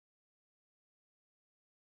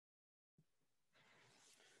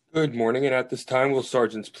Good morning, and at this time, will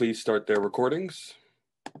sergeants please start their recordings?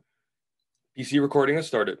 PC recording has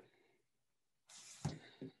started.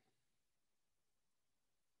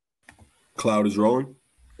 Cloud is rolling.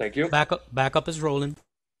 Thank you. Backup is rolling.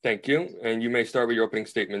 Thank you. And you may start with your opening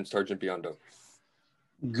statement, Sergeant Biondo.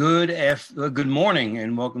 Good morning,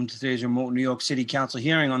 and welcome to today's remote New York City Council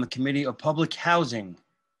hearing on the Committee of Public Housing.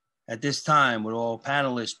 At this time, would all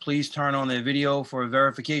panelists please turn on their video for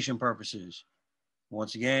verification purposes?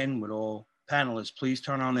 Once again, would all panelists please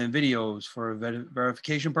turn on their videos for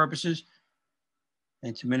verification purposes?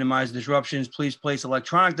 And to minimize disruptions, please place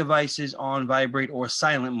electronic devices on vibrate or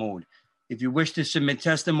silent mode. If you wish to submit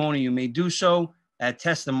testimony, you may do so at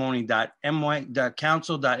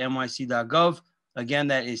testimony.council.nyc.gov. Again,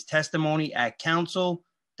 that is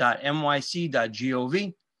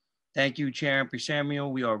testimony@council.nyc.gov. Thank you, Chair and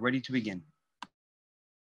Samuel. We are ready to begin.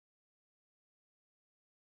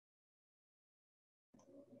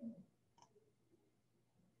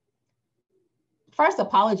 First,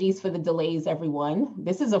 apologies for the delays, everyone.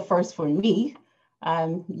 This is a first for me.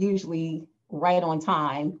 I'm usually right on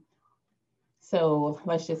time. So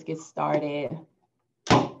let's just get started.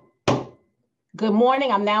 Good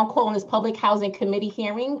morning. I'm now calling this Public Housing Committee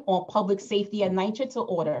hearing on public safety at NYCC to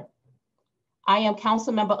order. I am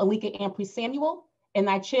Councilmember Alika Ampry-Samuel, and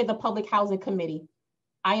I chair the Public Housing Committee.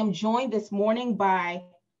 I am joined this morning by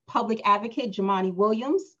Public Advocate Jamani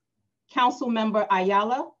Williams, Councilmember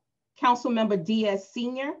Ayala, Councilmember Diaz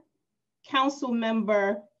Sr.,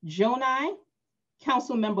 Councilmember Jonai,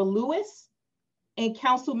 Councilmember Lewis, and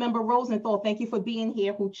Councilmember Rosenthal. Thank you for being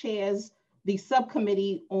here, who chairs the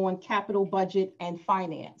Subcommittee on Capital Budget and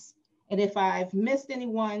Finance. And if I've missed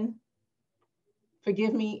anyone,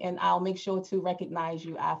 forgive me, and I'll make sure to recognize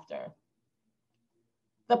you after.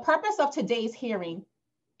 The purpose of today's hearing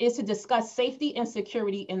is to discuss safety and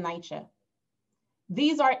security in NYCC.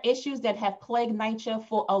 These are issues that have plagued NYCC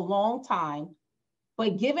for a long time,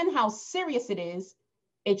 but given how serious it is,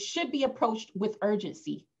 it should be approached with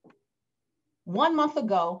urgency. 1 month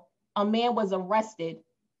ago, a man was arrested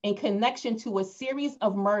in connection to a series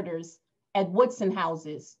of murders at Woodson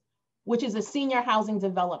Houses, which is a senior housing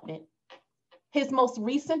development. His most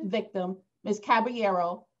recent victim, Ms.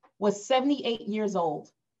 Caballero, was 78 years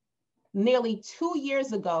old. Nearly 2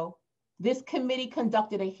 years ago, this committee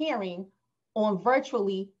conducted a hearing on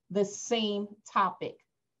virtually the same topic,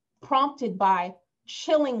 prompted by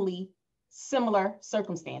chillingly similar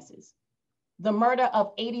circumstances. The murder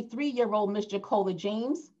of 83-year-old Ms. Jacola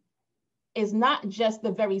James is not just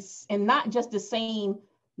the same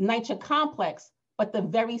NYCC complex, but the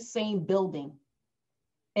very same building.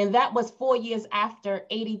 And that was 4 years after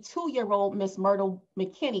 82-year-old Ms. Myrtle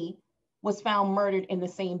McKinney was found murdered in the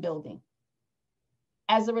same building.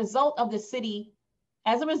 As a result, the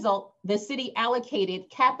city allocated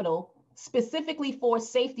capital specifically for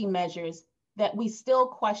safety measures that we still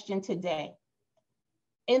question today.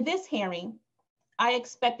 In this hearing, I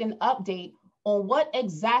expect an update on what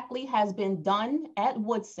exactly has been done at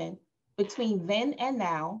Woodson between then and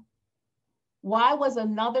now. Why was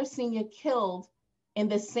another senior killed in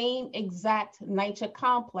the same exact NYCC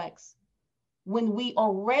complex when we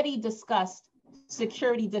already discussed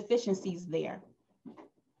security deficiencies there?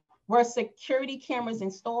 Were security cameras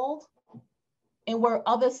installed? And were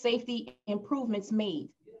other safety improvements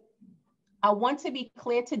made? I want to be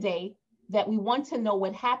clear today that we want to know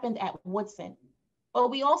what happened at Woodson, but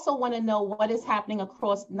we also want to know what is happening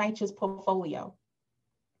across NYCC's portfolio.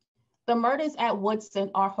 The murders at Woodson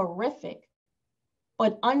are horrific,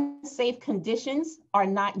 but unsafe conditions are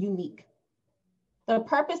not unique. The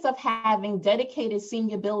purpose of having dedicated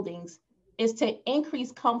senior buildings is to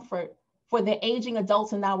increase comfort for the aging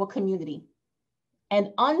adults in our community.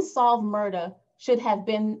 An unsolved murder should have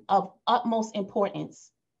been of utmost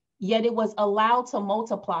importance, yet it was allowed to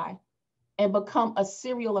multiply and become a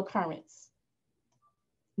serial occurrence.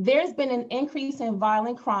 There's been an increase in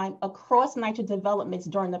violent crime across NYCC developments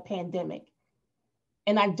during the pandemic.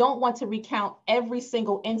 And I don't want to recount every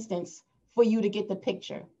single instance for you to get the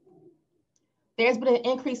picture. There's been an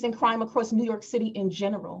increase in crime across New York City in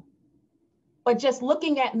general. But just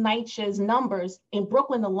looking at NYCC's numbers in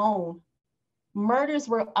Brooklyn alone, murders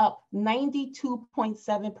were up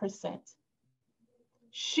 92.7%.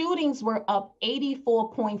 Shootings were up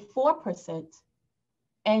 84.4%.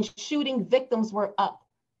 And shooting victims were up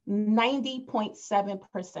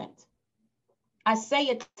 90.7%. I say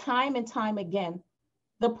it time and time again,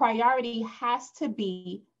 the priority has to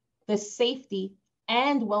be the safety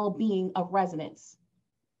and well-being of residents.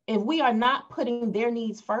 If we are not putting their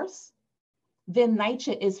needs first, then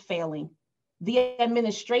NYCC is failing, the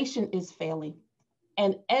administration is failing,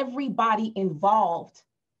 and everybody involved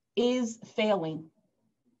is failing.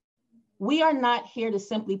 We are not here to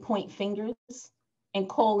simply point fingers and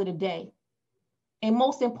call it a day. And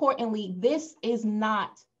most importantly, this is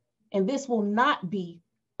not, and this will not be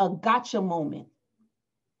a gotcha moment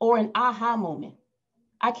or an aha moment.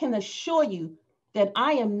 I can assure you that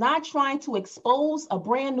I am not trying to expose a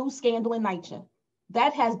brand new scandal in NYCHA.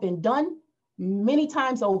 That has been done many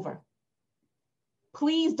times over.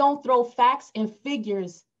 Please don't throw facts and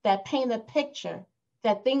figures that paint a picture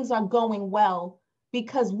that things are going well,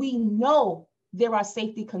 because we know there are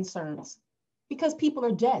safety concerns, because people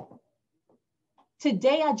are dead.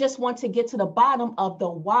 Today, I just want to get to the bottom of the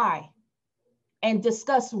why and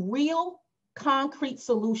discuss real, concrete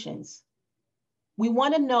solutions. We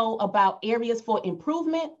want to know about areas for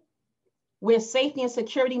improvement, where safety and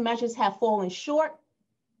security measures have fallen short,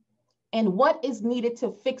 and what is needed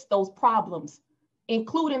to fix those problems,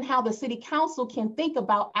 including how the City Council can think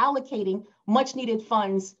about allocating much needed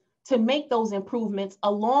funds to make those improvements,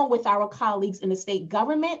 along with our colleagues in the state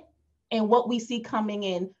government and what we see coming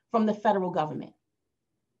in from the federal government.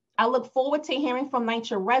 I look forward to hearing from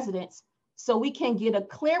NYCHA residents so we can get a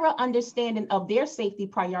clearer understanding of their safety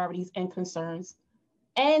priorities and concerns,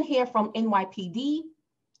 and hear from NYPD,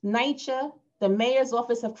 NYCHA, the Mayor's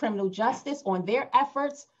Office of Criminal Justice on their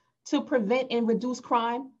efforts to prevent and reduce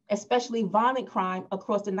crime, especially violent crime,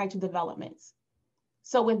 across the NYCHA developments.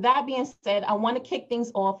 So with that being said, I want to kick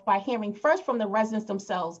things off by hearing first from the residents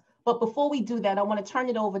themselves. But before we do that, I want to turn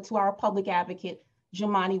it over to our public advocate,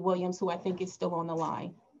 Jumani Williams, who I think is still on the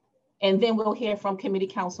line. And then we'll hear from Committee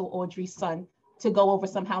Counsel Audrey Sun to go over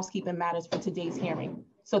some housekeeping matters for today's hearing.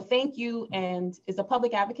 So thank you. And is the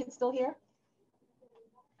public advocate still here?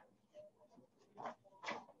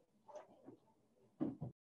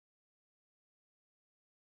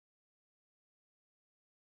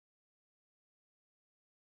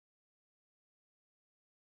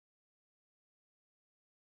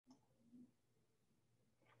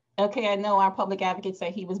 Okay, I know our public advocate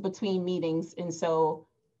said he was between meetings, and so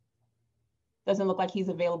doesn't look like he's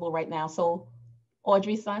available right now. So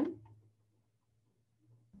Audrey Sun.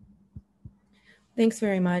 Thanks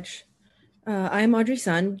very much. I'm Audrey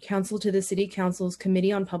Sun, counsel to the City Council's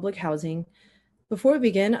Committee on Public Housing. Before we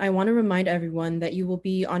begin, I want to remind everyone that you will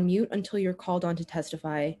be on mute until you're called on to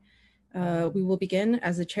testify. We will begin,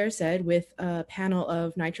 as the chair said, with a panel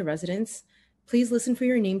of NYCHA residents. Please listen for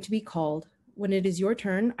your name to be called. When it is your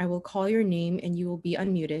turn, I will call your name and you will be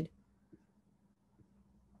unmuted.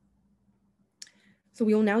 So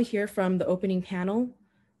we will now hear from the opening panel.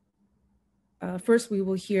 First, we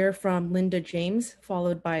will hear from Linda James,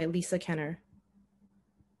 followed by Lisa Kenner.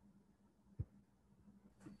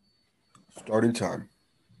 Starting time.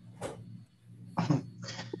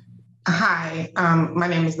 Hi, my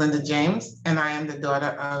name is Linda James, and I am the daughter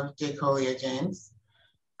of J. Collier James.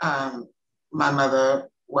 My mother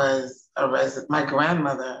was a resident, my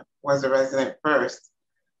grandmother was a resident first,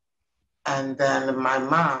 and then my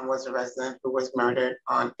mom was a resident who was murdered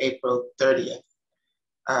on April 30th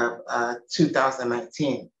of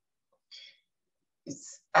 2019.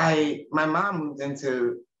 My mom moved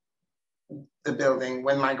into the building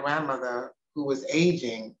when my grandmother, who was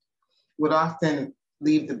aging, would often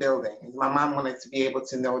leave the building. My mom wanted to be able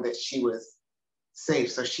to know that she was safe,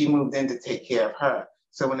 so she moved in to take care of her.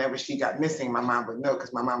 So whenever she got missing, my mom would know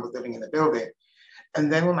because my mom was living in the building.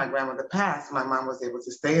 And then when my grandmother passed, my mom was able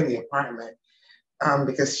to stay in the apartment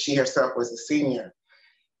because she herself was a senior.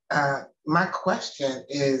 My question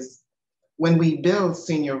is, when we build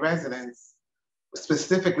senior residents,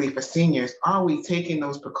 specifically for seniors, are we taking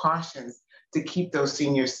those precautions to keep those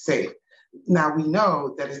seniors safe? Now, we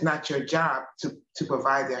know that it's not your job to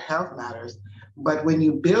provide their health matters, but when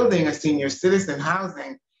you're building a senior citizen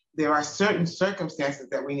housing, there are certain circumstances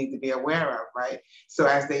that we need to be aware of, right? So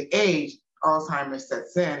as they age, Alzheimer's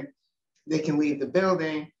sets in, they can leave the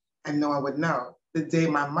building and no one would know. The day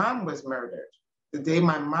my mom was murdered,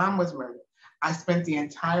 I spent the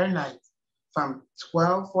entire night from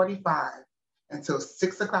 12:45 until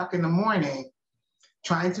 6 o'clock in the morning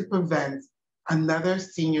trying to prevent another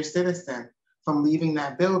senior citizen from leaving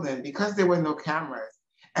that building because there were no cameras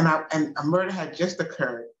and a murder had just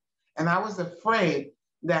occurred. And I was afraid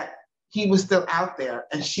that he was still out there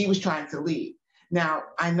and she was trying to leave. Now,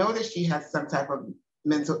 I know that she had some type of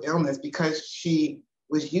mental illness because she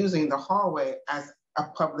was using the hallway as a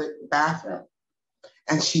public bathroom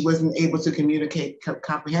and she wasn't able to communicate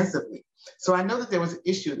comprehensively. So I know that there was an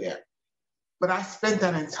issue there, but I spent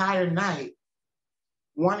that entire night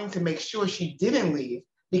wanting to make sure she didn't leave,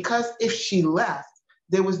 because if she left,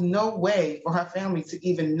 there was no way for her family to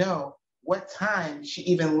even know what time she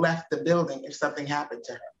even left the building if something happened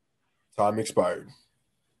to her. Time expired.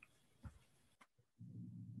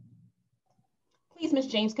 Please, Ms.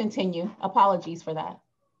 James, continue. Apologies for that.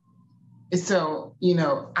 So,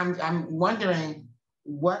 I'm wondering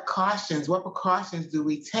what precautions do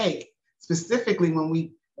we take specifically when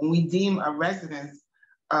we deem a residence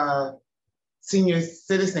senior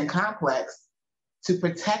citizen complex to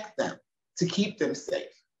protect them, to keep them safe.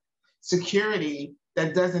 Security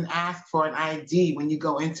that doesn't ask for an ID when you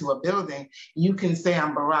go into a building. You can say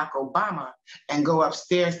I'm Barack Obama and go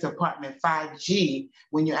upstairs to apartment 5G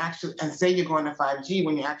and say you're going to 5G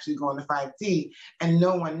when you're actually going to 5D, and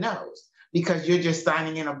no one knows because you're just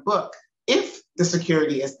signing in a book. If the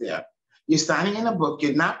security is there, you're signing in a book.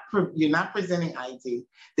 You're not presenting ID.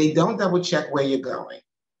 They don't double check where you're going.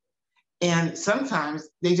 And sometimes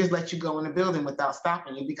they just let you go in the building without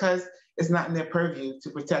stopping you because it's not in their purview to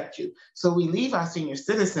protect you. So we leave our senior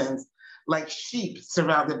citizens like sheep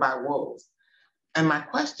surrounded by wolves. And my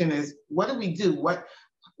question is, what do we do?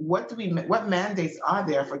 What mandates are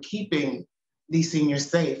there for keeping these seniors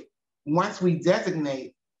safe once we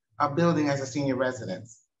designate a building as a senior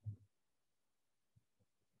residence?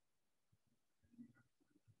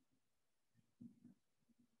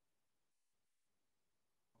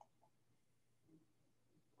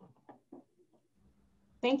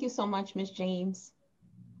 Thank you so much, Ms. James.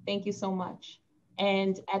 Thank you so much.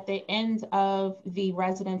 And at the end of the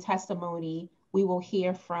resident testimony, we will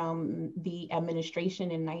hear from the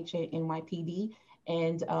administration in NYCHA NYPD,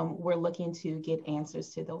 and we're looking to get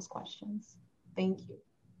answers to those questions. Thank you.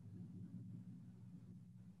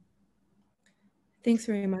 Thanks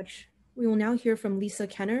very much. We will now hear from Lisa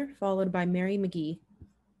Kenner, followed by Mary McGee.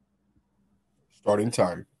 Starting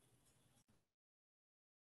time.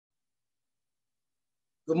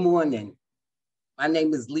 Good morning. My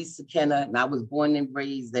name is Lisa Kenner, and I was born and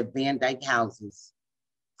raised at Van Dyke Houses.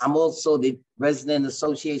 I'm also the Resident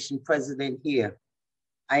Association president here.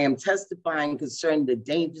 I am testifying concerning the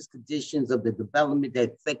dangerous conditions of the development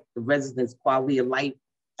that affect the residents' quality of life,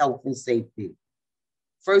 health, and safety.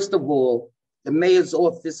 First of all, the Mayor's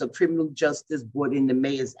Office of Criminal Justice brought in the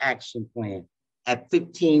Mayor's Action Plan at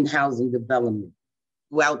 15 housing developments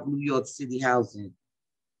throughout New York City housing,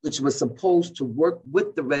 which was supposed to work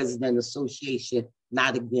with the Resident Association,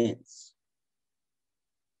 not against.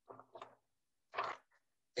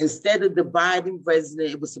 Instead of dividing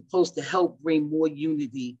residents, it was supposed to help bring more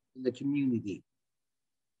unity in the community.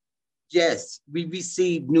 Yes, we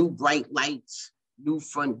received new bright lights, new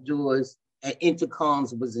front doors, and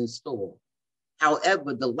intercoms was installed.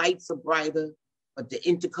 However, the lights are brighter, but the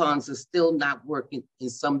intercoms are still not working in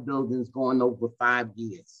some buildings going over 5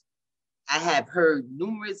 years. I have heard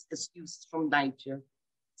numerous excuses from NYCHA,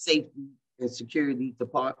 Safety and Security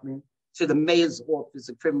Department, to the Mayor's Office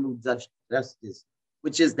of Criminal Justice,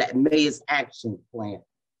 which is that Mayor's Action Plan.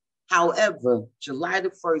 However, July the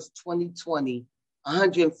 1st, 2020,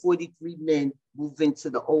 143 men moved into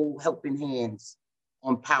the old Helping Hands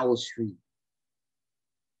on Powell Street.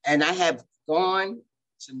 And I have gone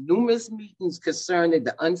to numerous meetings concerning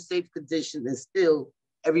the unsafe conditions, and still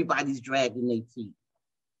everybody's dragging their feet.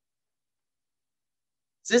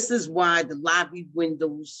 This is why the lobby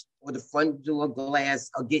windows or the front door glass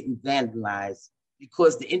are getting vandalized,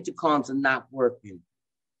 because the intercoms are not working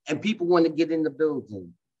and people want to get in the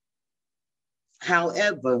building.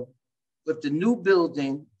 However, with the new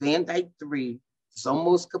building, Van Dyke 3, it's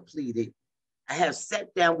almost completed. I have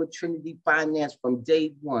sat down with Trinity Finance from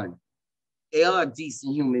day one. They are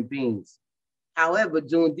decent human beings. However,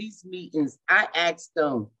 during these meetings, I asked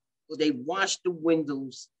them, will they wash the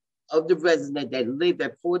windows of the resident that live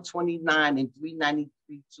at 429 and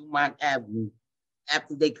 393 Dumont Avenue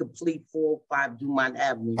after they complete 405 Dumont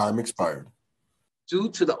Avenue? Time expired. Due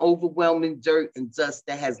to the overwhelming dirt and dust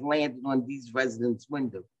that has landed on these residents'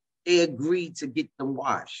 windows, they agreed to get them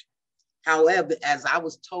washed. However, as I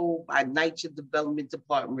was told by NYCHA Development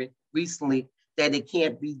Department recently that it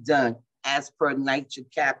can't be done as per NYCHA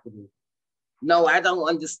Capital. No, I don't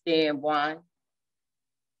understand why.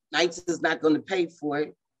 NYCHA is not going to pay for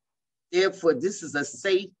it. Therefore, this is a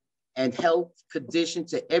safe and health condition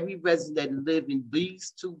to every resident that live in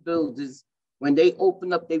these two buildings. When they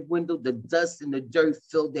open up their window, the dust and the dirt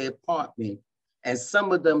fill their apartment, and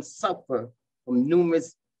some of them suffer from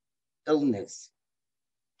numerous illness.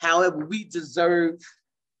 However, we deserve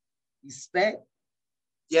respect.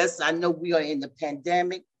 Yes, I know we are in the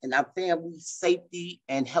pandemic and our family safety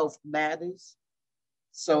and health matters.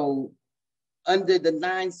 So under the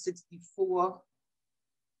 964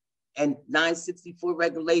 and 964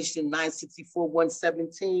 regulation,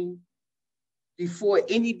 964-117, before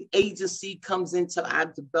any agency comes into our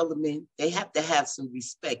development, they have to have some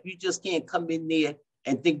respect. You just can't come in there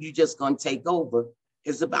and think you're just gonna take over.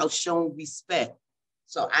 It's about showing respect.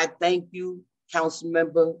 So I thank you, council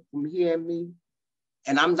member from hearing me.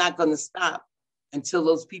 And I'm not gonna stop until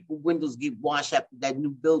those people windows get washed after that new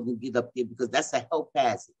building get up there, because that's a health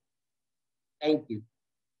hazard. Thank you.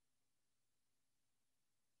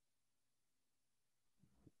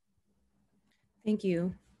 Thank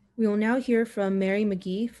you. We will now hear from Mary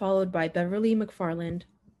McGee, followed by Beverly McFarland.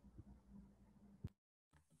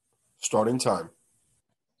 Starting time.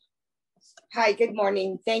 Hi, good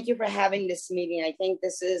morning. Thank you for having this meeting. I think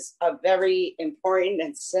this is a very important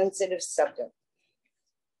and sensitive subject.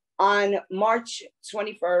 On March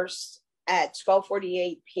 21st at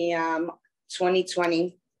 12:48 p.m.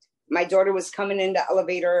 2020, my daughter was coming in the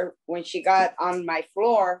elevator. When she got on my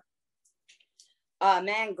floor, a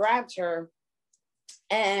man grabbed her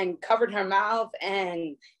and covered her mouth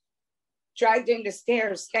and dragged her in the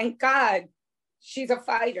stairs. Thank God she's a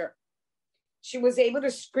fighter. She was able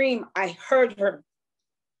to scream. I heard her.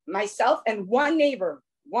 Myself and one neighbor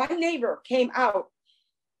came out.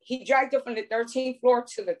 He dragged her from the 13th floor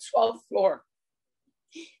to the 12th floor.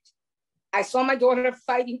 I saw my daughter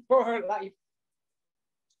fighting for her life.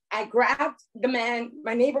 I grabbed the man.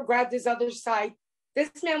 My neighbor grabbed his other side.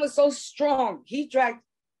 This man was so strong. He dragged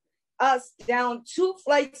us down 2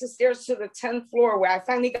 flights of stairs to the 10th floor, where I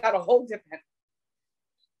finally got a hold of him.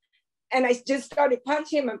 And I just started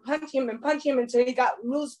punching him and punching him and punching him until he got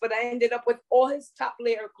loose, but I ended up with all his top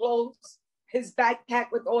layer clothes, his backpack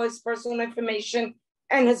with all his personal information,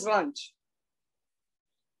 and his lunch.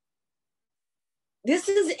 This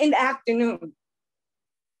is in the afternoon.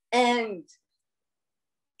 And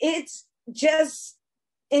it's just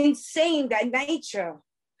insane that NYCC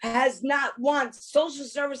has not once, social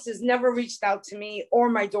services never reached out to me or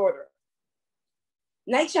my daughter.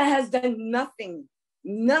 NYCC has done nothing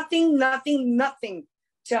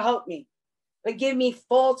to help me, but give me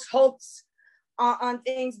false hopes on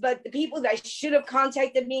things. But the people that should have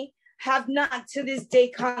contacted me have not to this day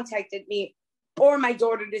contacted me or my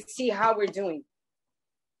daughter to see how we're doing.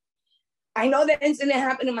 I know that incident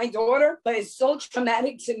happened to my daughter, but it's so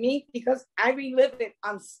traumatic to me because I relived it.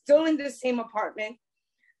 I'm still in the same apartment.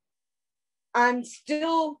 I'm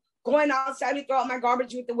still going outside to throw out my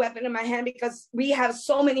garbage with the weapon in my hand because we have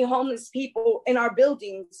so many homeless people in our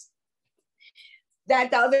buildings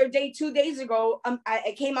that the other day, 2 days ago,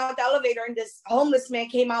 I came out the elevator and this homeless man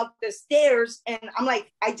came out the stairs, and I'm like,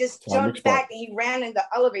 I just jumped back and he ran in the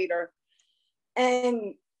elevator.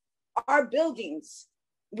 And our buildings,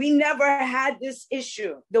 we never had this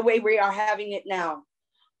issue the way we are having it now.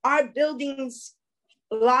 Our buildings'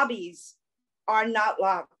 lobbies are not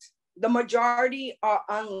locked. The majority are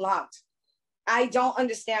unlocked. I don't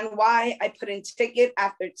understand why. I put in ticket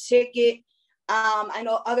after ticket. I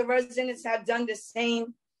know other residents have done the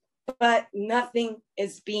same, but nothing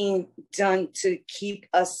is being done to keep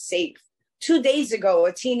us safe. 2 days ago,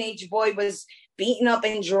 a teenage boy was beaten up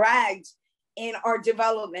and dragged in our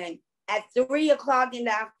development at 3 o'clock in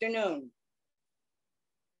the afternoon.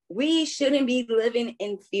 We shouldn't be living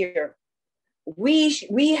in fear.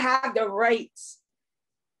 We have the rights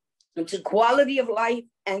to quality of life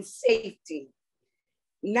and safety.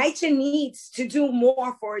 NYCC needs to do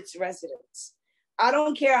more for its residents. I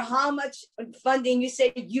don't care how much funding you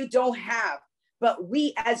say you don't have, but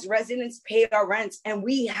we as residents pay our rents and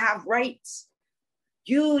we have rights.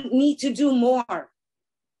 You need to do more.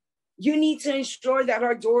 You need to ensure that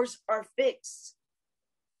our doors are fixed.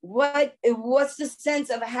 What's the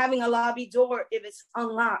sense of having a lobby door if it's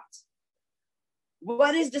unlocked?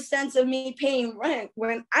 What is the sense of me paying rent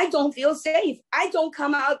when I don't feel safe? I don't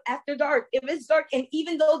come out after dark. If it's dark, and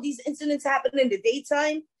even though these incidents happen in the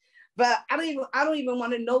daytime, but I don't even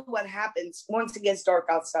want to know what happens once it gets dark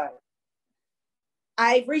outside.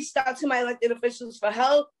 I've reached out to my elected officials for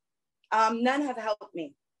help. None have helped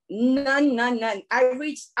me. None. I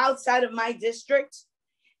reached outside of my district,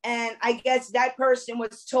 and I guess that person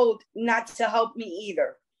was told not to help me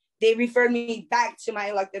either. They referred me back to my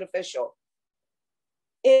elected official.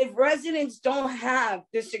 If residents don't have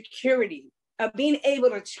the security of being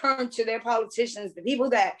able to turn to their politicians, the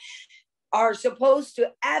people that are supposed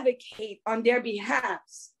to advocate on their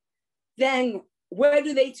behalves, then where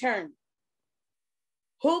do they turn?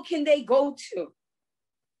 Who can they go to?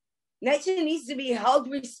 NYCC needs to be held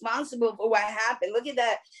responsible for what happened. Look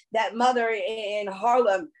at that mother in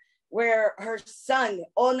Harlem where her son,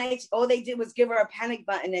 all they did was give her a panic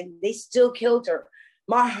button and they still killed her.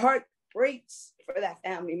 My heart breaks for that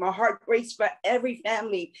family. My heart breaks for every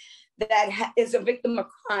family that is a victim of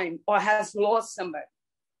crime or has lost somebody.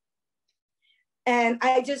 And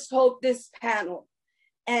I just hope this panel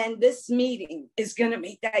and this meeting is going to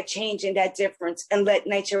make that change and that difference and let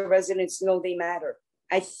NYCC residents know they matter.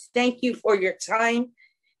 I thank you for your time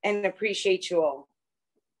and appreciate you all.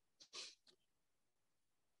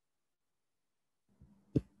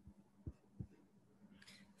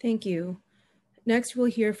 Thank you. Next, we'll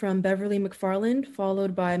hear from Beverly McFarland,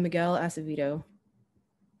 followed by Miguel Acevedo.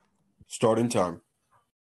 Starting time.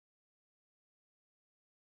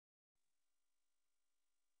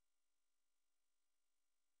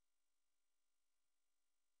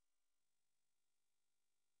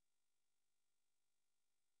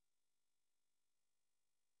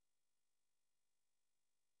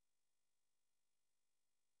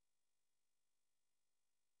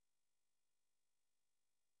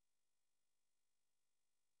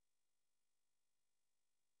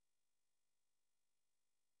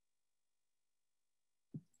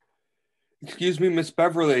 Excuse me, Miss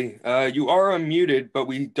Beverly. You are unmuted, but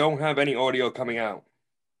we don't have any audio coming out.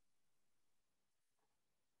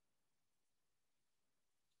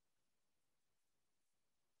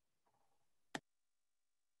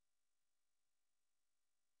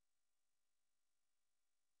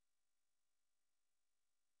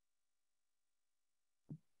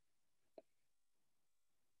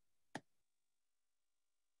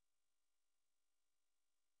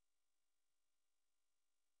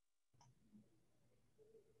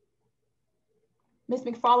 Ms.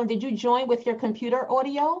 McFarland, did you join with your computer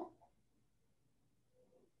audio?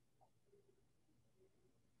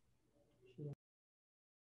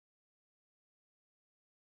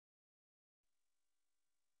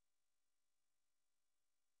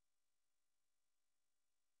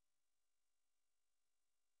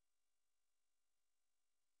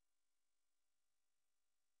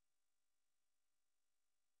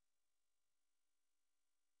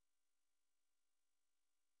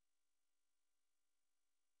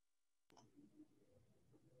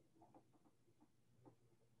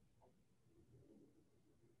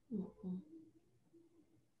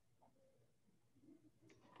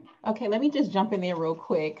 Okay, let me just jump in there real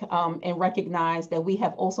quick and recognize that we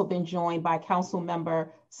have also been joined by Councilmember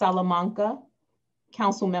Salamanca,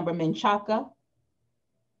 Councilmember Menchaca,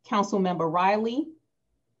 Councilmember Riley,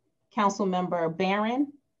 Councilmember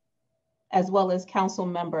Barron, as well as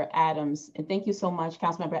Councilmember Adams. And thank you so much,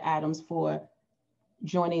 Councilmember Adams, for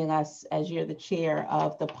joining us as you're the chair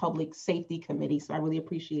of the Public Safety Committee. So I really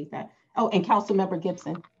appreciate that. Oh, and Councilmember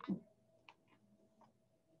Gibson.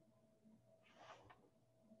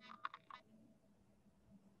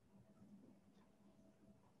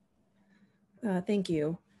 Thank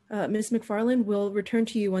you. Ms. McFarland, we'll return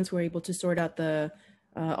to you once we're able to sort out the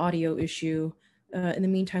audio issue. In the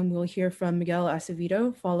meantime, we'll hear from Miguel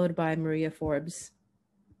Acevedo, followed by Maria Forbes.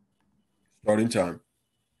 Starting time.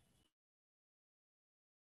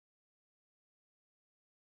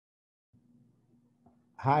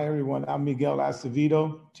 Hi, everyone. I'm Miguel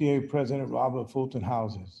Acevedo, TA President, Robert Fulton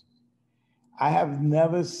Houses. I have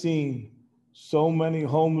never seen so many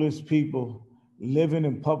homeless people living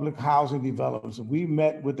in public housing developments. We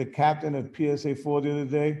met with the captain of PSA 4 the other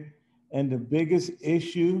day, and the biggest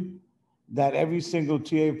issue that every single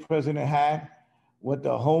TA president had with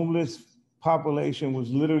the homeless population was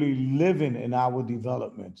literally living in our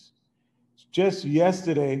developments. Just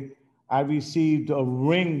yesterday, I received a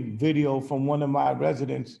Ring video from one of my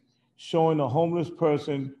residents showing a homeless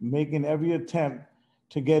person making every attempt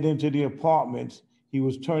to get into the apartments. He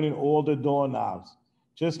was turning all the doorknobs.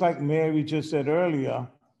 Just like Mary just said earlier,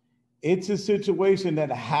 it's a situation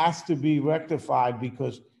that has to be rectified,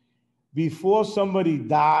 because before somebody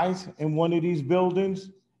dies in one of these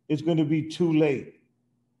buildings, it's going to be too late.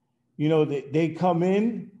 You know, they come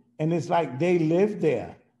in and it's like they live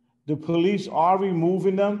there. The police are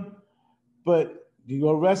removing them, but you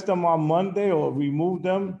arrest them on Monday or remove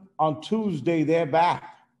them on Tuesday, they're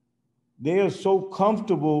back. They are so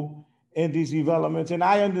comfortable in these developments. And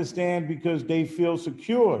I understand, because they feel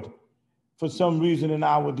secured for some reason in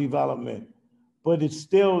our development, but it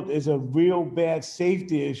still is a real bad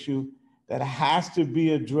safety issue that has to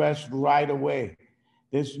be addressed right away.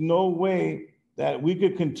 There's no way that we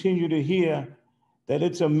could continue to hear that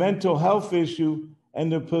it's a mental health issue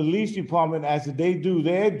and the police department, as they do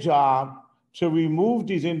their job to remove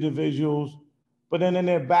these individuals, but then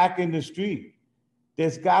they're back in the street.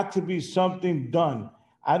 There's got to be something done.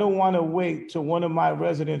 I don't want to wait till one of my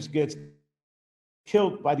residents gets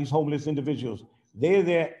killed by these homeless individuals. They're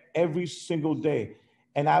there every single day.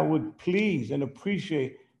 And I would please and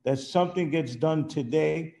appreciate that something gets done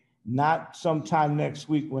today, not sometime next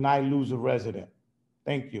week when I lose a resident.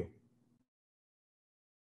 Thank you.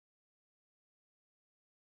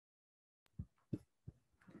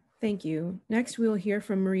 Thank you. Next, we'll hear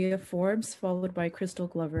from Maria Forbes, followed by Crystal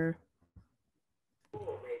Glover.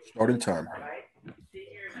 Starting time.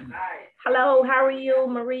 Hello, how are you?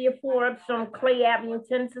 Maria Forbes from Clay Avenue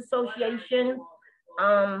Tenants Association.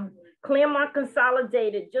 Claremont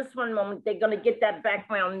Consolidated, just one moment. They're going to get that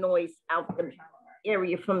background noise out the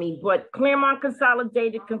area for me. But Claremont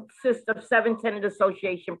Consolidated consists of 7 tenant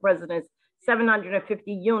association presidents,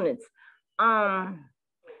 750 units.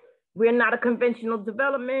 We're not a conventional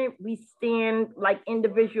development. We stand like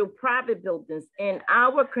individual private buildings. And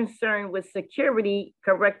our concern with security,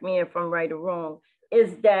 correct me if I'm right or wrong,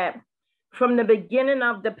 is that from the beginning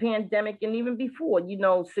of the pandemic and even before, you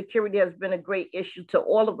know, security has been a great issue to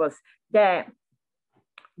all of us, that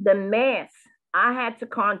the masks, I had to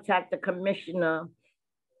contact the commissioner,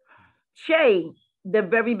 Che, the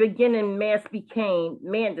very beginning, masks became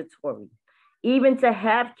mandatory. Even to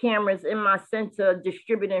have cameras in my center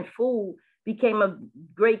distributing food became a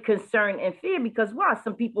great concern and fear because why?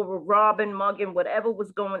 Some people were robbing, mugging, whatever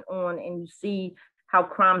was going on. And you see how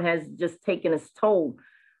crime has just taken its toll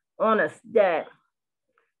on us,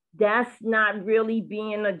 that's not really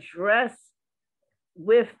being addressed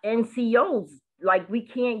with NCOs. Like we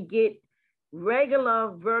can't get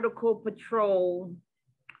regular vertical patrol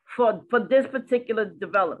for this particular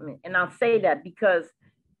development. And I'll say that because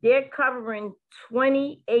they're covering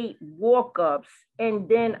 28 walk-ups and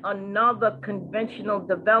then another conventional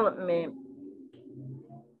development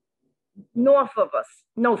south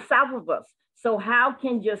of us. So how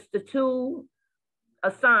can just the 2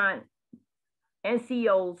 assigned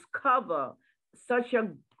NCOs cover such a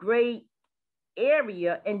great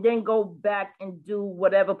area and then go back and do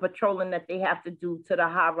whatever patrolling that they have to do to the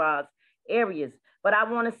high-rise areas? But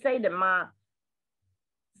I want to say that my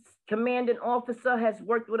commanding officer has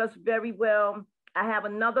worked with us very well. I have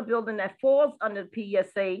another building that falls under the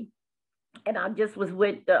PSA, and I just was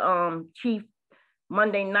with the chief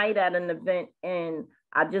Monday night at an event, and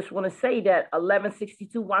I just want to say that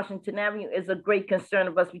 1162 Washington Avenue is a great concern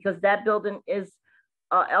of us because that building is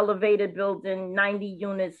an elevated building, 90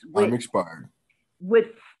 units with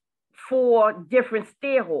 4 different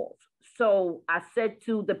stair halls. So I said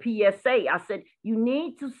to the PSA, I said, you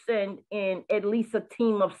need to send in at least a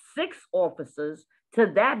team of 6 officers to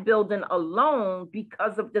that building alone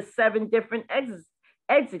because of the 7 different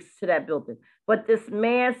exits to that building. But this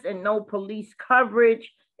mass and no police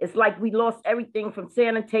coverage, it's like we lost everything from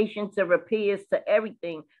sanitation to repairs to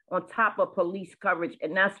everything on top of police coverage.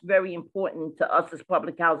 And that's very important to us as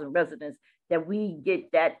public housing residents, that we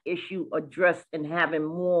get that issue addressed and having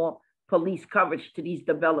more police coverage to these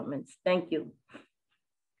developments. Thank you.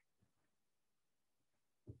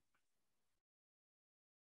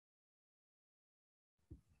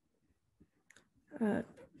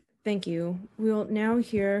 Thank you. We'll now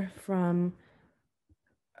hear from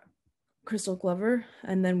Crystal Glover,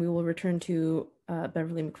 and then we will return to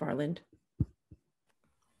Beverly McFarland.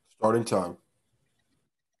 Starting time.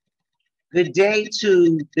 Good day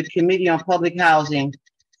to the Committee on Public Housing.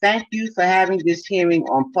 Thank you for having this hearing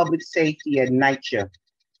on public safety at NYCC.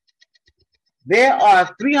 There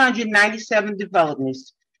are 397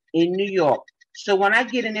 developments in New York. So when I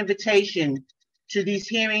get an invitation to these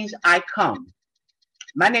hearings, I come.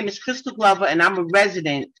 My name is Crystal Glover, and I'm a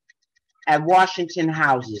resident at Washington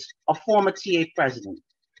Houses, a former TA president.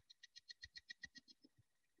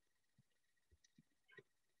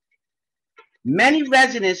 Many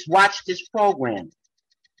residents watch this program.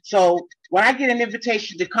 So when I get an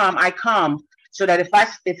invitation to come, I come so that if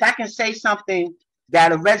I can say something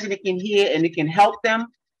that a resident can hear and it can help them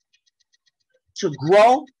to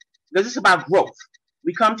grow, because it's about growth.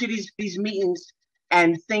 We come to these meetings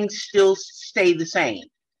and things still stay the same.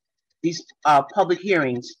 These public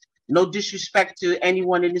hearings, no disrespect to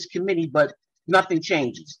anyone in this committee, but nothing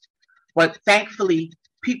changes. But thankfully,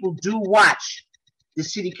 people do watch the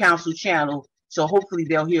City Council channel, so hopefully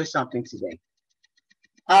they'll hear something today.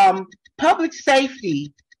 Public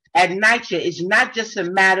safety at NYCC is not just a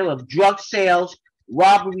matter of drug sales,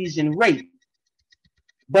 robberies, and rape,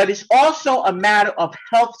 but it's also a matter of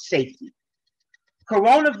health safety.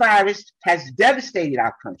 Coronavirus has devastated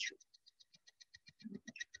our country.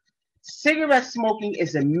 Cigarette smoking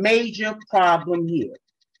is a major problem here.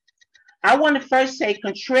 I want to first say,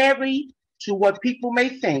 contrary to what people may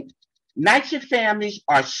think, NYCC families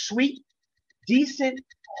are sweet, decent,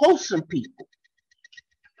 wholesome people.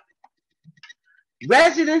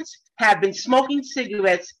 Residents have been smoking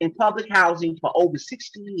cigarettes in public housing for over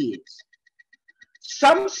 60 years.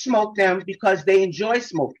 Some smoke them because they enjoy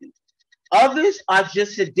smoking. Others are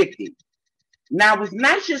just addicted. Now, with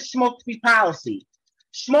NYCC's smoke-free policy,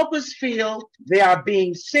 smokers feel they are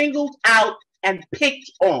being singled out and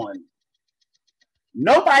picked on.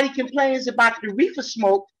 Nobody complains about the reefer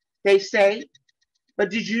smoke, they say, But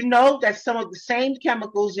did you know that some of the same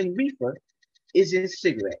chemicals in reefer is in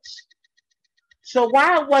cigarettes? So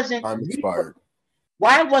why wasn't reefer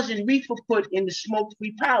put in the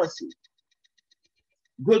smoke-free policy?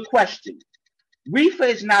 Good question. Reefer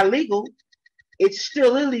is not legal. It's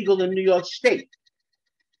still illegal in New York State.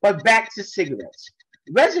 But back to cigarettes.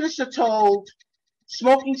 Residents are told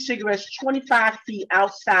smoking cigarettes 25 feet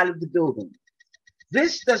outside of the building.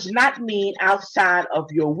 This does not mean outside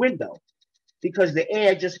of your window, because the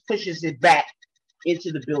air just pushes it back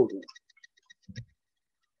into the building.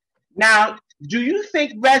 Now, do you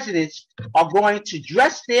think residents are going to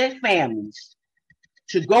dress their families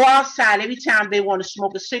to go outside every time they want to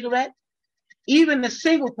smoke a cigarette? Even a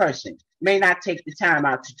single person may not take the time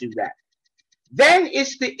out to do that. Then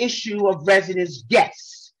it's the issue of residents'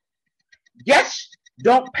 guests. Guests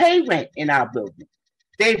don't pay rent in our building.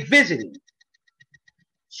 They're visiting.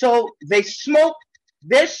 So they smoke.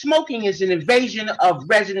 Their smoking is an invasion of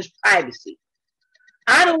residents' privacy.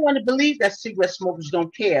 I don't want to believe that cigarette smokers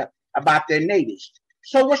don't care about their neighbors.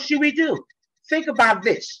 So what should we do? Think about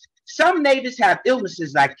this. Some neighbors have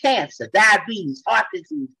illnesses like cancer, diabetes, heart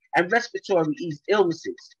disease, and respiratory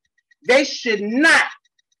illnesses. They should not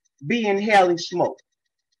be inhaling smoke.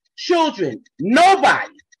 Children,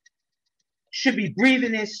 nobody should be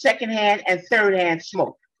breathing in secondhand and third-hand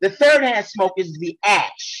smoke. The third-hand smoke is the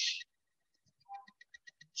ash.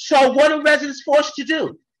 So what are residents forced to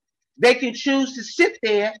do? They can choose to sit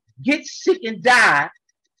there, get sick and die,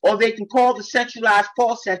 or they can call the centralized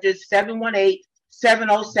call center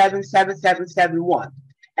 718-707-7771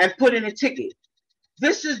 and put in a ticket.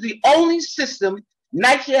 This is the only system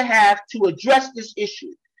NYCC have to address this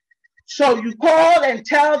issue. So you call and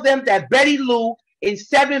tell them that Betty Lou in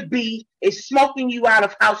 7B is smoking you out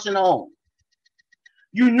of house and home.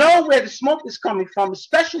 You know where the smoke is coming from,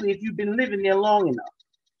 especially if you've been living there long enough.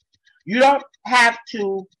 You don't have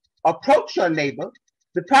to approach your neighbor.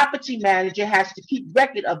 The property manager has to keep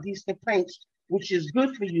record of these complaints, which is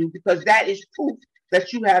good for you because that is proof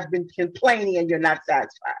that you have been complaining and you're not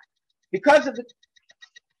satisfied. Because of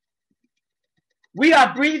we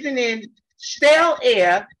are breathing in stale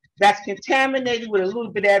air that's contaminated with a little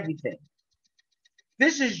bit of everything.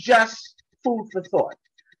 This is just food for thought.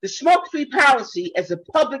 The smoke-free policy is a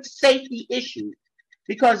public safety issue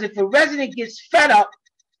because if a resident gets fed up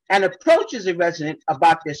and approaches a resident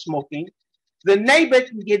about their smoking, the neighbor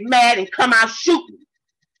can get mad and come out shooting.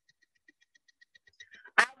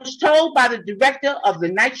 I was told by the director of the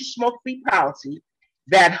NYCC smoke-free policy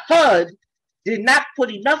that HUD did not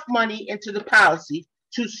put enough money into the policy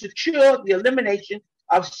to secure the elimination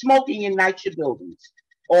of smoking in NYCC buildings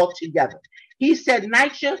altogether. He said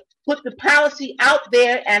NYCC put the policy out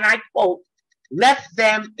there and I quote, left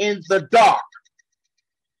them in the dark.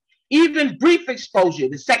 Even brief exposure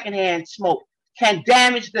to secondhand smoke can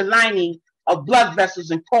damage the lining of blood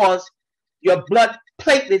vessels and cause your blood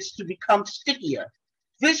platelets to become stickier.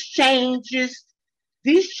 These changes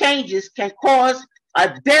can cause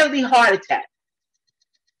a deadly heart attack.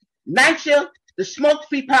 NYCC, the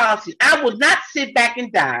smoke-free policy, I will not sit back and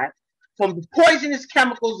die from the poisonous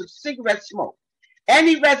chemicals of cigarette smoke.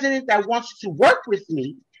 Any resident that wants to work with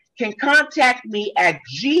me can contact me at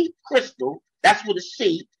gcrystal, that's with a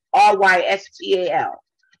C, RYSTAL,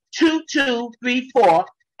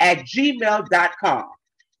 2234@gmail.com.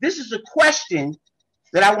 This is a question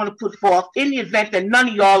that I want to put forth in the event that none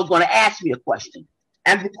of y'all are going to ask me a question.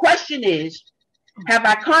 And the question is, have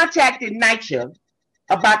I contacted NYCC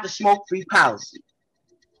about the smoke-free policy?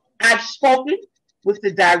 I've spoken with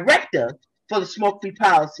the director for the smoke-free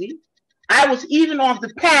policy. I was even on the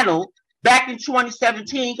panel back in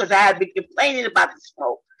 2017 because I had been complaining about the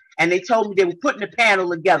smoke. And they told me they were putting a panel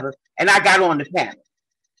together, and I got on the panel.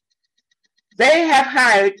 They have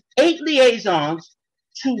hired 8 liaisons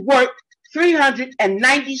to work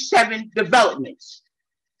 397 developments.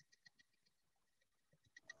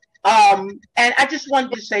 And I just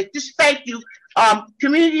wanted to say, just thank you.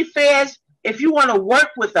 Community affairs, if you want to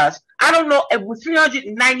work with us, I don't know, with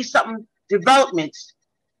 390-something developments,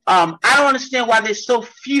 I don't understand why there's so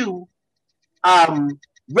few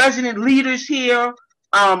resident leaders here.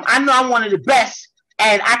 I know I'm one of the best,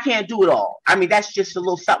 and I can't do it all. I mean, that's just a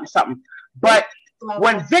little something. But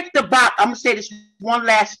when Victor Bach, I'm going to say this one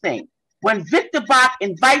last thing. When Victor Bach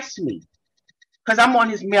invites me, because I'm on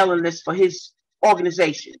his mailing list for his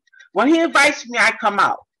organization, when he invites me, I come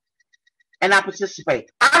out and I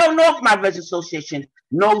participate. I don't know if my resident association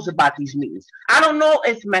knows about these meetings. I don't know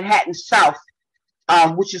if Manhattan South,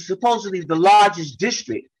 which is supposedly the largest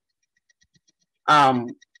district,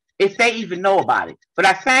 if they even know about it. But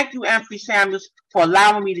I thank you, Anthony Samuels, for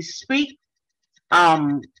allowing me to speak.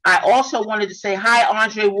 I also wanted to say hi,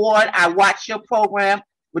 Andre Ward. I watched your program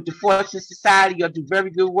with the Fortune Society. You do very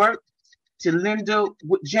good work. To Linda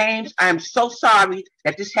James, I am so sorry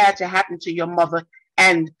that this had to happen to your mother.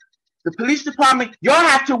 And the police department, y'all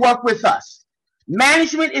have to work with us.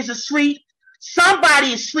 Management is asleep.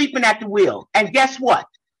 Somebody is sleeping at the wheel. And guess what?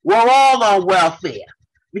 We're all on welfare.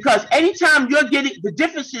 Because anytime you're getting, the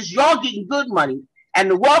difference is y'all getting good money and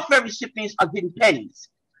the welfare recipients are getting pennies.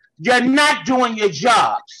 You're not doing your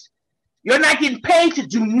jobs. You're not getting paid to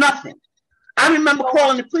do nothing. I remember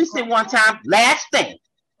calling the precinct one time, last thing.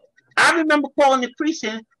 I remember calling the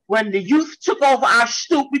precinct when the youth took over our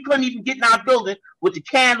stoop. We couldn't even get in our building with the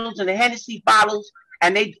candles and the Hennessy bottles,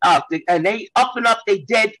 and they up and up their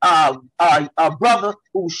dead brother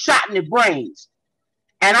who was shot in the brains.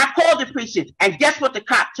 And I called the precinct, and guess what the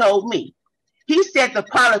cop told me? He said the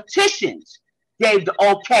politicians gave the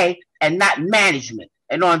okay and not management.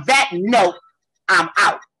 And on that note, I'm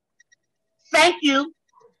out. Thank you.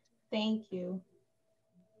 Thank you.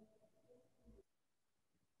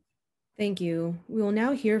 Thank you. We will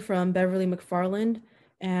now hear from Beverly McFarland,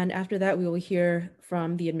 and after that, we will hear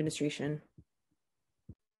from the administration.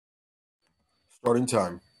 Starting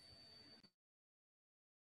time.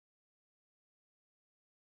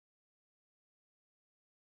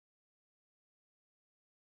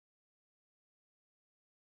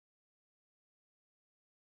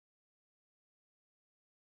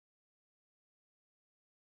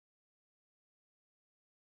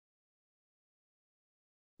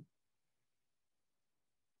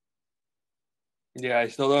 Yeah, I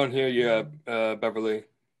still don't hear you, Beverly.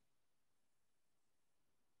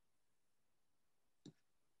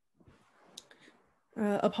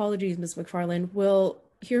 Apologies, Ms. McFarland. We'll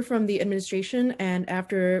hear from the administration, and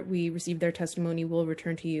after we receive their testimony, we'll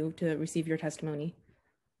return to you to receive your testimony.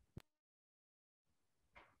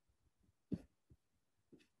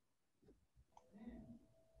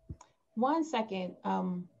 One second.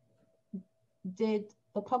 Did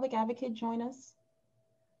the public advocate join us?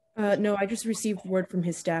 No, I just received word from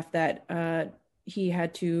his staff that he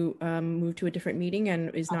had to move to a different meeting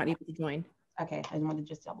and is not able to join. Okay, I wanted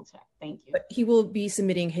to just double check. Thank you. But he will be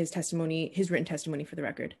submitting his testimony, his written testimony for the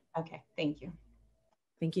record. Okay, thank you.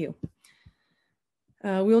 Thank you.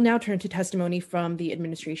 We will now turn to testimony from the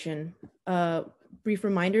administration. Brief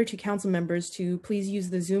reminder to council members to please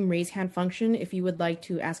use the Zoom raise hand function if you would like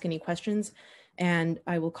to ask any questions, and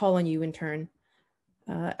I will call on you in turn.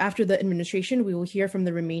 After the administration, we will hear from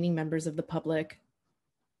the remaining members of the public.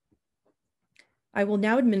 I will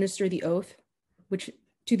now administer the oath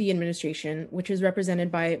to the administration, which is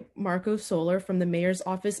represented by Marco Soler from the Mayor's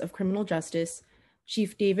Office of Criminal Justice,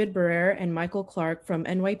 Chief David Barrere and Michael Clark from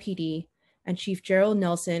NYPD, and Chief Gerald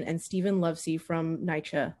Nelson and Stephen Lovesey from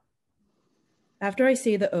NYCHA. After I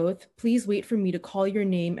say the oath, please wait for me to call your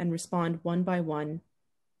name and respond one by one.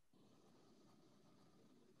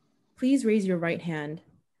 Please raise your right hand.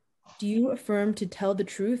 Do you affirm to tell the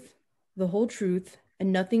truth, the whole truth,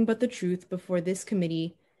 and nothing but the truth before this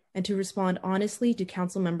committee, and to respond honestly to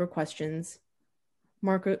council member questions?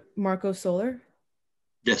 Marco Soler?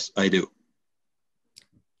 Yes, I do.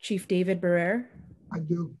 Chief David Barrere? I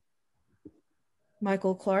do.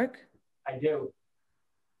 Michael Clark? I do.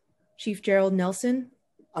 Chief Gerald Nelson?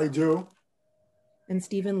 I do. And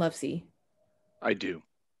Stephen Lovesey? I do.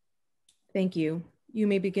 Thank you. You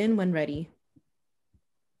may begin when ready.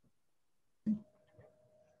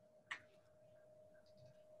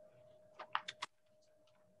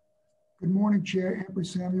 Good morning, Chair Amber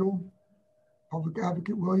Samuel, Public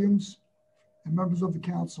Advocate Williams, and members of the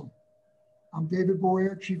council. I'm David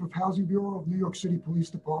Boyer, Chief of Housing Bureau of New York City Police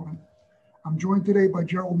Department. I'm joined today by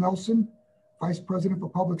Gerald Nelson, Vice President for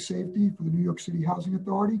Public Safety for the New York City Housing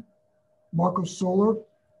Authority, Marco Soler,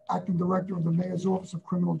 Acting Director of the Mayor's Office of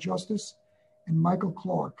Criminal Justice, and Michael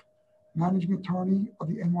Clark, Managing Attorney of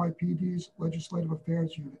the NYPD's Legislative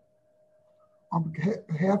Affairs Unit. On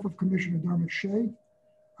behalf of Commissioner Dermot Shea,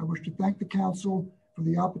 I wish to thank the council for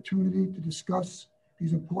the opportunity to discuss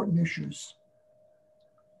these important issues.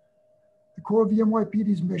 The core of the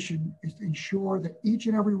NYPD's mission is to ensure that each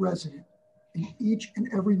and every resident in each and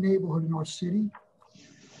every neighborhood in our city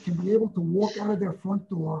can be able to walk out of their front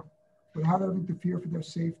door without having to fear for their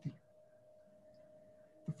safety.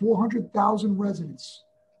 The 400,000 residents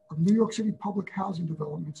of New York City public housing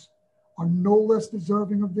developments are no less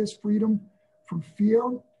deserving of this freedom from fear,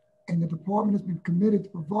 and the department has been committed to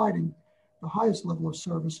providing the highest level of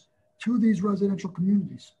service to these residential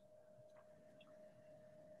communities.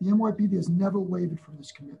 The NYPD has never wavered from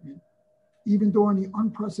this commitment, even during the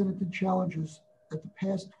unprecedented challenges that the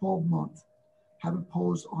past 12 months have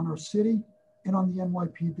imposed on our city and on the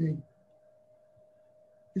NYPD.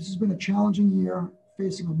 This has been a challenging year,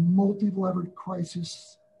 facing a multi-levered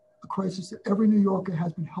crisis, a crisis that every New Yorker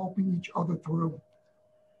has been helping each other through.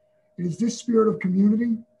 It is this spirit of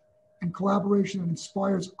community and collaboration that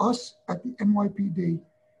inspires us at the NYPD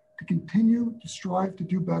to continue to strive to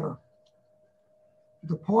do better.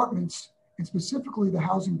 The department's, and specifically the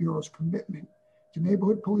Housing Bureau's, commitment to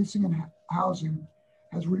neighborhood policing and housing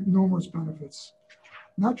has reaped numerous benefits,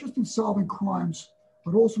 not just in solving crimes,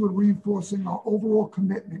 but also in reinforcing our overall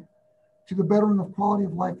commitment to the bettering of quality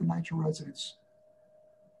of life for NYCHA residents.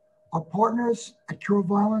 Our partners at Cure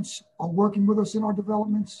Violence are working with us in our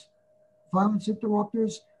developments. Violence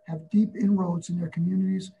interrupters have deep inroads in their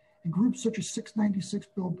communities, and groups such as 696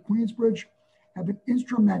 Build Queensbridge have been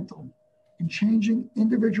instrumental in changing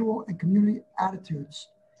individual and community attitudes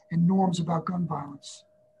and norms about gun violence.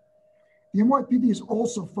 The NYPD is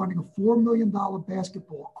also funding a $4 million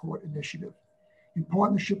basketball court initiative in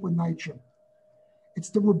partnership with NYCHA. It's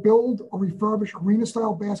to rebuild or refurbish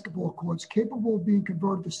arena-style basketball courts capable of being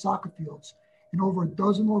converted to soccer fields in over a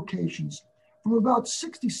dozen locations from about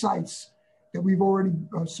 60 sites that we've already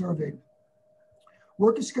surveyed.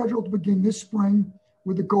 Work is scheduled to begin this spring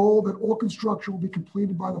with the goal that all construction will be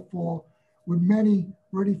completed by the fall, with many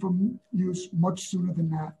ready for use much sooner than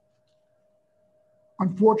that.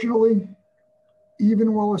 Unfortunately,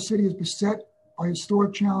 even while our city is beset by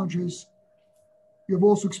historic challenges, we have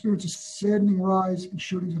also experienced a saddening rise in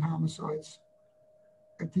shootings and homicides.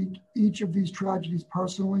 I take each of these tragedies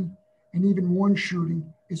personally, and even one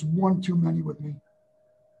shooting is one too many with me.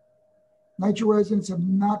 NYCHA residents have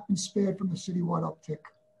not been spared from the citywide uptick.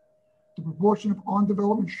 The proportion of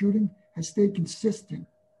on-development shooting has stayed consistent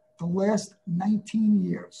the last 19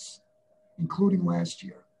 years, including last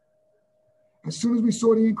year. As soon as we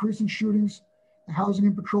saw the increase in shootings, the Housing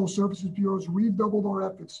and Patrol Services Bureaus redoubled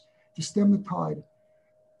our efforts to stem the tide.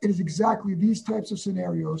 It is exactly these types of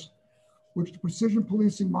scenarios which the precision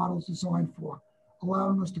policing model is designed for,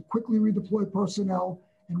 allowing us to quickly redeploy personnel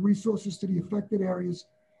and resources to the affected areas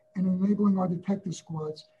and enabling our detective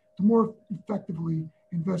squads to more effectively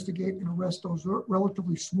investigate and arrest those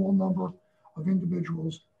relatively small number of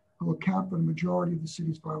individuals who account for the majority of the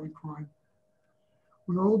city's violent crime.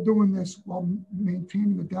 We are all doing this while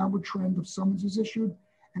maintaining the downward trend of summonses issued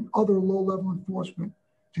and other low-level enforcement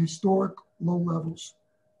to historic low levels.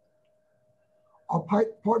 Our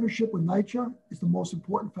partnership with NYCHA is the most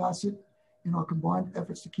important facet in our combined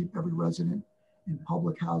efforts to keep every resident in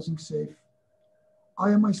public housing safe. I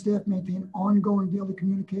and my staff maintain ongoing daily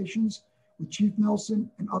communications with Chief Nelson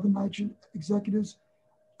and other NYCHA executives,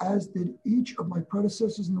 as did each of my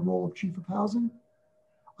predecessors in the role of Chief of Housing.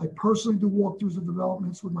 I personally do walkthroughs of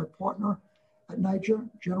developments with my partner at NYCHA,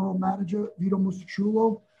 General Manager Vito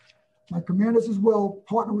Musacciulo. My commanders as well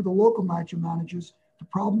partner with the local NYCHA managers to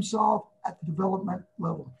problem solve at the development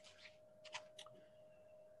level.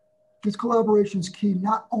 This collaboration is key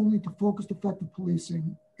not only to focused effective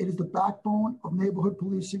policing, it is the backbone of neighborhood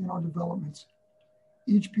policing in our developments.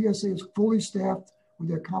 Each PSA is fully staffed with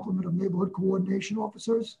their complement of neighborhood coordination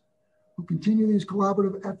officers who continue these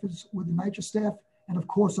collaborative efforts with the NYCHA staff and of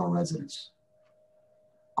course our residents.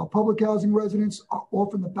 Our public housing residents are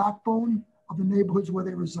often the backbone of the neighborhoods where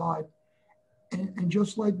they reside. And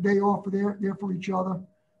just like they are there for each other,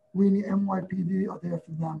 we in the NYPD are there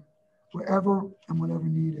for them, wherever and whenever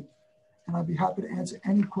needed. And I'd be happy to answer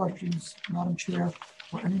any questions, Madam Chair,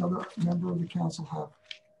 or any other member of the council have.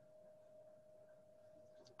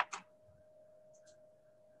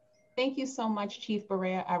 Thank you so much, Chief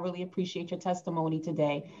Barrera. I really appreciate your testimony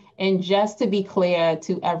today. And just to be clear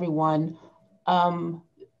to everyone,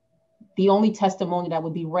 the only testimony that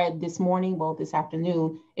would be read this morning, well, this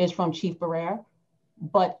afternoon, is from Chief Barrera,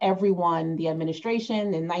 but everyone, the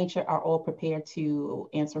administration and NYCHA are all prepared to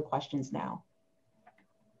answer questions now.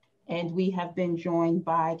 And we have been joined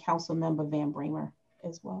by Councilmember Van Bramer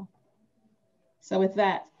as well. So with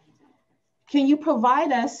that, can you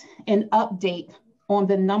provide us an update on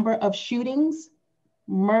the number of shootings,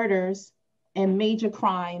 murders, and major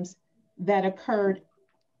crimes that occurred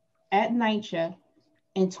at NYCHA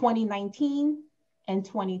in 2019 and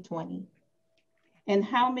 2020? And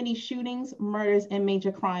how many shootings, murders, and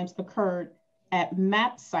major crimes occurred at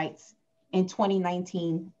MAP sites in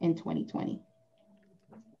 2019 and 2020?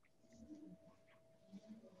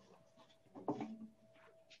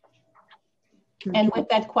 And with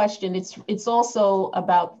that question, it's also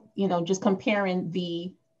about, just comparing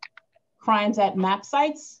the crimes at MAP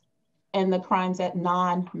sites and the crimes at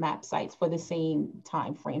non-MAP sites for the same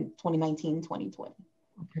time frame, 2019, 2020.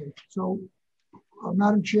 Okay, so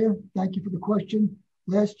Madam Chair, thank you for the question.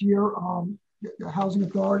 Last year, the Housing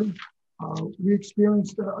Authority, we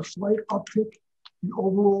experienced a slight uptick in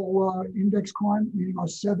overall index crime, meaning our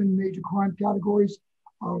 7 major crime categories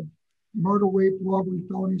of murder, rape, robbery,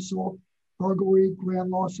 felony assault, burglary, grand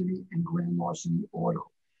larceny, and grand larceny auto.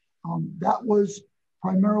 That was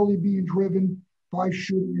primarily being driven by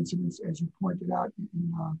shooting incidents, as you pointed out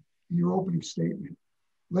in your opening statement.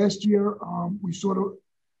 Last year, we sort of,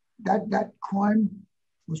 that crime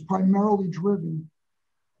was primarily driven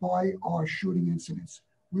by our shooting incidents.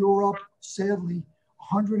 We were up, sadly,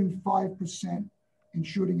 105% in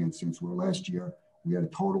shooting incidents, where last year we had a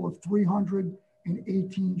total of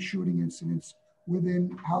 318 shooting incidents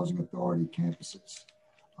within housing authority campuses.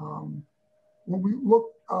 When we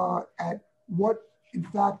look at what in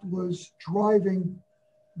fact was driving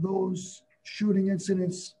those shooting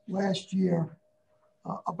incidents last year,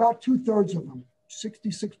 about 2/3 of them,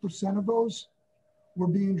 66% of those, were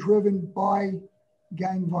being driven by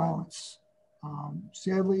gang violence.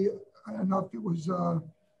 Sadly enough, it was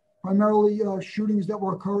primarily shootings that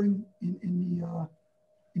were occurring in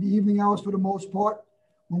the evening hours for the most part.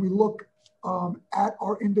 When we look at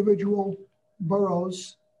our individual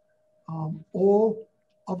boroughs, all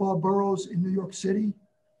of our boroughs in New York City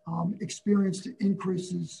experienced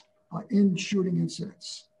increases in shooting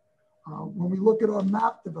incidents. When we look at our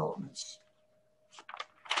map developments,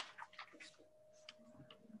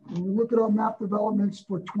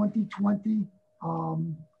 for 2020,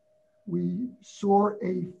 we saw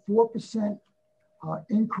a 4%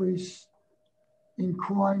 increase in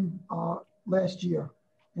crime last year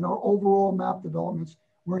in our overall map developments,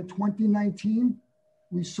 where in 2019,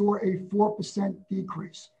 we saw a 4%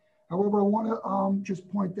 decrease. However, I want to just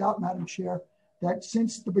point out, Madam Chair, that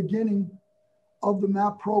since the beginning of the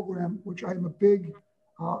MAP program, which I am a big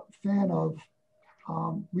fan of,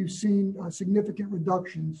 we've seen significant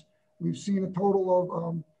reductions. We've seen a total of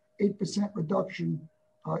 8% reduction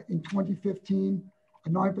in 2015, a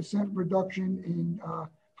 9% reduction in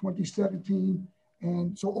 2017,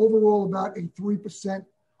 and so overall about a 3%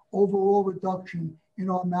 overall reduction in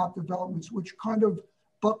our MAP developments, which kind of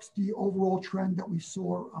bucks the overall trend that we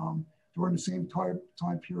saw during the same time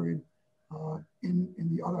period in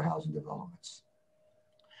the other housing developments.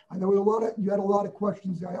 I know you had a lot of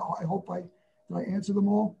questions. I hope did I answer them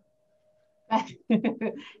all?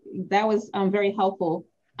 That was very helpful.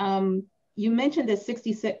 You mentioned the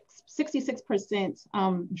 66%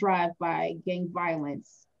 drive by gang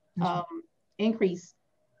violence, increase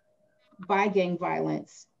by gang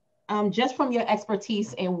violence. Just from your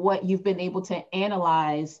expertise and what you've been able to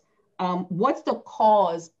analyze, what's the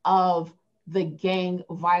cause of the gang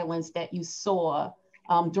violence that you saw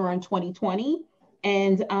during 2020?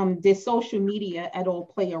 And did social media at all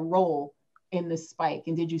play a role in this spike?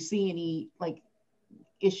 And did you see any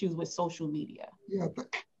issues with social media? Yeah,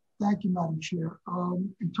 thank you, Madam Chair.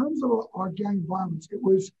 In terms of our gang violence, it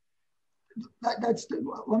was, let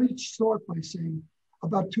me start by saying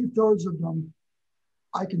about 2/3 of them,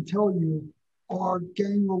 I can tell you, are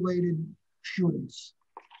gang-related shootings.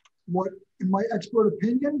 What, in my expert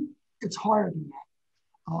opinion, it's higher than that.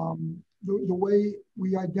 The way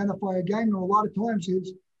we identify a gang member a lot of times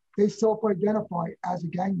is they self-identify as a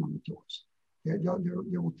gang member to us.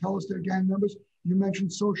 They will tell us they're gang members. You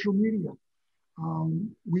mentioned social media.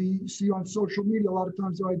 We see on social media a lot of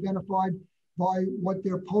times they're identified by what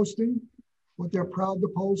they're posting, what they're proud to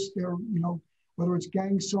post. They're, whether it's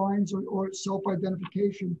gang signs or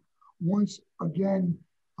self-identification, once again,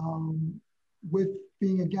 with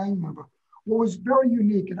being a gang member. What was very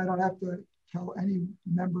unique, and I don't have to tell any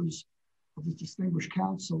members of the distinguished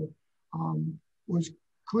council, was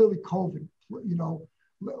clearly COVID.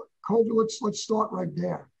 COVID, let's start right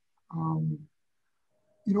there.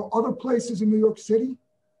 Other places in New York City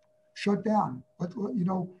shut down. But,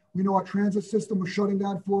 we know our transit system was shutting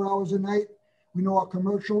down 4 hours a night. We know our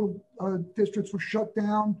commercial districts were shut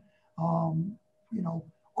down.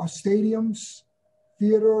 Our stadiums,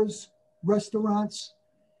 theaters, restaurants.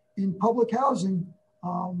 In public housing,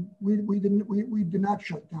 we did not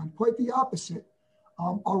shut down. Quite the opposite.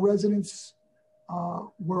 Our residents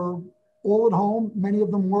were all at home, many of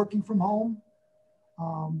them working from home.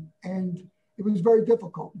 And it was very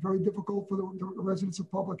difficult for the residents of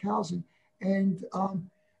public housing. And,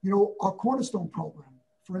 our Cornerstone program,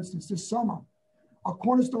 for instance, this summer, our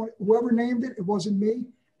Cornerstone, whoever named it, it wasn't me,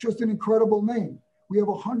 just an incredible name. We have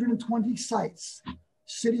 120 sites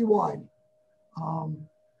citywide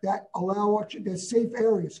that allow they're safe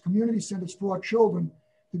areas, community centers for our children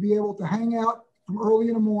to be able to hang out from early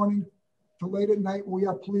in the morning to late at night where we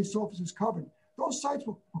have police officers covered. Those sites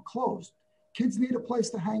were closed. Kids need a place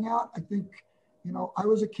to hang out. I think, I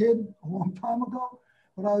was a kid a long time ago,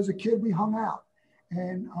 but I was a kid, we hung out.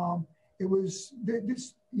 And it was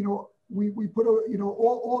this, we put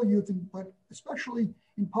all youth in, but especially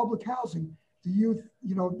in public housing, the youth,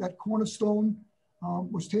 that cornerstone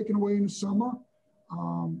was taken away in the summer.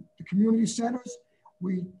 The community centers,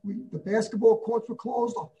 the basketball courts were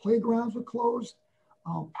closed, our playgrounds were closed,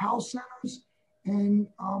 PAL centers, and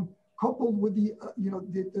coupled with the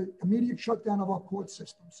immediate shutdown of our court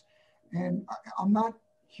systems. And I'm not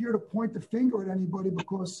here to point the finger at anybody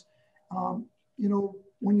because,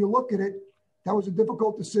 when you look at it, that was a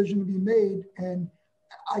difficult decision to be made. And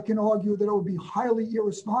I can argue that it would be highly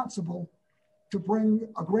irresponsible to bring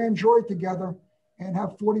a grand jury together and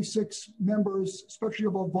have 46 members, especially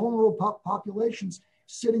of our vulnerable populations,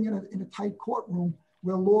 sitting in a tight courtroom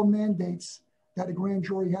where law mandates that a grand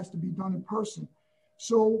jury has to be done in person.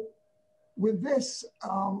 So with this,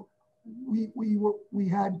 we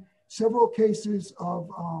had several cases of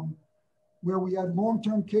where we had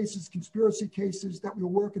long-term cases, conspiracy cases that we were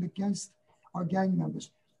working against our gang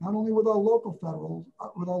members, not only with our local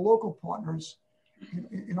with our local partners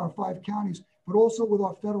in our 5 counties, but also with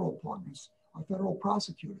our federal partners, our federal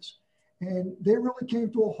prosecutors. And they really came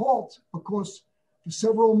to a halt because for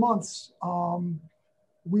several months,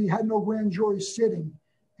 we had no grand jury sitting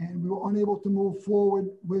and we were unable to move forward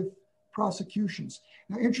with prosecutions.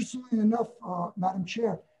 Now, interestingly enough, Madam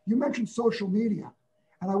Chair, you mentioned social media,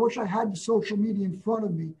 and I wish I had the social media in front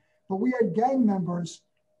of me, but we had gang members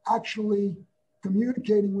actually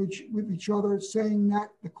communicating with each other, saying that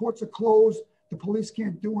the courts are closed, the police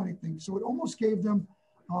can't do anything. So it almost gave them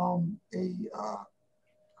I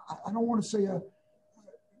don't want to say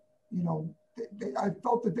I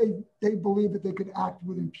felt that they believed that they could act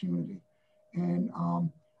with impunity. And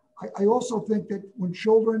I also think that when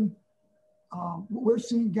children, we're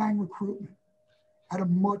seeing gang recruitment at a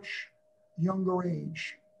much younger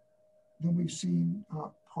age than we've seen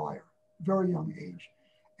prior, very young age.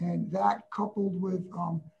 And that coupled with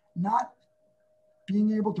not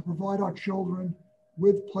being able to provide our children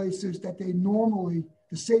with places that they normally,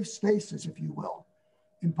 the safe spaces, if you will,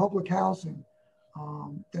 in public housing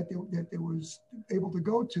that they was able to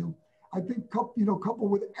go to, I think, coupled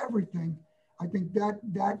with everything, I think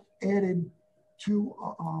that added to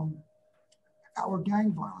our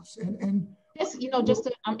gang violence. And just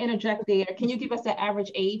to interject there, can you give us the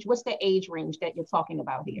average age? What's the age range that you're talking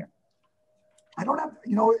about here? I don't have,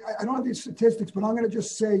 I don't have these statistics, but I'm going to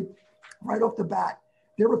just say right off the bat,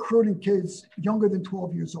 they're recruiting kids younger than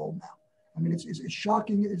 12 years old now. I mean, it's as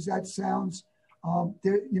shocking as that sounds.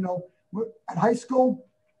 At high school,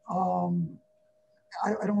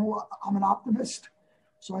 I don't know, I'm an optimist,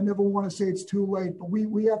 so I never want to say it's too late, but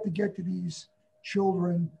we have to get to these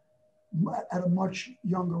children at a much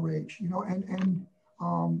younger age, and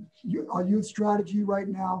our youth strategy right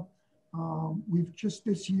now, we've just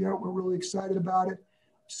this year, we're really excited about it.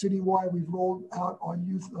 Citywide, we've rolled out our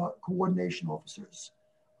youth coordination officers,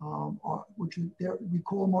 which we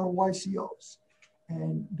call them our YCOs.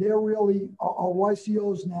 And they're really, our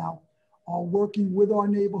YCOs now are working with our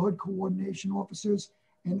neighborhood coordination officers.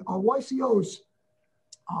 And our YCOs,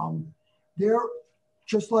 they're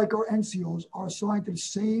just like our NCOs, are assigned to the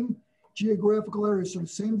same geographical areas, so the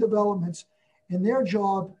same developments. And their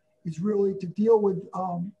job is really to deal with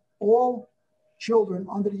all children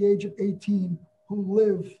under the age of 18 who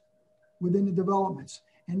live within the developments.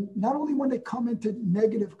 And not only when they come into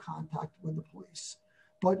negative contact with the police,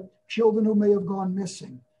 but children who may have gone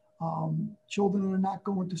missing, children who are not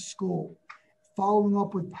going to school, following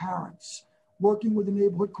up with parents, working with the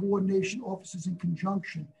neighborhood coordination officers in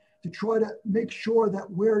conjunction to try to make sure that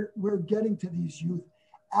we're getting to these youth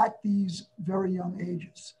at these very young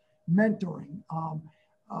ages. Mentoring.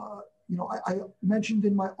 I mentioned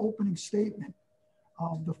in my opening statement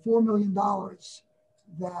the $4 million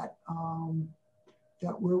that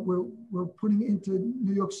we're putting into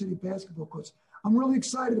New York City basketball courts. I'm really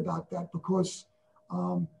excited about that because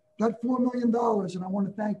that $4 million, and I want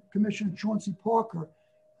to thank Commissioner Chauncey Parker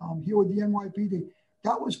here with the NYPD,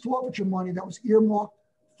 that was forfeiture money that was earmarked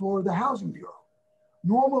for the Housing Bureau.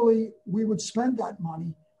 Normally, we would spend that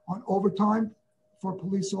money on overtime for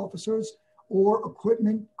police officers or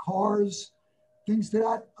equipment, cars, things to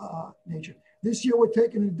that nature. This year, we're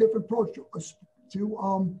taking a different approach to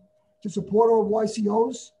support our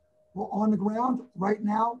YCOs. We're on the ground right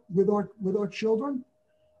now with our children.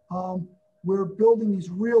 We're building these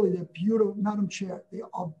they're beautiful, Madam Chair, they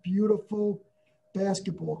are beautiful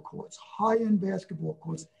basketball courts, high-end basketball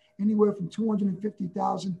courts, anywhere from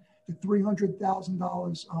 $250,000 to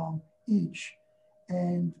 $300,000 each.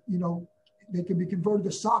 And, they can be converted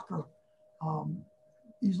to soccer,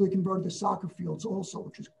 easily converted to soccer fields also,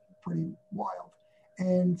 which is pretty wild.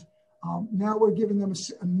 And now we're giving them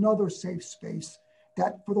another safe space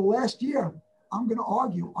that for the last year, I'm going to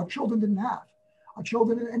argue our children didn't have. Our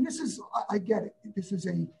children, and this is, I get it. This is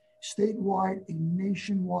a statewide, a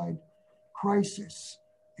nationwide crisis.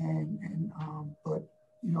 But,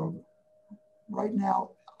 you know, right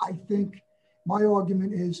now, I think my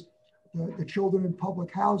argument is the children in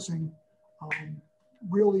public housing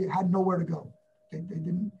really had nowhere to go. They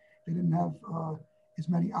didn't have as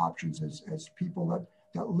many options as people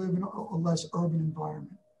that live in a less urban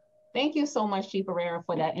environment. Thank you so much, Chief Herrera,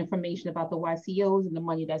 for that information about the YCOs and the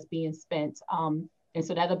money that's being spent. And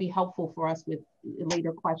so that'll be helpful for us with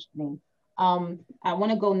later questioning. I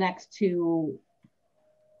want to go next to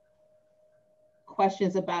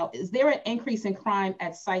questions about, is there an increase in crime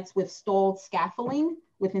at sites with installed scaffolding?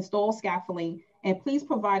 And please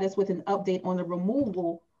provide us with an update on the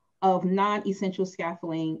removal of non-essential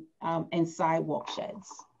scaffolding and sidewalk sheds.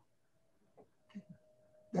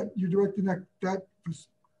 That you're directing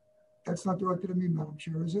that's not directed at me, Madam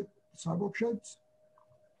Chair, is it? Sidewalk sheds?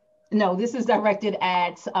 No, this is directed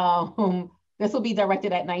at, this will be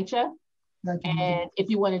directed at NYCHA. And if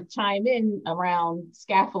you want to chime in around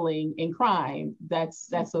scaffolding and crime,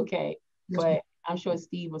 that's okay. Yes, but I'm sure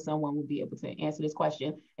Steve or someone will be able to answer this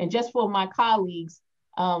question. And just for my colleagues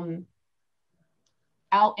out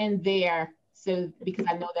in there, so because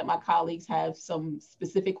I know that my colleagues have some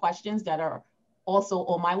specific questions that are also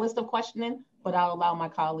on my list of questioning, but I'll allow my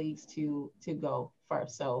colleagues to go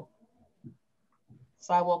first. So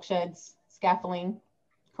sidewalk sheds, scaffolding,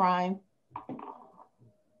 crime.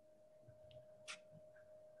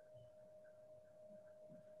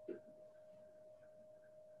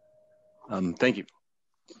 Thank you.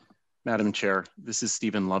 Madam Chair, this is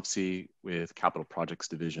Stephen Lovesey with Capital Projects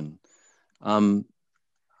Division.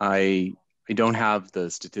 I don't have the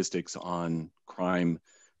statistics on crime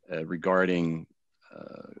regarding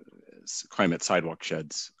crime at sidewalk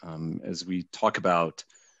sheds. As we talk about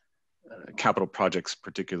capital projects,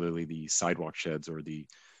 particularly the sidewalk sheds or the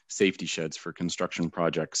safety sheds for construction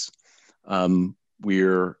projects,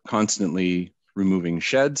 we're constantly removing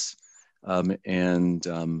sheds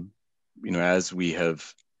you know, as we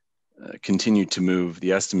have continued to move,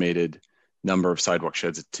 the estimated number of sidewalk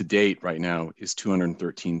sheds to date right now is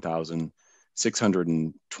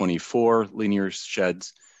 213,624 linear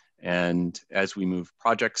sheds. And as we move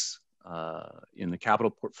projects in the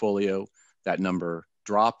capital portfolio, that number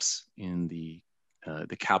drops in the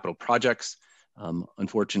capital projects.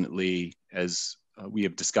 Unfortunately, as we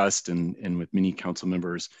have discussed and with many council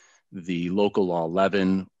members, the local law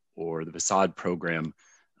 11 or the facade program,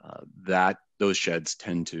 those sheds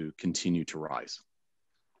tend to continue to rise.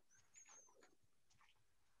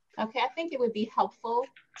 Okay, I think it would be helpful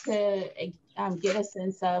to get a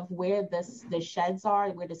sense of where the sheds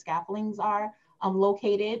are, where the scaffoldings are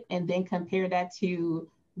located, and then compare that to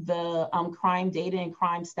the crime data and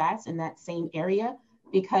crime stats in that same area.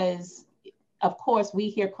 Because of course we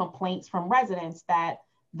hear complaints from residents that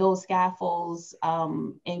those scaffolds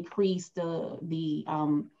increase the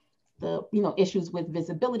issues with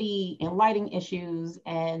visibility and lighting issues,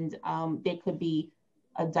 and there could be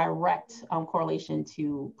a direct correlation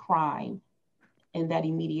to crime in that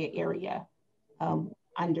immediate area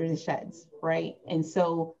under the sheds, right? And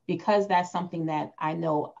so because that's something that I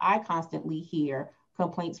know I constantly hear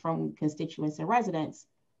complaints from constituents and residents,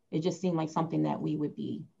 it just seemed like something that we would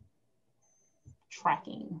be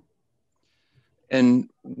tracking. And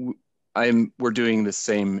we're doing the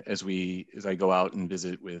same as I go out and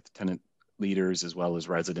visit with tenant leaders as well as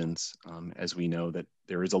residents, as we know that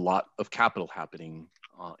there is a lot of capital happening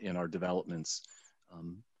in our developments.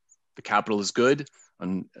 The capital is good,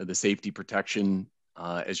 and the safety protection,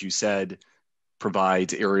 as you said,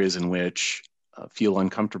 provides areas in which feel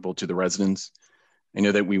uncomfortable to the residents. I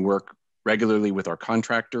know that we work regularly with our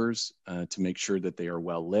contractors to make sure that they are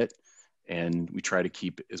well lit, and we try to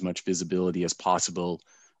keep as much visibility as possible,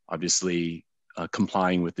 obviously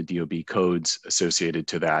complying with the DOB codes associated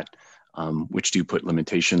to that, which do put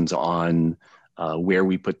limitations on where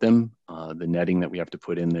we put them, the netting that we have to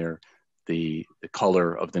put in there, the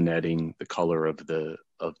color of the netting, the color of the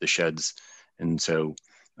sheds. And so,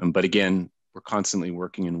 but again, we're constantly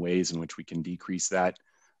working in ways in which we can decrease that.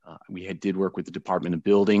 We did work with the Department of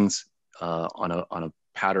Buildings on a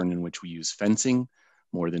pattern in which we use fencing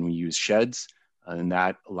more than we use sheds. And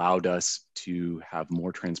that allowed us to have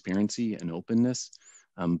more transparency and openness.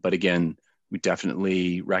 But again, we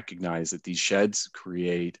definitely recognize that these sheds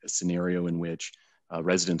create a scenario in which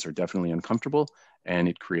residents are definitely uncomfortable, and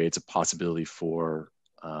it creates a possibility for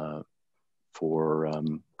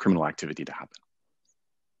criminal activity to happen.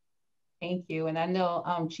 Thank you. And I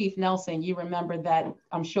know Chief Nelson, you remember that,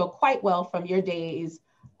 I'm sure, quite well from your days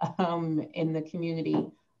in the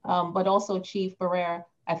community. But also Chief Barrera,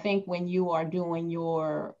 I think when you are doing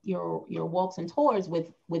your walks and tours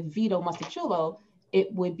with Vito Montechulo,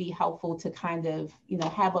 it would be helpful to kind of,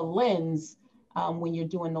 have a lens when you're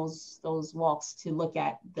doing those walks to look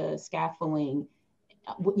at the scaffolding,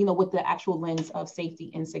 with the actual lens of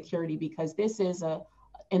safety and security, because this is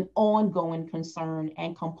an ongoing concern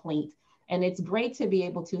and complaint. And it's great to be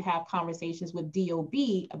able to have conversations with DOB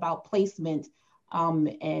about placement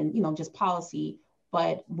and, just policy.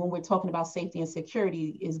 But when we're talking about safety and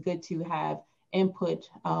security, it's good to have input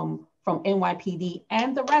from NYPD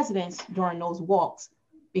and the residents during those walks,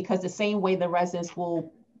 because the same way the residents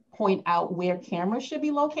will point out where cameras should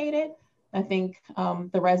be located, I think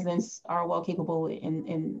the residents are well capable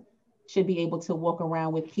and should be able to walk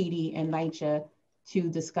around with PD and NYCHA to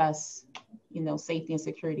discuss, safety and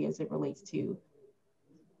security as it relates to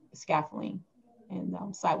scaffolding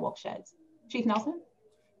and sidewalk sheds. Chief Nelson?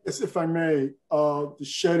 Yes, if I may, the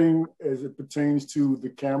shedding as it pertains to the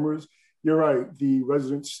cameras, you're right. The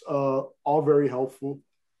residents are very helpful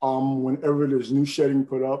whenever there's new shedding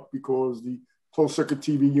put up, because the closed circuit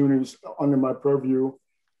TV units under my purview,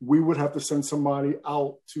 we would have to send somebody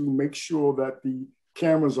out to make sure that the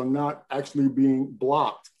cameras are not actually being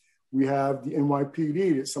blocked. We have the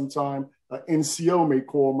NYPD that sometime NCO may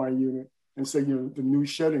call my unit and say, the new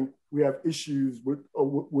shedding, we have issues with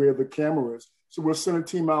where the camera is. So we'll send a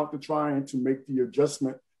team out to try and to make the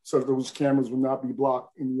adjustment so that those cameras will not be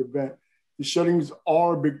blocked in the event. The sheddings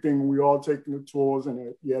are a big thing. We all taking the tours,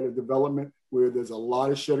 and you had a development where there's a lot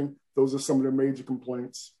of shedding. Those are some of the major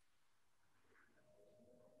complaints.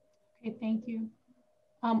 Okay, thank you.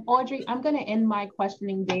 Audrey, I'm going to end my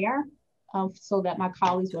questioning there so that my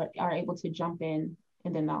colleagues are able to jump in,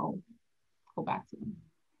 and then I'll go back to them.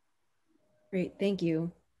 Great, thank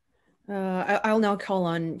you. I'll now call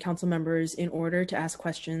on council members in order to ask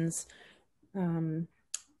questions. We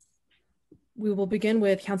will begin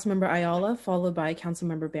with Councilmember Ayala, followed by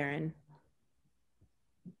Councilmember Barron.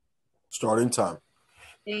 Starting time.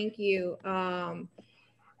 Thank you.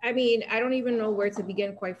 I mean, I don't even know where to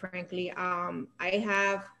begin, quite frankly. I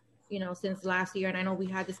have, since last year, and I know we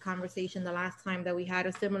had this conversation the last time that we had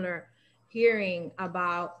a similar hearing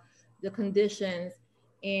about the conditions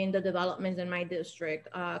in the developments in my district.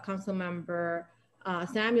 Councilmember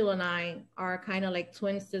Samuel and I are kind of like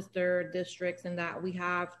twin sister districts in that we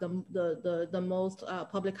have the most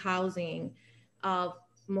public housing of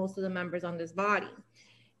most of the members on this body.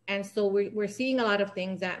 And so we're seeing a lot of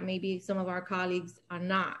things that maybe some of our colleagues are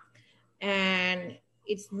not. And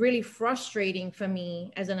it's really frustrating for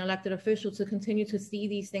me as an elected official to continue to see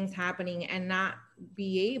these things happening and not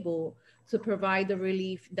be able to provide the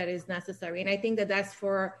relief that is necessary. And I think that that's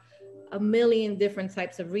for a million different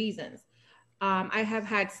types of reasons. I have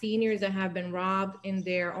had seniors that have been robbed in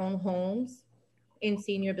their own homes, in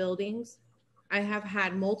senior buildings. I have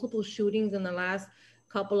had multiple shootings in the last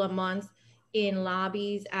couple of months in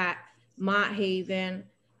lobbies at Mott Haven,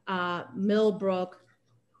 Millbrook,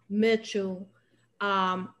 Mitchell.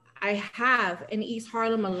 I have in East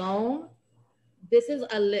Harlem alone.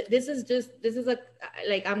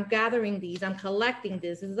 I'm gathering these, I'm collecting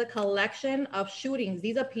this. This is a collection of shootings.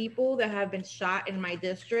 These are people that have been shot in my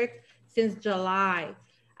district since July.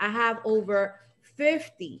 I have over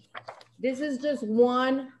 50. This is just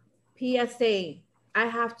one PSA. I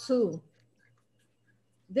have two.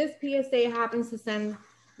 This PSA happens to send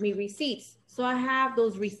me receipts. So I have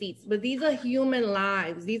those receipts, but these are human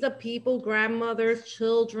lives. These are people, grandmothers,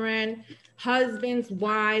 children, husbands,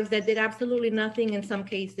 wives that did absolutely nothing in some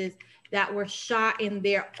cases, that were shot in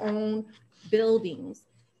their own buildings,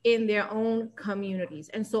 in their own communities.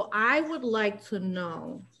 And so I would like to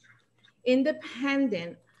know,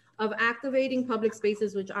 independent of activating public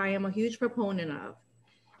spaces, which I am a huge proponent of,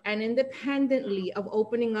 and independently of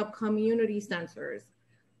opening up community centers,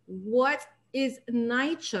 what is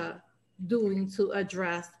NYCHA doing to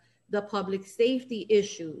address the public safety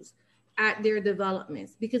issues at their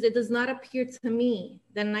developments? Because it does not appear to me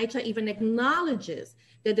that NYCHA even acknowledges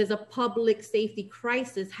that there's a public safety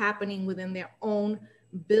crisis happening within their own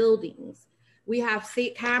buildings. We have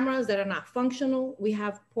cameras that are not functional. We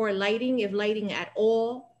have poor lighting, if lighting at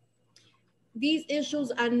all. These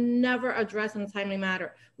issues are never addressed in a timely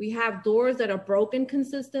manner. We have doors that are broken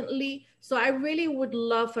consistently. So I really would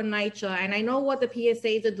love for NYCHA, and I know what the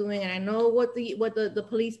PSAs are doing, and I know what the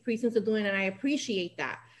police precincts are doing, and I appreciate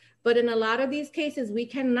that. But in a lot of these cases, we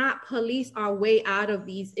cannot police our way out of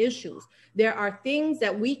these issues. There are things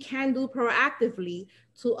that we can do proactively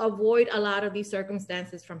to avoid a lot of these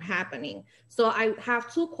circumstances from happening. So I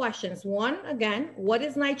have two questions. One, again, what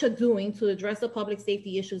is NYCHA doing to address the public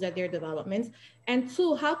safety issues at their developments? And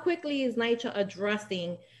two, how quickly is NYCHA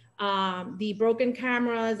addressing the broken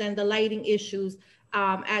cameras and the lighting issues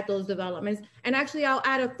at those developments? And actually, I'll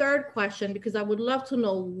add a third question because I would love to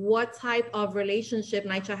know what type of relationship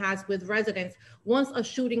NYCHA has with residents once a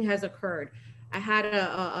shooting has occurred. I had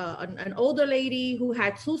an older lady who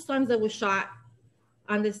had two sons that were shot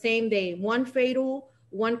on the same day, one fatal,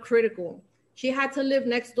 one critical. She had to live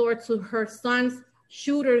next door to her son's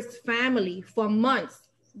shooter's family for months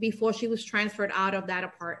before she was transferred out of that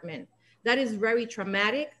apartment. That is very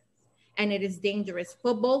traumatic and it is dangerous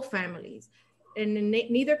for both families. And in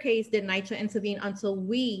neither case did NYCHA intervene until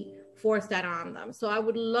we forced that on them. So I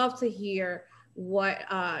would love to hear what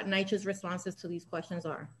NYCHA's responses to these questions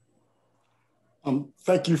are.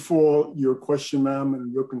 Thank you for your question, ma'am,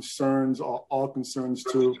 and your concerns are our concerns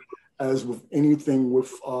too, as with anything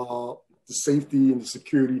with the safety and the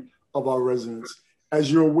security of our residents.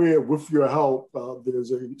 As you're aware, with your help,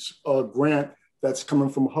 there's a grant that's coming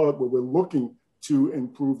from HUD where we're looking to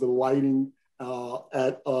improve the lighting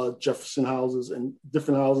at Jefferson houses and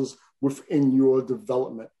different houses within your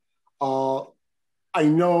development. I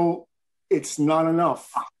know it's not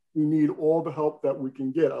enough. We need all the help that we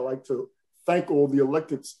can get. I'd like to thank all the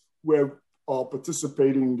electeds who have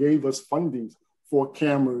participated and gave us funding for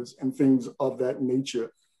cameras and things of that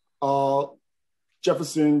nature.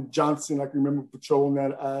 Jefferson Johnson, I can remember patrolling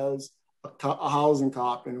that as a housing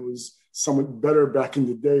cop, and it was somewhat better back in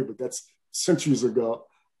the day, but that's centuries ago.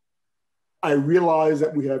 I realize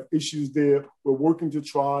that we have issues there. We're working to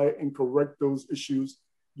try and correct those issues.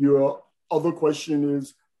 Your other question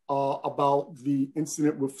is about the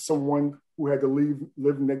incident with someone who had to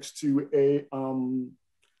live next to a,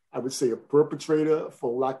 I would say a perpetrator,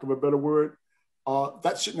 for lack of a better word.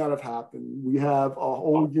 That should not have happened. We have a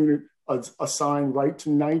whole unit assigned right to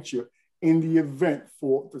NYCHA in the event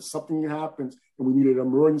for something happens and we need an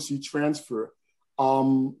emergency transfer.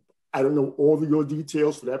 I don't know all of your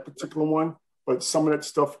details for that particular one, but some of that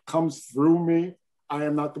stuff comes through me. I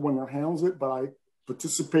am not the one that handles it, but I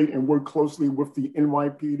participate and work closely with the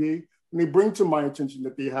NYPD. And they bring to my attention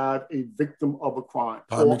that they have a victim of a crime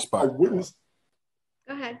or a witness.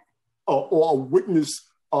 Go ahead. Or a witness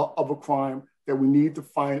of a crime that we need to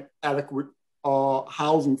find adequate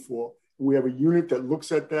housing for. We have a unit that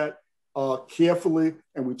looks at that carefully,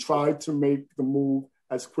 and we try to make the move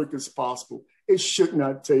as quick as possible. It should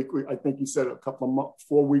not take, I think you said a couple of months,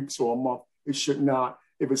 4 weeks or a month. It should not.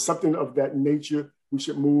 If it's something of that nature, we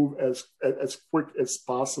should move as quick as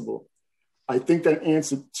possible. I think that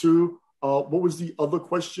answered two. What was the other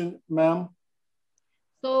question, ma'am?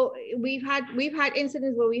 So we've had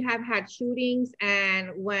incidents where we have had shootings,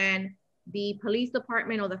 and when the police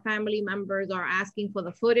department or the family members are asking for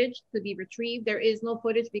the footage to be retrieved, there is no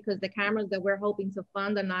footage because the cameras that we're hoping to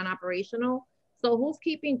fund are non-operational. So who's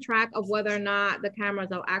keeping track of whether or not the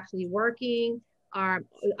cameras are actually working? Are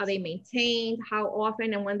they maintained? How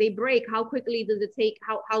often? And when they break, how quickly does it take?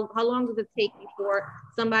 How long does it take before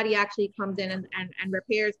somebody actually comes in and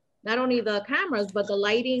repairs not only the cameras, but the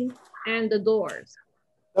lighting and the doors?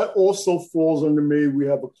 That also falls under me. We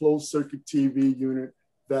have a closed circuit TV unit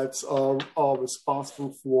that's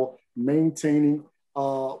responsible for maintaining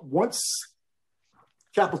once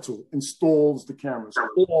Capitol installs the cameras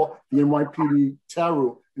or the NYPD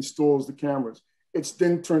TARU installs the cameras. It's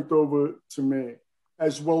then turned over to me.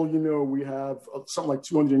 As well, you know, we have something like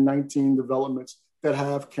 219 developments that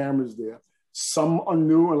have cameras there. Some are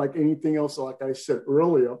new, and like anything else, like I said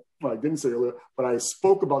earlier, well, I didn't say earlier, but I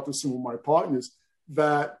spoke about this with my partners,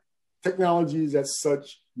 that technologies as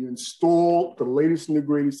such, you install the latest and the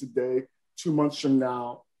greatest today, 2 months from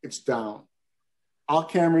now, it's down. Our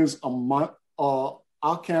cameras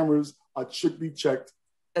should be checked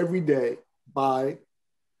every day by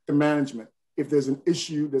the management. If there's an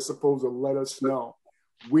issue, they're supposed to let us know.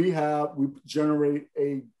 We generate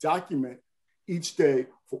a document each day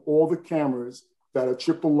for all the cameras that are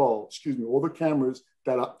all the cameras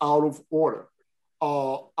that are out of order.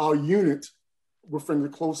 Our unit, within the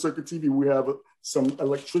closed circuit TV, we have some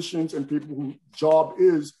electricians and people whose job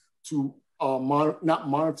is to not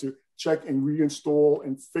monitor, check and reinstall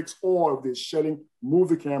and fix, or if they're shedding, move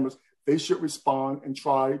the cameras, they should respond and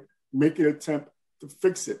try, make an attempt to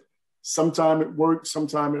fix it. Sometime it works,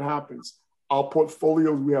 sometime it happens. Our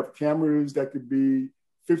portfolios, we have cameras that could be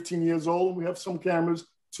 15 years old. We have some cameras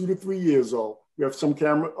 2 to 3 years old. We have some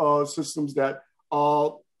camera systems that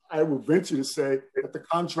I will venture to say that the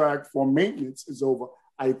contract for maintenance is over.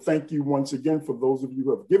 I thank you once again for those of you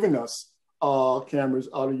who have given us cameras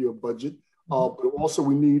out of your budget. But also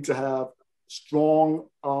we need to have strong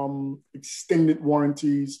extended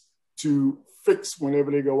warranties to fix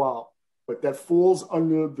whenever they go out. But that falls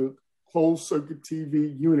under the closed circuit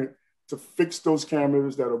TV unit to fix those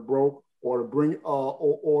cameras that are broke, or to bring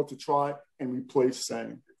or to try and replace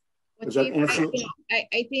same. Does that answer?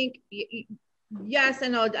 I think yes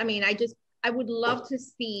and no. I mean, I would love to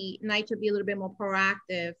see NYCHA be a little bit more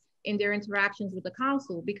proactive in their interactions with the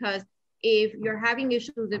council, because if you're having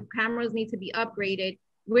issues, if cameras need to be upgraded,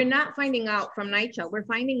 we're not finding out from NYCHA, we're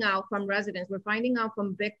finding out from residents, we're finding out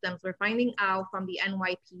from victims, we're finding out from the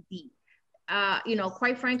NYPD. You know,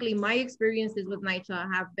 quite frankly, my experiences with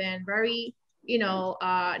NYCHA have been very, you know,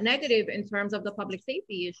 negative in terms of the public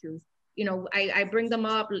safety issues. You know, I bring them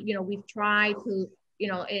up, you know, we've tried to, you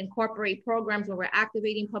know, incorporate programs where we're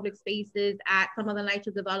activating public spaces at some of the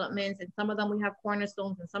NYCHA developments, and some of them we have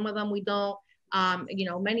cornerstones and some of them we don't. You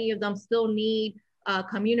know, many of them still need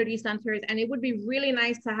community centers, and it would be really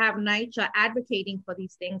nice to have NYCHA advocating for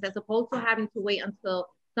these things, as opposed to having to wait until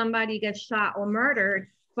somebody gets shot or murdered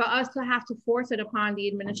for us to have to force it upon the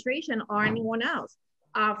administration or anyone else,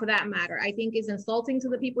 for that matter. I think it's insulting to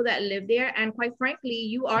the people that live there, and quite frankly,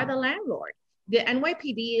 you are the landlord. The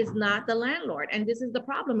NYPD is not the landlord, and this is the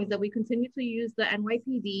problem, is that we continue to use the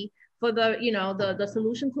NYPD for the, you know, the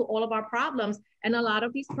solution to all of our problems, and a lot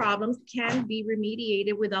of these problems can be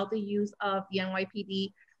remediated without the use of the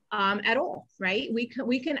NYPD at all, right?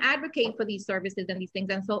 We can advocate for these services and these things,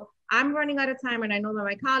 and so I'm running out of time, and I know that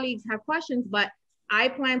my colleagues have questions, but I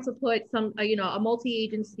plan to put some, you know, a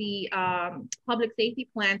multi-agency public safety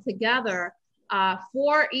plan together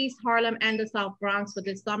for East Harlem and the South Bronx for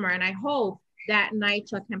this summer, and I hope that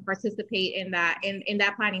NYCHA can participate in that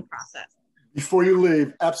planning process. Before you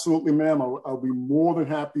leave, absolutely, ma'am. I'll be more than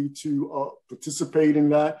happy to participate in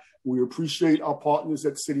that. We appreciate our partners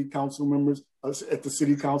at City Council members, at the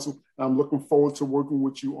City Council. I'm looking forward to working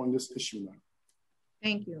with you on this issue now.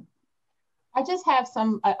 Thank you. I just have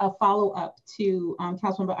a follow-up to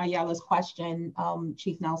Councilmember Ayala's question,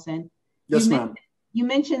 Chief Nelson. Yes, ma'am. You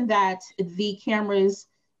mentioned that the cameras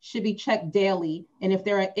should be checked daily, and if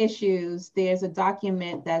there are issues, there's a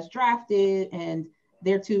document that's drafted and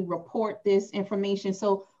they're to report this information.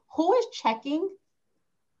 So who is checking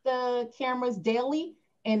the cameras daily,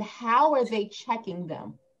 and how are they checking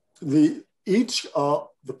them? The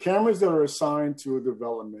cameras that are assigned to a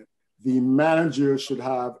development, the manager should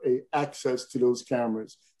have access to those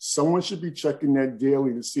cameras. Someone should be checking that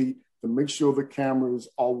daily to make sure the cameras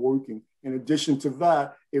are working. In addition to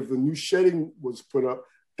that, if the new shedding was put up,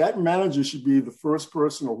 that manager should be the first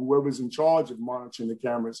person, or whoever's in charge of monitoring the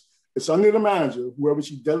cameras. It's under the manager, whoever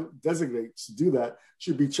she designates to do that,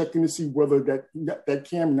 should be checking to see whether that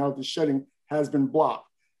camera, now the shedding, has been blocked.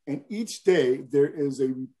 And each day there is a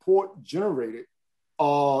report generated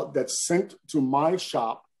that's sent to my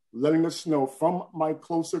shop, letting us know from my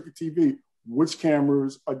closed circuit TV which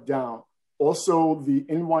cameras are down. Also, the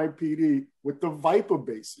NYPD with the Viper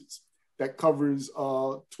bases that covers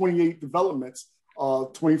 28 developments,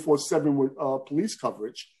 24/7 with police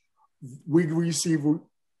coverage. We receive a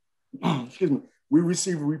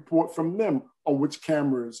report from them on which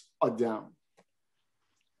cameras are down.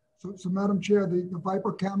 So Madam Chair, the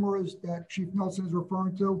Viper cameras that Chief Nelson is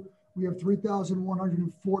referring to, we have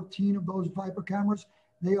 3,114 of those Viper cameras.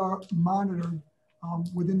 They are monitored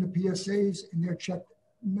within the PSAs, and they're checked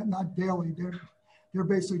not daily. They're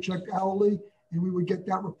basically checked hourly, and we would get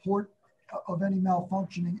that report of any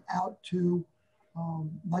malfunctioning out to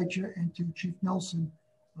NYCHA and to Chief Nelson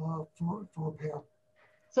for repair.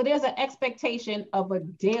 So there's an expectation of a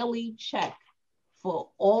daily check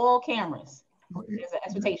for all cameras. There's an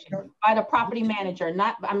expectation by the property manager,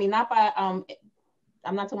 not by,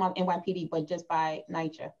 I'm not talking about NYPD, but just by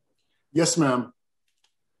NYCHA. Yes, ma'am.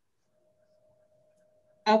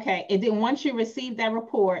 Okay, and then once you receive that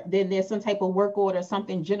report, then there's some type of work order,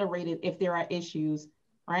 something generated if there are issues,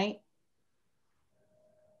 right?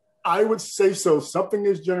 I would say so. Something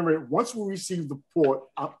is generated once we receive the report.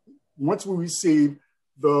 Once we receive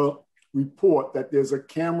the report that there's a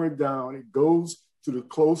camera down, it goes to the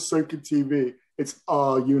closed circuit TV. It's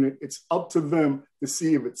a unit. It's up to them to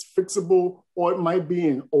see if it's fixable, or it might be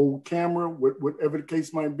an old camera, whatever the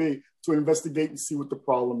case might be, to investigate and see what the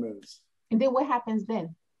problem is. And then what happens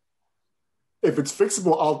then? If it's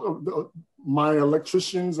fixable, my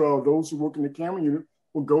electricians or those who work in the camera unit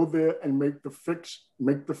will go there and make the correction,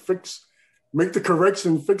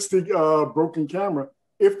 fix the broken camera.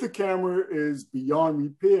 If the camera is beyond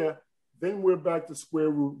repair, then we're back to square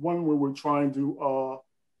root one, where we're trying to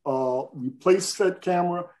replace that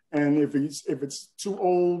camera. And if it's too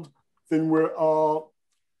old, then we'll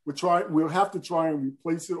have to try and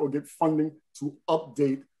replace it or get funding to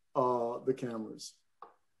update the cameras.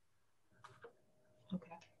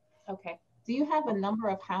 Okay. Do you have a number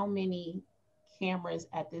of how many cameras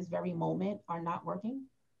at this very moment are not working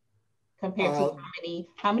compared to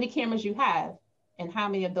how many cameras you have and how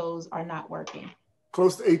many of those are not working?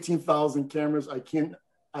 Close to 18,000 cameras.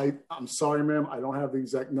 I'm sorry, ma'am, I don't have the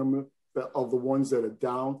exact number of the ones that are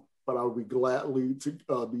down, but I would be gladly to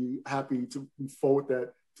be happy to forward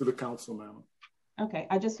that to the council, ma'am. Okay,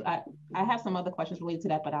 I have some other questions related to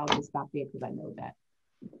that, but I'll just stop there because I know that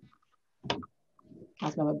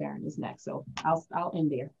Councilmember Barron is next, so I'll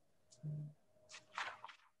end there.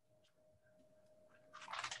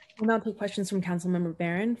 We'll now take questions from Councilmember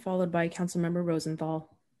Barron, followed by Councilmember Rosenthal.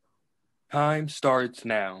 Time starts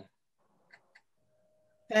now.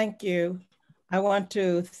 Thank you. I want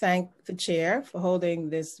to thank the chair for holding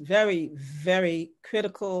this very, very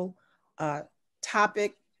critical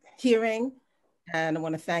topic hearing. And I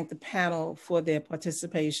want to thank the panel for their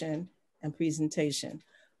participation and presentation.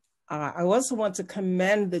 I also want to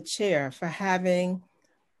commend the chair for having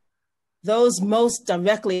those most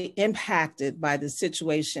directly impacted by the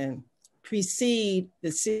situation precede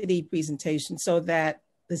the city presentation so that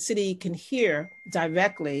the city can hear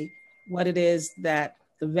directly what it is that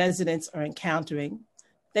the residents are encountering.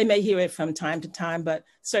 They may hear it from time to time, but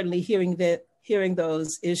certainly hearing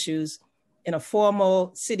those issues in a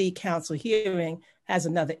formal city council hearing has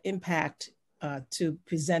another impact to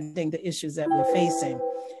presenting the issues that we're facing.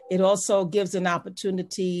 It also gives an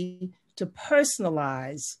opportunity to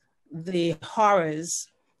personalize the horrors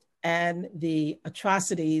and the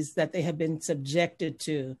atrocities that they have been subjected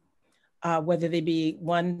to, whether they be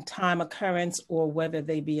one-time occurrence or whether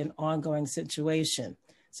they be an ongoing situation.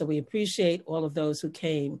 So we appreciate all of those who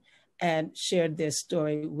came and shared their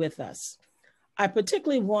story with us. I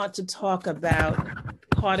particularly want to talk about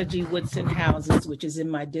Carter Woodson houses, which is in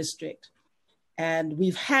my district. And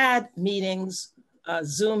we've had meetings,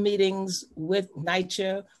 Zoom meetings with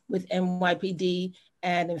NYCHA, with NYPD,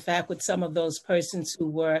 and in fact, with some of those persons who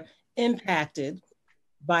were impacted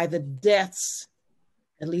by the deaths,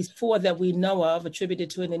 at least 4 that we know of, attributed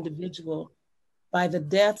to an individual, by the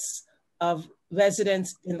deaths of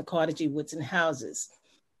residents in the Carter G. Woodson houses.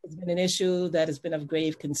 It's been an issue that has been of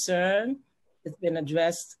grave concern. It's been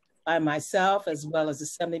addressed by myself, as well as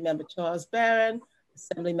Assemblymember Charles Barron,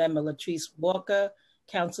 Assemblymember Latrice Walker,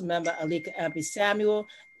 Councilmember Alika Ampey-Samuel,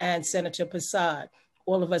 and Senator Prasad.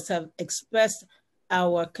 All of us have expressed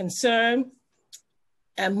our concern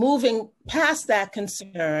and moving past that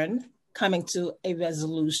concern, coming to a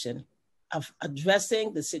resolution of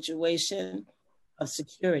addressing the situation of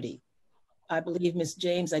security. I believe Ms.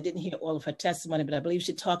 James, I didn't hear all of her testimony, but I believe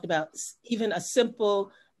she talked about even a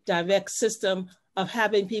simple direct system of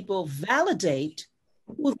having people validate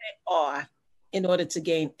who they are in order to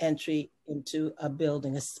gain entry into a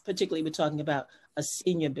building, particularly we're talking about a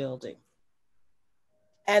senior building.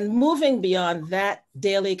 And moving beyond that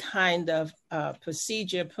daily kind of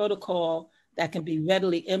procedure, protocol that can be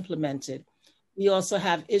readily implemented, we also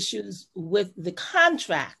have issues with the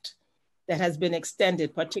contract that has been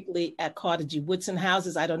extended, particularly at Carter G. Woodson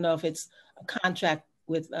houses. I don't know if it's a contract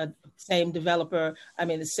with the same developer,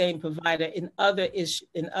 the same provider in other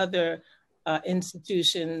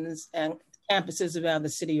institutions and campuses around the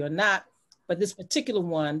city or not, but this particular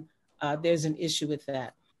one, there's an issue with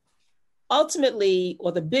that. Ultimately,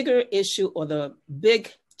 or the bigger issue or the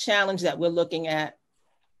big challenge that we're looking at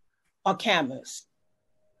are cameras.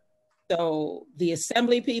 So the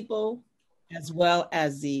assembly people, as well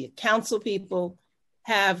as the council people,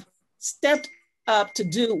 have stepped up to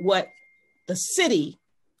do what the city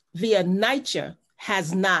via NYCHA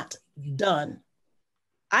has not done.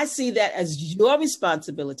 I see that as your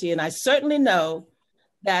responsibility, and I certainly know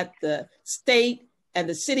that the state and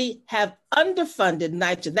the city have underfunded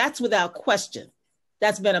NYCHA. That's without question.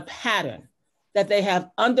 That's been a pattern, that they have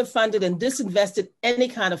underfunded and disinvested any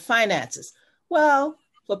kind of finances. Well,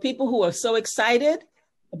 for people who are so excited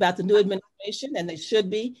about the new administration, and they should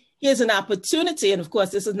be, here's an opportunity, and of course,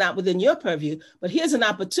 this is not within your purview, but here's an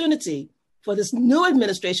opportunity for this new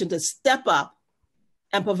administration to step up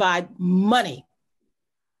and provide money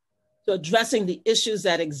to addressing the issues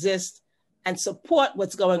that exist and support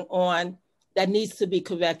what's going on that needs to be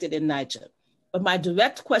corrected in NYCHA. But my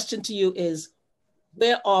direct question to you is,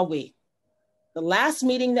 where are we? The last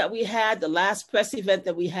meeting that we had, the last press event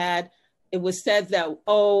that we had, it was said that,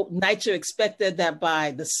 NYCHA expected that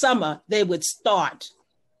by the summer they would start.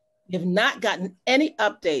 We have not gotten any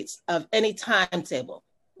updates of any timetable.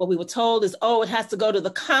 what we were told is, oh, it has to go to the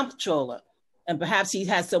comptroller. And perhaps he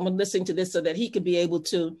has someone listening to this so that he could be able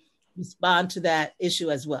to respond to that issue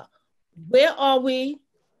as well. Where are we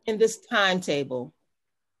in this timetable?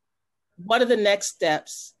 What are the next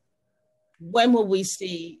steps? When will we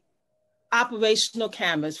see operational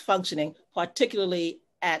cameras functioning, particularly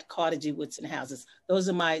at Carter G. Woodson houses? Those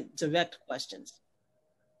are my direct questions.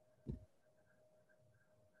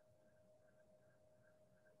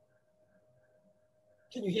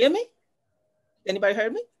 Can you hear me? Anybody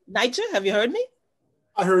heard me? NYCHA, have you heard me?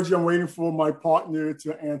 I heard you. I'm waiting for my partner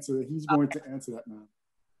to answer. He's going to answer that now.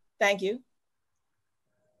 Thank you.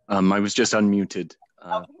 I was just unmuted.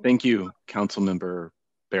 Thank you, Councilmember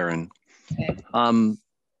Barron. Okay.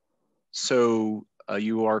 So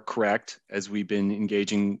you are correct, as we've been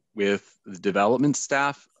engaging with the development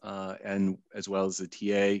staff and as well as the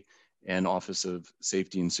TA and Office of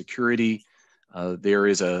Safety and Security. There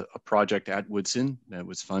is a project at Woodson that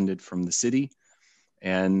was funded from the city,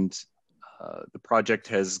 and the project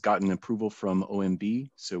has gotten approval from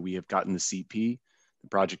OMB. So we have gotten the CP. The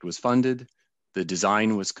project was funded. The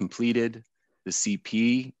design was completed. The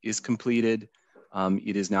CP is completed.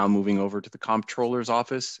 It is now moving over to the comptroller's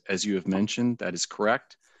office, as you have mentioned. That is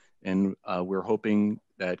correct. And we're hoping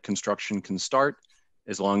that construction can start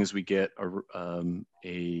as long as we get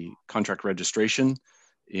a contract registration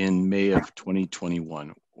in May of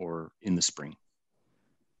 2021 or in the spring.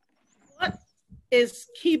 What is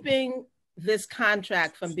keeping this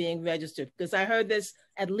contract from being registered? Because I heard this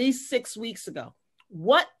at least 6 weeks ago.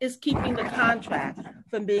 What is keeping the contract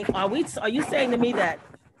from being, are you saying to me that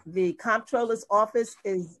the comptroller's office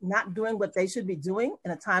is not doing what they should be doing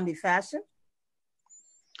in a timely fashion?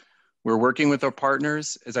 We're working with our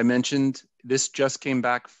partners. As I mentioned, this just came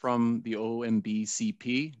back from the OMB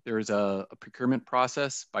CP. There is a procurement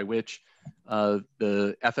process by which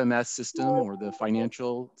the FMS system or the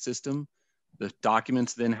financial system, the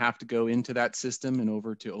documents then have to go into that system and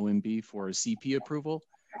over to OMB for a CP approval.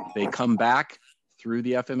 They come back through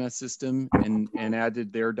the FMS system and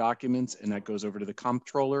added their documents, and that goes over to the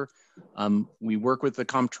comptroller. We work with the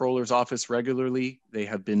comptroller's office regularly. They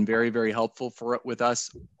have been very, very helpful with us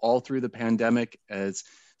all through the pandemic, as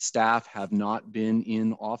staff have not been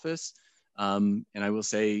in office. And I will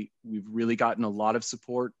say we've really gotten a lot of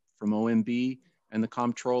support from OMB and the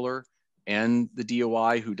comptroller and the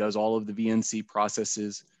DOI, who does all of the VNC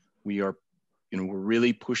processes. We are, we're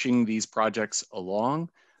really pushing these projects along,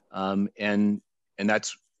 and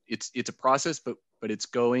that's it's a process, but it's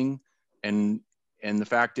going, and the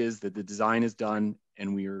fact is that the design is done,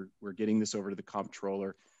 and we're getting this over to the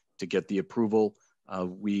comptroller to get the approval.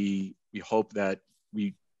 We hope that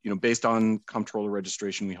based on comptroller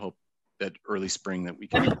registration, we hope that early spring that we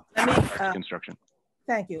can start construction.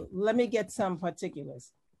 Thank you. Let me get some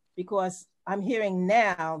particulars, because I'm hearing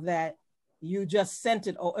now that you just sent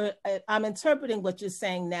it, or I'm interpreting what you're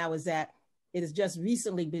saying now is that it has just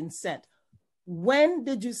recently been sent. When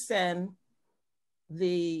did you send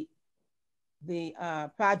the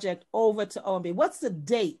project over to OMB? What's the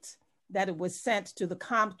date that it was sent to the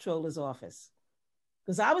comptroller's office?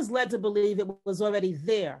 Because I was led to believe it was already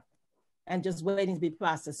there and just waiting to be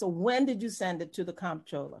processed. So when did you send it to the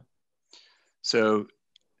comptroller? So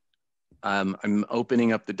I'm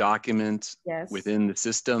opening up the document within the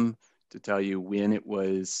system to tell you when it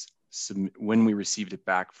was, when we received it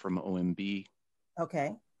back from OMB.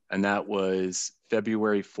 Okay. And that was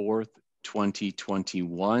February 4th,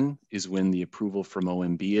 2021 is when the approval from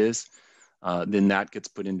OMB is. Then that gets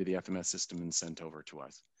put into the FMS system and sent over to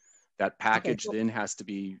us. That package then has to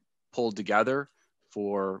be pulled together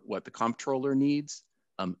for what the comptroller needs.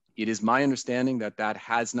 It is my understanding that that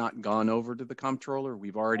has not gone over to the comptroller.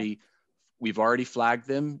 We've already flagged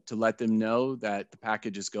them to let them know that the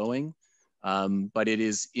package is going, but it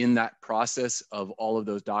is in that process of all of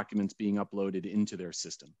those documents being uploaded into their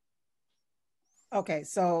system. Okay,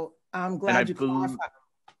 so I'm glad you clarified.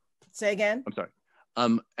 Say again? I'm sorry.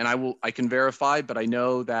 And I can verify, but I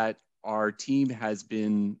know that our team has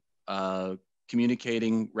been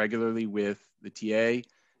communicating regularly with the TA,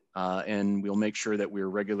 and we'll make sure that we're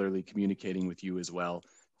regularly communicating with you as well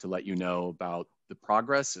to let you know about the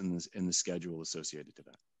progress and the schedule associated to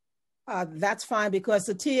that. That's fine, because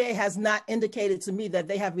the TA has not indicated to me that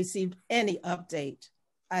they have received any update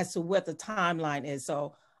as to what the timeline is.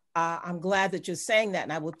 So I'm glad that you're saying that,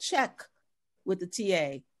 and I will check with the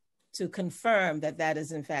TA to confirm that that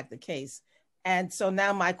is in fact the case. And so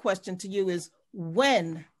now my question to you is,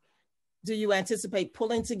 when do you anticipate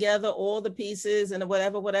pulling together all the pieces and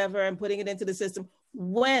whatever and putting it into the system?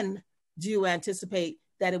 When do you anticipate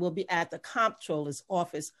that it will be at the comptroller's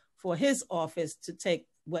office for his office to take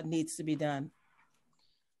what needs to be done?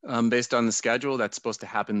 Based on the schedule, that's supposed to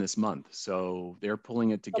happen this month. So they're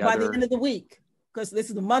pulling it together. By the end of the week, because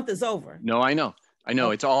the month is over. No, I know.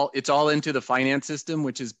 Okay. It's all into the finance system,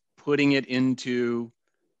 which is putting it into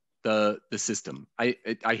the system. I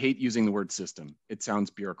hate using the word system. It sounds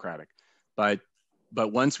bureaucratic, but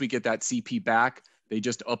once we get that CP back, they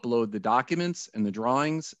just upload the documents and the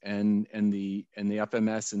drawings and the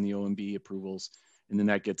FMS and the OMB approvals, and then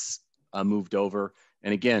that gets moved over.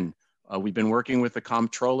 And again, we've been working with the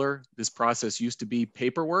comptroller. This process used to be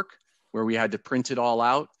paperwork where we had to print it all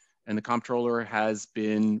out, and the comptroller has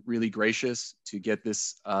been really gracious to get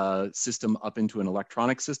this system up into an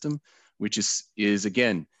electronic system, which is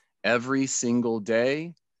again, every single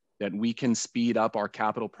day that we can speed up our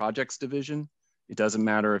capital projects division. It doesn't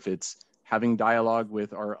matter if it's having dialogue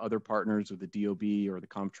with our other partners, with the DOB or the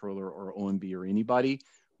comptroller or OMB or anybody.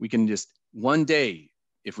 We can just one day,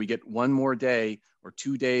 if we get one more day or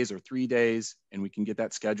 2 days or 3 days, and we can get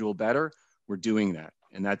that schedule better, we're doing that.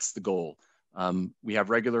 And that's the goal. We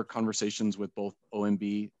have regular conversations with both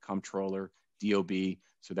OMB, comptroller, DOB,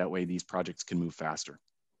 so that way these projects can move faster.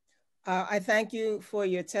 I thank you for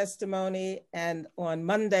your testimony. And on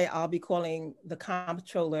Monday, I'll be calling the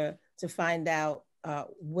comptroller to find out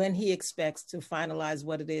when he expects to finalize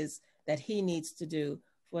what it is that he needs to do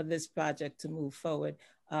for this project to move forward.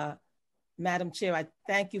 Madam Chair, I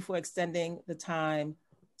thank you for extending the time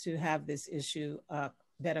to have this issue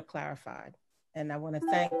better clarified. And I want to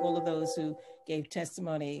thank all of those who gave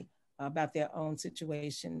testimony about their own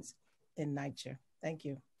situations in NYCHA. Thank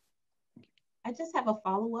you. I just have a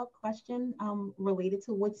follow-up question related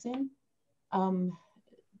to Woodson.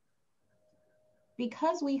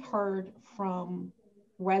 Because we heard from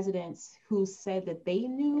residents who said that they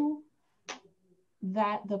knew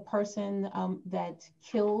that the person that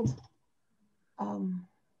killed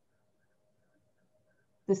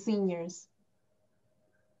the seniors,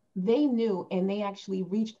 they knew, and they actually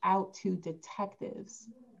reached out to detectives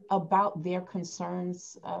about their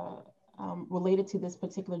concerns related to this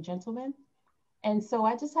particular gentleman. And so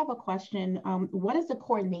I just have a question. What is the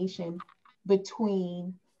coordination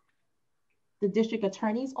between the district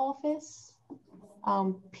attorney's office,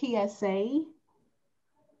 PSA,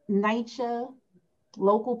 NYCHA,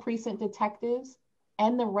 local precinct detectives,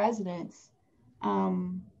 and the residents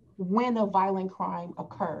when a violent crime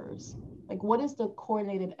occurs? Like, what is the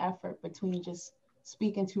coordinated effort between just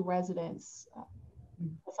speaking to residents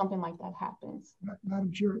if something like that happens?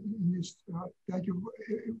 Madam Chair, in this, thank you.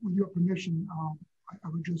 With your permission, I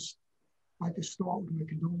would just like to start with my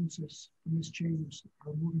condolences for Ms. Chambers,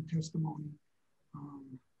 her moving testimony. At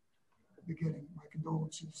the beginning, my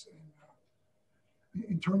condolences. And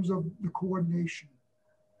in terms of the coordination,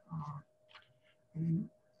 I mean,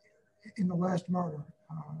 in the last murder,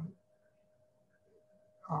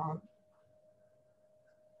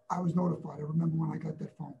 I was notified. I remember when I got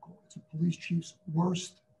that phone call. It's a police chief's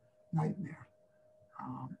worst nightmare.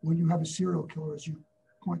 When you have a serial killer, as you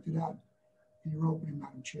pointed out in your opening,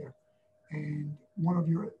 Madam Chair, and one of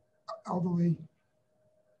your elderly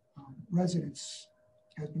residents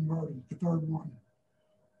has been murdered, the third one.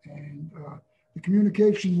 And the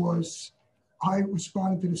communication was, I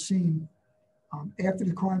responded to the scene after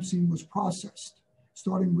the crime scene was processed,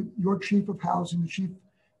 starting with your chief of housing, the chief,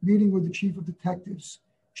 meeting with the chief of detectives,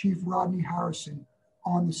 Chief Rodney Harrison,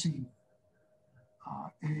 on the scene.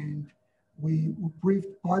 And we were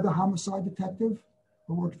briefed by the homicide detective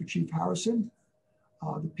who worked for Chief Harrison,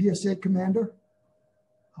 the PSA commander,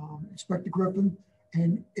 Inspector Griffin.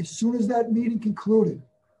 And as soon as that meeting concluded,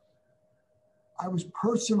 I was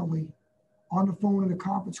personally on the phone in a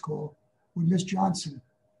conference call with Ms. Johnson,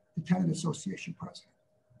 the Tenant Association president.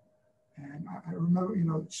 And I remember, you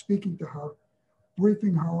know, speaking to her,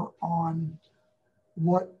 briefing her on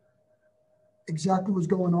what exactly was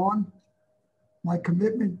going on, my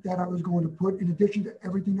commitment that I was going to put, in addition to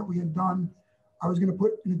everything that we had done, I was going to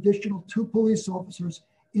put an additional 2 police officers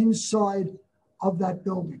inside of that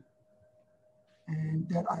building. And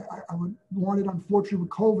that I wanted, unfortunately with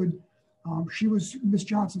COVID, Ms.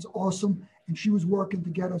 Johnson's awesome, and she was working to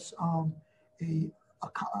get us a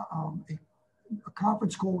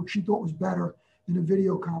conference call, which she thought was better than a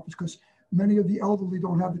video conference, because many of the elderly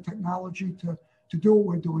don't have the technology to do what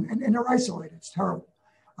we're doing, and they're isolated. It's terrible.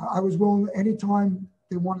 I was willing, anytime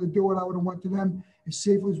they wanted to do it, I would have went to them as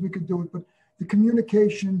safely as we could do it. But the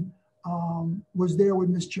communication was there with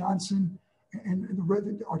Ms. Johnson and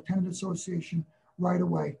our tenant association right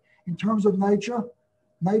away. In terms of NYCHA,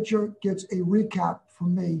 NYCHA gets a recap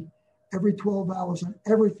from me every 12 hours on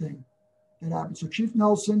everything that happens. So Chief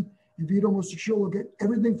Nelson and Vito Musachil will get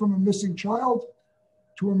everything from a missing child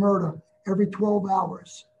to a murder every 12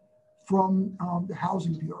 hours from the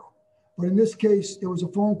Housing Bureau. But in this case, there was a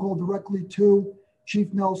phone call directly to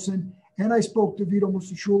Chief Nelson, and I spoke to Vito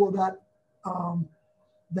Musachula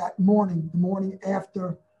that morning, the morning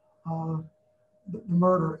after the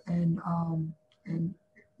murder, and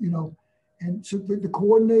so the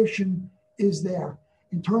coordination is there.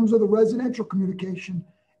 In terms of the residential communication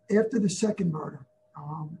after the second murder,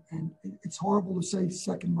 and it's horrible to say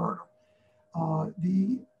second murder,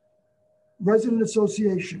 the resident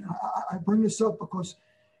association, I bring this up because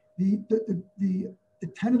the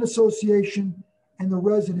tenant association and the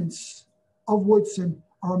residents of Woodson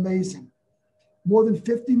are amazing. More than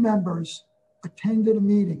 50 members attended a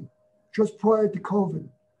meeting just prior to COVID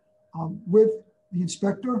with the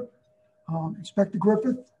inspector, Inspector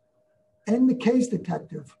Griffith, and the case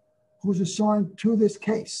detective who's assigned to this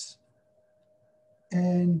case.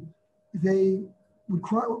 And they would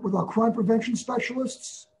with our crime prevention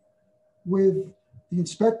specialists, with the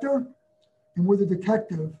inspector, and with the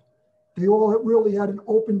detective, they all really had an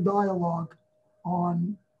open dialogue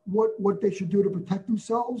on what they should do to protect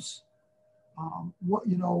themselves,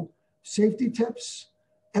 safety tips,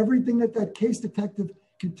 everything that case detective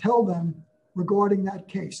can tell them regarding that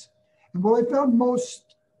case. And what I found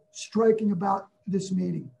most striking about this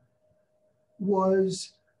meeting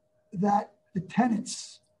was that the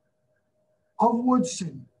tenants of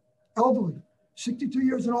Woodson, elderly, 62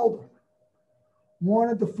 years and older,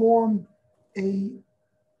 wanted to form a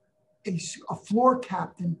floor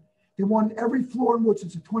captain. They wanted every floor in Woodson.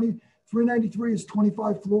 So 393 is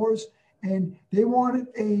 25 floors. And they wanted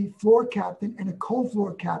a floor captain and a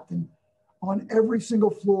co-floor captain on every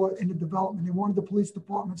single floor in the development. They wanted the police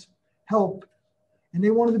department's help. And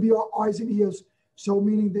they wanted to be our eyes and ears. So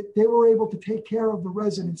meaning that they were able to take care of the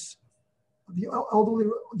residents, the elderly,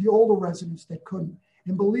 the older residents that couldn't.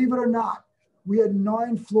 And believe it or not, we had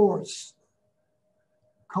 9 floors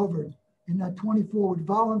covered in that 24 with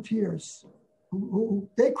volunteers who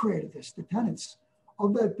they created this, the tenants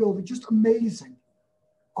of that building, just amazing.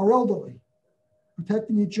 Our elderly,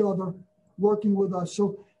 protecting each other, working with us.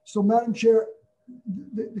 So Madam Chair,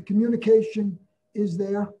 the communication is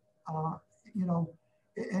there, and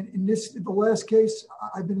in the last case,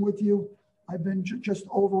 I've been with you. I've been just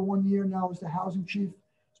over 1 year now as the housing chief.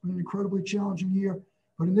 It's been an incredibly challenging year,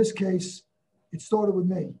 but in this case, it started with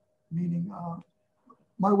me, meaning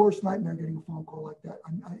my worst nightmare getting a phone call like that.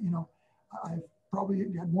 I've probably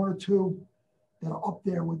had 1 or 2 that are up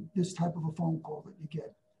there with this type of a phone call that you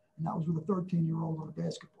get. And that was with a 13-year-old on a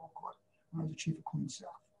basketball court when I was the chief of Queens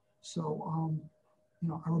South. So,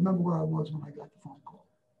 I remember where I was when I got the phone call.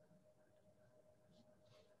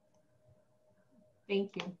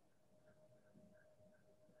 Thank you.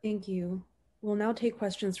 Thank you. We'll now take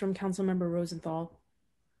questions from Councilmember Rosenthal.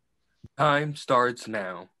 Time starts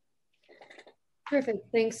now.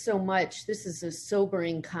 Perfect. Thanks so much. This is a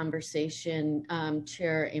sobering conversation.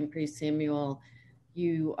 Chair Ampry-Samuel,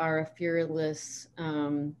 you are a fearless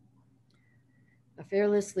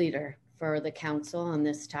leader for the council on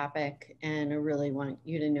this topic, and I really want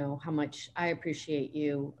you to know how much I appreciate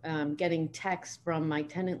you. Getting texts from my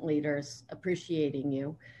tenant leaders appreciating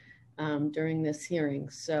you during this hearing.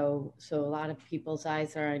 So a lot of people's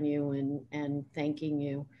eyes are on you and thanking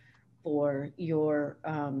you for your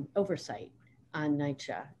oversight on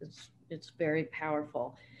NYCHA. It's very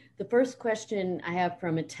powerful. The first question I have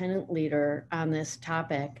from a tenant leader on this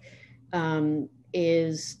topic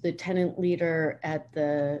is the tenant leader at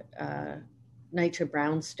the NYCHA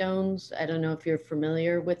brownstones. I don't know if you're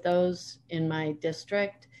familiar with those in my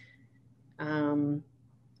district. To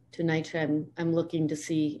NYCHA, I'm looking to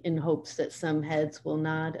see in hopes that some heads will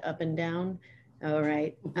nod up and down. All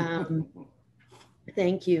right.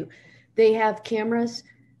 Thank you. They have cameras.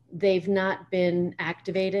 They've not been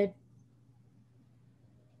activated.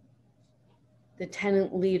 The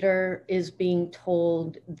tenant leader is being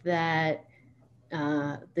told that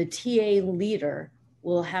the TA leader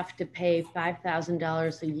will have to pay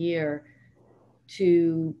 $5,000 a year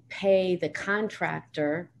to pay the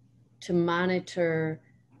contractor to monitor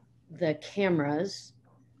the cameras.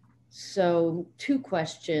 So 2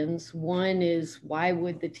 questions. One is, why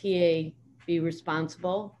would the TA be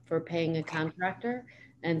responsible for paying a contractor?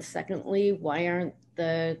 And secondly, why aren't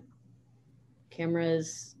the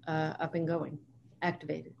cameras up and going,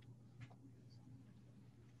 activated?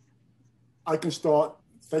 I can start.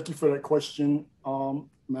 Thank you for that question,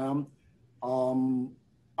 ma'am. I'm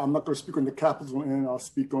not going to speak on the capital end. I'll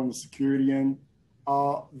speak on the security end.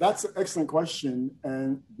 That's an excellent question,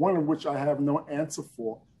 and one of which I have no answer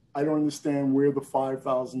for. I don't understand where the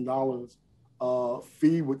 $5,000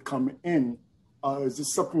 fee would come in. Is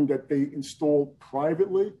this something that they install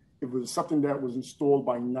privately? if it was something that was installed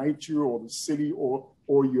by NYCHA or the city or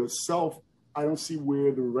yourself, I don't see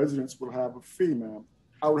where the residents will have a fee, ma'am.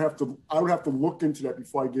 I would have to look into that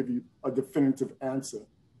before I give you a definitive answer.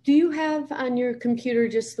 Do you have on your computer,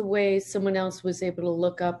 just the way someone else was able to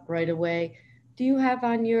look up right away, do you have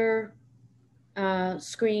on your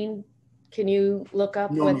screen, can you look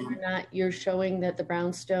up No, whether ma'am. or not you're showing that the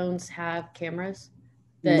brownstones have cameras?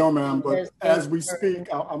 No, ma'am, but as we speak,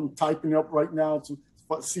 I'm typing up right now to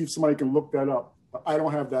see if somebody can look that up. But I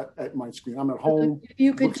don't have that at my screen. I'm at home. If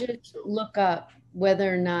you could just look up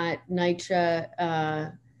whether or not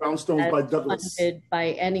NYCHA Brownstones by Douglas. funded by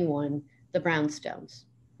anyone, the brownstones.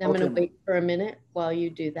 I'm Okay, going to wait for a minute while you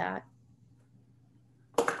do that.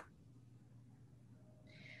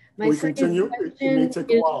 My we second continue. It may question take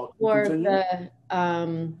a is while. for Continue. the,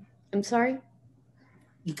 I'm sorry?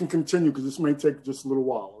 You can continue because this may take just a little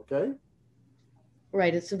while, okay?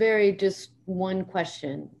 Right, it's just one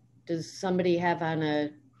question. Does somebody have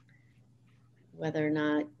on whether or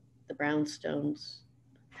not the brownstones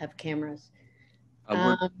have cameras?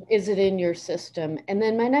 Is it in your system? And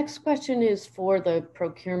then my next question is for the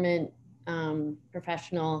procurement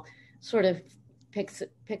professional, sort of picks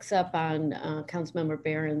up on Councilmember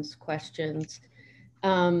Barron's questions.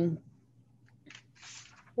 First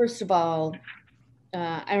of all,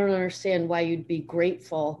 I don't understand why you'd be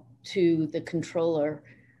grateful to the controller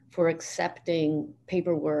for accepting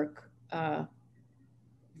paperwork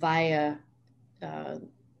via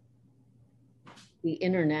the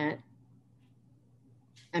internet.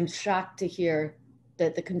 I'm shocked to hear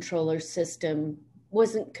that the controller's system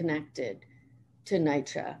wasn't connected to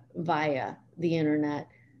NYCHA via the internet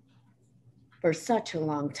for such a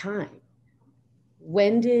long time.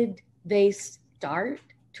 When did they start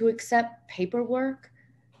to accept paperwork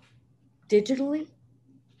digitally?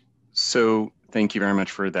 So thank you very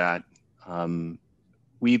much for that.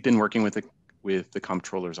 We've been working with the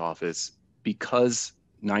comptroller's office because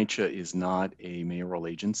NYCHA is not a mayoral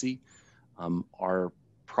agency. Our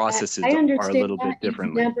processes I are a little bit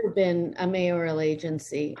differently. You've never been a mayoral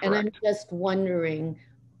agency. Correct. And I'm just wondering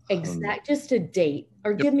just a date,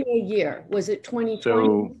 or give me a year. Was it 2020?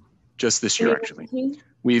 So just this year, actually.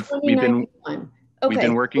 We've been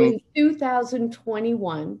working. So in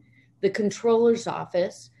 2021, the controller's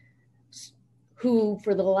office, who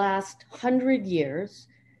for the last 100 years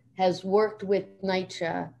has worked with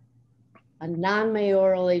NYCHA, a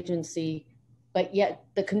non-mayoral agency, but yet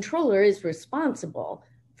the controller is responsible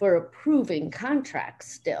for approving contracts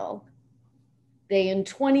still. They in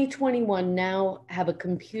 2021 now have a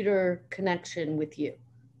computer connection with you.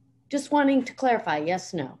 Just wanting to clarify,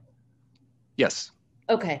 yes, no? Yes.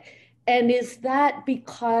 Okay. And is that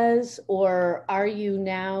because, or are you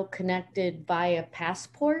now connected via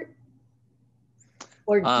Passport?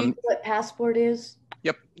 Or do you know what Passport is?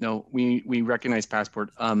 Yep. No, we recognize Passport.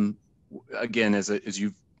 Again, as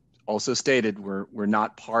you've also stated, we're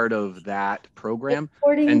not part of that program,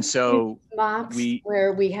 and so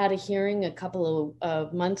where we had a hearing a couple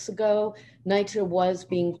of months ago, NYCHA was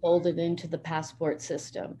being folded into the Passport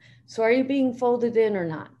system. So are you being folded in or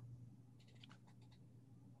not?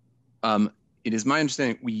 It is my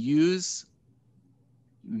understanding we use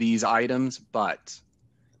these items, but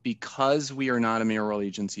because we are not a mayoral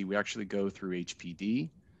agency, we actually go through HPD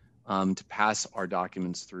to pass our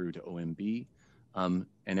documents through to OMB.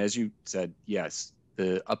 And as you said, yes,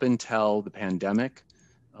 up until the pandemic,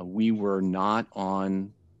 we were not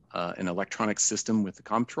on an electronic system with the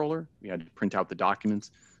comptroller. We had to print out the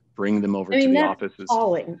documents, bring them over to the offices.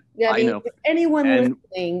 I know. If anyone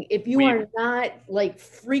listening, if you are not like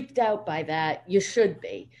freaked out by that, you should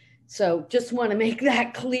be. So just want to make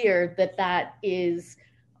that clear that is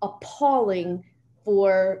appalling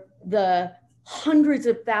for the hundreds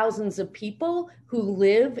of thousands of people who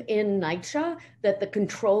live in NYCHA, that the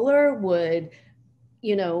controller would,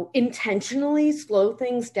 intentionally slow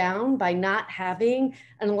things down by not having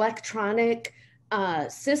an electronic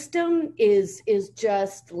system is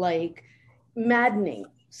just like maddening.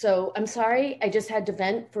 So I'm sorry, I just had to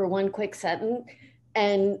vent for one quick sentence.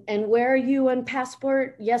 And where are you on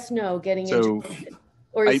Passport? Yes, no, getting integrated.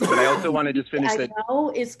 But I also want to just finish that. I know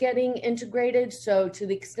it's getting integrated. So to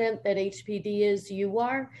the extent that HPD is, you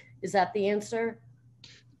are, is that the answer?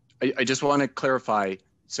 I just want to clarify.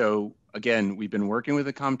 So again, we've been working with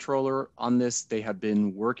the comptroller on this. They have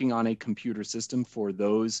been working on a computer system for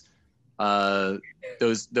those firms.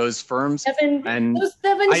 Those 7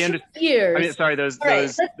 years. I mean, sorry, let's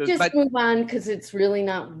just move on because it's really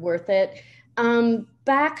not worth it.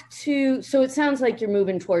 Back to, so it sounds like you're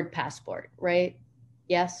moving toward Passport, right?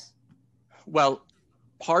 Yes. Well,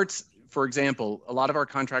 parts for example, a lot of our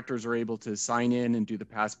contractors are able to sign in and do the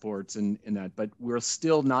passports and that, but we'll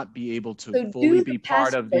still not be able to So fully be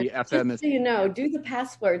part of the FMS. Just so you know, do the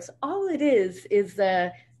passports. All it is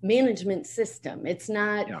a management system. It's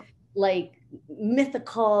not like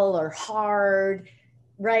mythical or hard,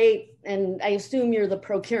 right? And I assume you're the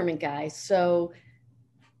procurement guy. So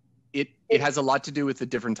it has a lot to do with the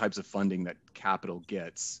different types of funding that capital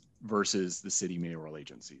gets versus the city mayoral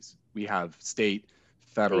agencies. We have state,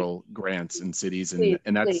 federal grants in cities, and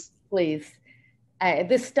that's please.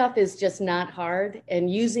 This stuff is just not hard, and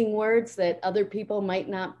using words that other people might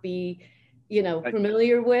not be,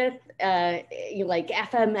 familiar with, like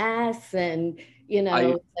FMS and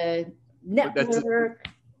network,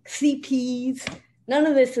 CPs. None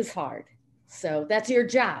of this is hard. So that's your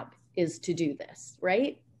job, is to do this,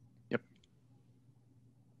 right? Yep.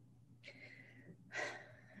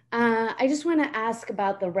 I just want to ask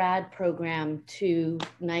about the RAD program to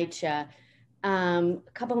NYCHA. A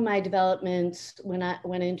couple of my developments when I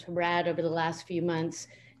went into RAD over the last few months,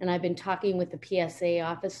 and I've been talking with the PSA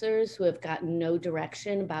officers who have gotten no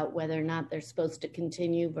direction about whether or not they're supposed to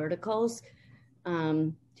continue verticals.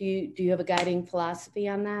 Do you have a guiding philosophy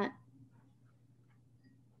on that?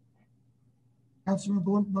 Councilman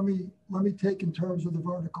Bloom, let me take in terms of the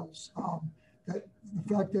verticals. The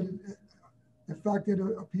fact that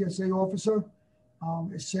a PSA officer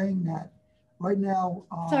is saying that right now.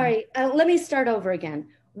 Sorry, let me start over again.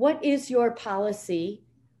 What is your policy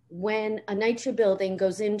when a NYCHA building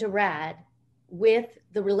goes into RAD with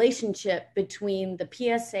the relationship between the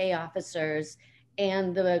PSA officers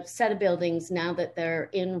and the set of buildings now that they're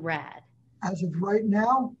in RAD? As of right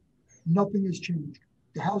now, nothing has changed.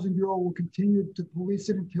 The Housing Bureau will continue to police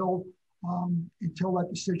it until that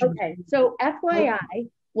decision. Okay, so FYI,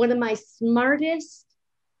 one of my smartest,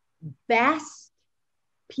 best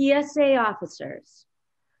PSA officers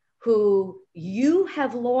who you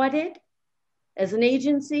have lauded as an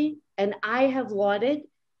agency and I have lauded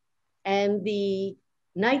and the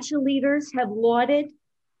NYCHA leaders have lauded,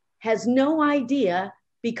 has no idea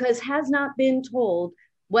because has not been told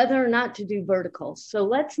whether or not to do verticals. So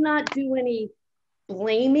let's not do any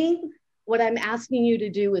blaming. What I'm asking you to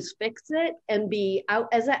do is fix it and be out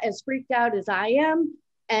as freaked out as I am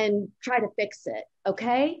and try to fix it,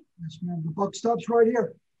 okay? Yes, ma'am. The buck stops right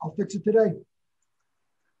here. I'll fix it today.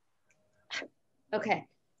 Okay.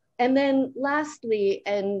 And then lastly,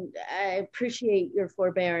 and I appreciate your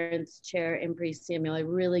forbearance, Chair Embry-Samuel, I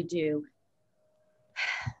really do.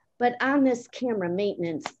 But on this camera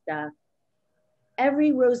maintenance stuff,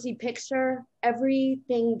 every rosy picture,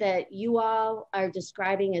 everything that you all are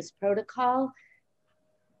describing as protocol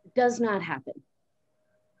does not happen,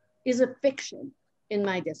 is a fiction in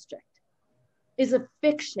my district, is a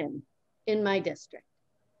fiction in my district.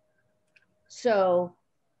 So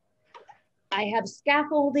I have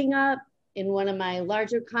scaffolding up in one of my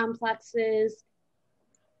larger complexes.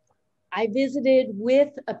 I visited with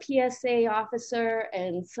a PSA officer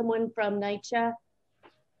and someone from NYCHA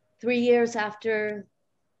 3 years after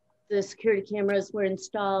the security cameras were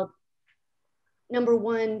installed. Number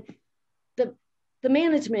one, the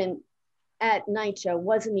management at NYCHA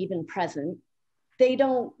wasn't even present. They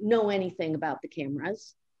don't know anything about the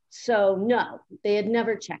cameras. So no, they had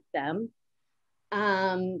never checked them.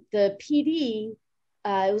 The PD,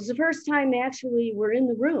 it was the first time they actually were in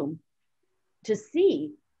the room to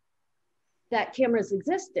see that cameras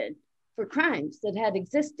existed for crimes that had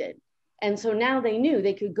existed. And so now they knew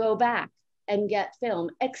they could go back and get film,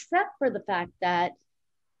 except for the fact that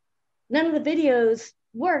none of the videos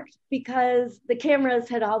worked because the cameras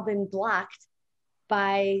had all been blocked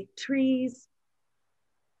by trees,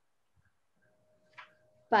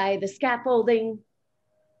 by the scaffolding.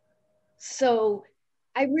 So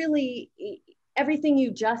I really, everything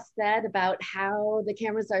you just said about how the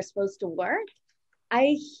cameras are supposed to work,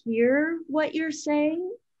 I hear what you're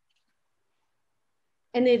saying.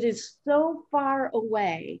 And it is so far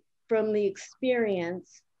away from the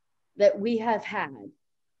experience that we have had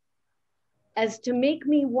as to make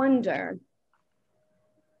me wonder,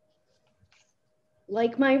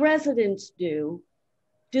 like my residents do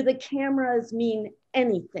the cameras mean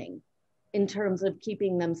anything in terms of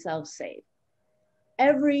keeping themselves safe?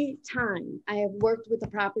 Every time I have worked with a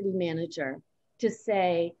property manager to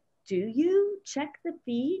say, do you check the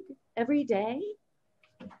feed every day?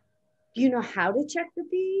 Do you know how to check the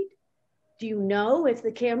feed? Do you know if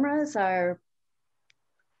the cameras are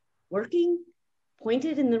working,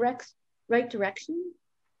 pointed in the right direction?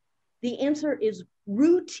 The answer is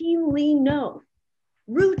routinely no.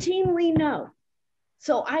 Routinely no.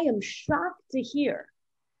 So I am shocked to hear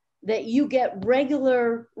that you get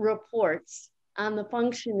regular reports on the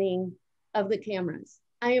functioning of the cameras.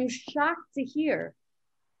 I am shocked to hear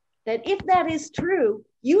that if that is true,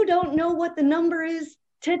 you don't know what the number is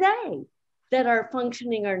today that are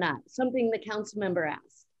functioning or not, something the council member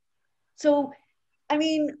asked. So, I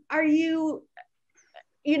mean, are you,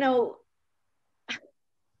 you know,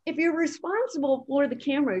 if you're responsible for the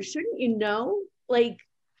cameras, shouldn't you know, like,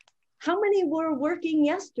 how many were working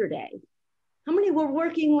yesterday? How many were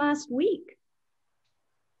working last week?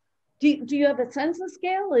 Do you have a census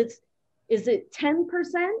scale? Is it 10%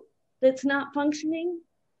 that's not functioning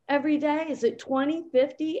every day? Is it 20,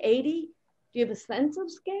 50, 80? Do you have a sense of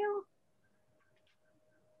scale?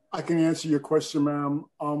 I can answer your question, ma'am.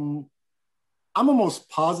 I'm almost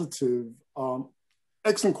positive,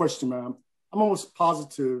 excellent question, ma'am. I'm almost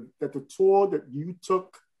positive that the tour that you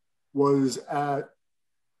took was at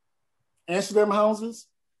Amsterdam houses.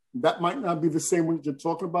 That might not be the same one you're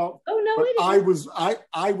talking about. Oh, no, but it is.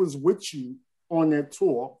 I was with you on that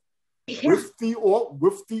tour, yeah. with the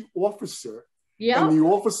officer. Yeah.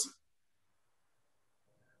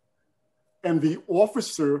 And the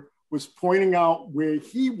officer was pointing out where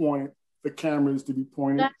he wanted the cameras to be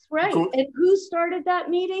pointed. That's right. And who started that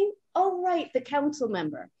meeting? Oh, right, the council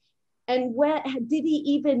member. And did he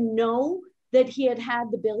even know that he had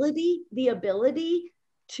the ability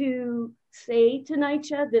to say to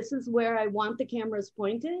NYCHA, this is where I want the cameras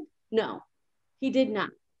pointed? No, he did not.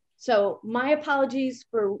 So my apologies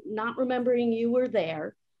for not remembering you were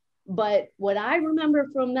there. But what I remember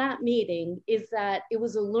from that meeting is that it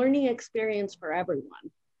was a learning experience for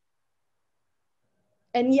everyone.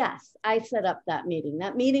 And yes, I set up that meeting.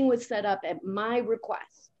 That meeting was set up at my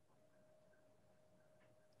request.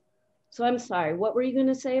 So I'm sorry, what were you going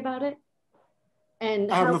to say about it? And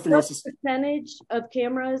what percentage of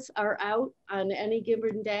cameras are out on any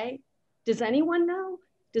given day? Does anyone know?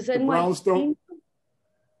 Does anyone know?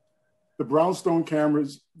 The brownstone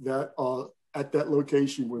cameras that are at that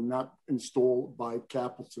location were not installed by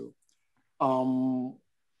Capital.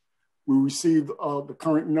 We received the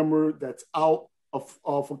current number that's out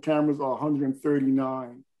for cameras are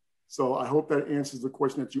 139. So I hope that answers the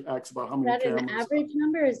question that you asked about how many cameras. Is that an average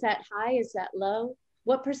number? Is that high? Is that low?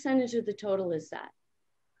 What percentage of the total is that?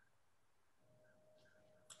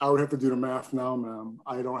 I would have to do the math now, ma'am.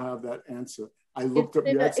 I don't have that answer. I looked up.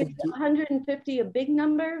 Is 150 a big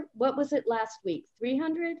number? What was it last week?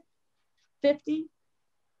 350?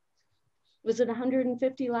 Was it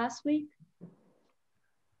 150 last week?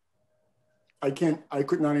 I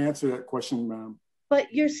could not answer that question, ma'am.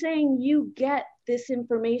 But you're saying you get this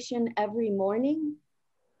information every morning?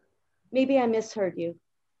 Maybe I misheard you.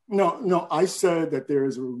 No, I said that there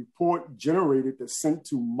is a report generated that's sent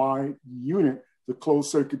to my unit, the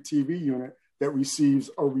closed circuit TV unit, that receives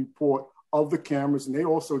a report of the cameras, and they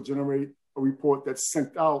also generate a report that's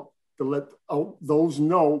sent out to let those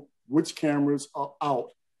know which cameras are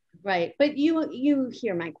out. Right, but you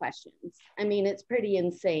hear my questions. I mean, it's pretty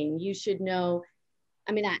insane. You should know.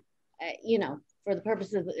 I mean, you know, for the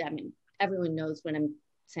purposes of, I mean, everyone knows what I'm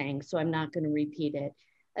saying, so I'm not going to repeat it.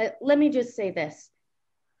 Let me just say this.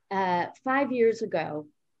 5 years ago,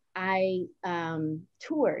 I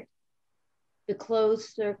toured the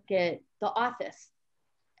closed circuit, the office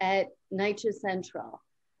at NYCHA Central,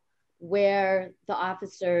 where the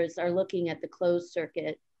officers are looking at the closed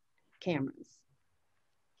circuit cameras.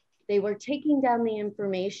 They were taking down the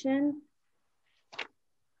information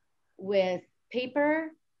with paper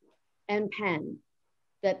and pen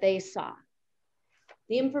that they saw.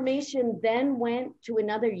 The information then went to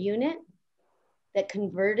another unit that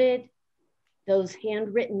converted those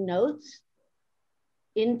handwritten notes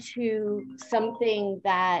into something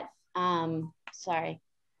that,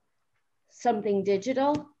 something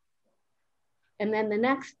digital. And then the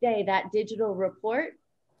next day, that digital report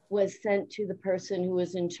was sent to the person who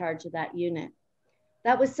was in charge of that unit.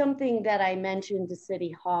 That was something that I mentioned to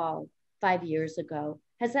City Hall 5 years ago.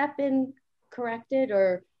 Has that been corrected,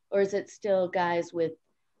 or is it still guys with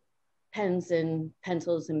pens and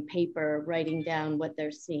pencils and paper writing down what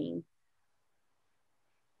they're seeing?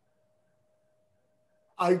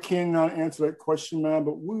 I cannot answer that question, ma'am,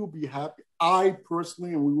 but we will be happy. I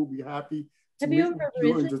personally, and we will be happy to Have you ever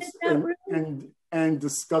visited that room? And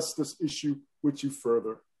discuss this issue with you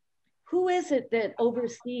further. Who is it that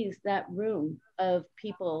oversees that room of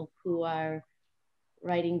people who are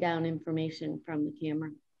writing down information from the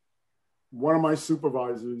camera? One of my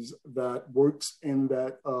supervisors that works in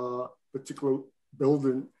that particular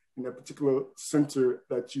building, in that particular center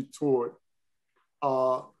that you toured.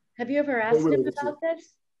 Have you ever asked him about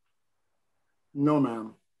this? No,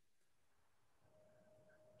 ma'am.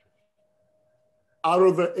 Out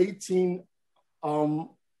of the 18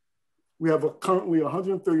 We have currently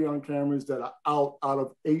 139 cameras that are out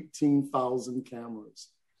of 18,000 cameras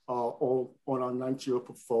on our NYCC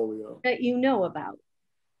portfolio. That you know about.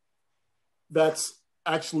 That's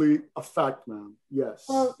actually a fact, ma'am. Yes.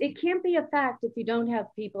 Well, it can't be a fact if you don't have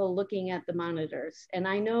people looking at the monitors. And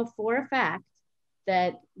I know for a fact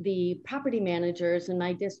that the property managers in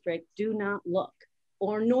my district do not look,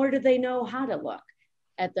 or nor do they know how to look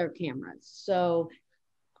at their cameras. So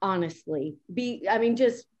honestly,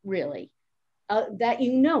 just really, that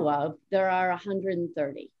you know of, there are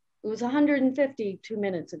 130. It was 150 2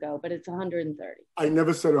 minutes ago, but it's 130. I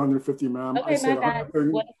never said 150, ma'am. Okay, I said my bad.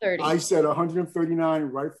 130. I said 139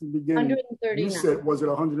 right from the beginning. 139. You said, was it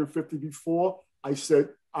 150 before? I said,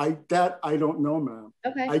 I don't know, ma'am.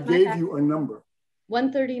 Okay. I gave you a number.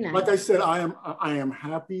 139. Like I said, I am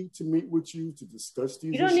happy to meet with you to discuss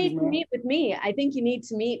these issues. You don't need to meet with me. I think you need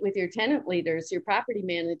to meet with your tenant leaders, your property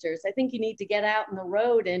managers. I think you need to get out on the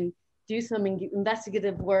road and do some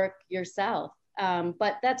investigative work yourself.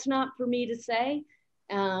 But that's not for me to say.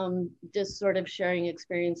 Just sort of sharing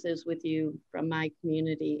experiences with you from my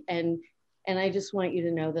community. And I just want you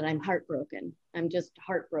to know that I'm heartbroken. I'm just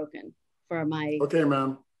heartbroken for my okay,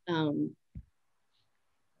 ma'am.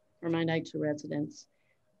 For my NYCC residents.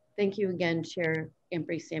 Thank you again, Chair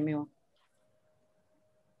Ampry-Samuel.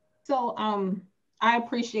 So I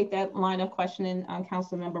appreciate that line of questioning,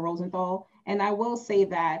 Councilmember Rosenthal. And I will say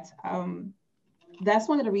that that's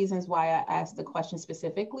one of the reasons why I asked the question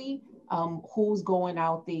specifically, who's going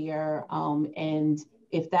out there, and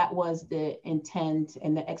if that was the intent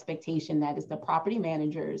and the expectation that is the property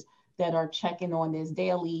managers that are checking on this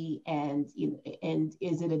daily, and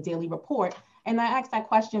is it a daily report? And I asked that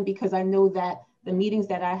question because I know that the meetings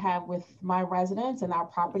that I have with my residents and our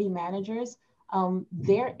property managers,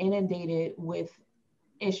 they're inundated with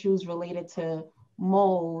issues related to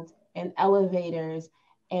mold and elevators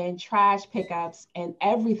and trash pickups and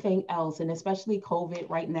everything else. And especially COVID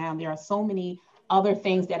right now, there are so many other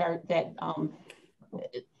things that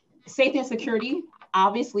safety and security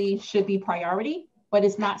obviously should be priority, but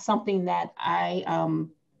it's not something that I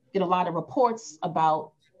get a lot of reports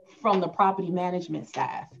about from the property management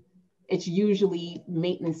staff. It's usually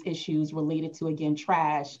maintenance issues related to, again,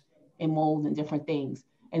 trash and mold and different things.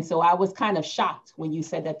 And so I was kind of shocked when you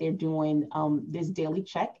said that they're doing this daily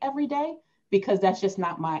check every day, because that's just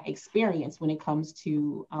not my experience when it comes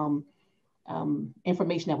to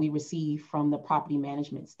information that we receive from the property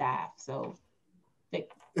management staff. So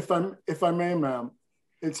if I may, ma'am,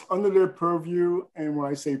 it's under their purview. And when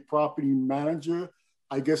I say property manager,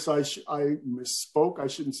 I guess I misspoke. I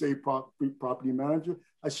shouldn't say property manager.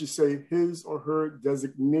 I should say his or her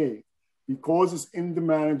designee. Because it's in the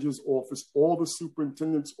manager's office or the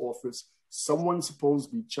superintendent's office, someone's supposed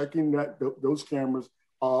to be checking those cameras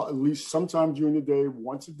at least sometime during the day,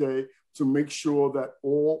 once a day, to make sure that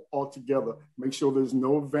all are together, make sure there's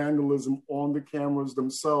no vandalism on the cameras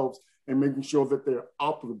themselves, and making sure that they're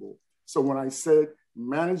operable. So when I said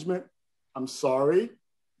management, I'm sorry.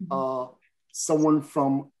 Someone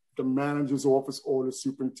from the manager's office or the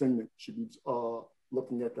superintendent should be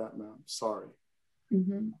looking at that, ma'am. Sorry.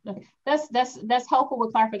 Mm-hmm. That's helpful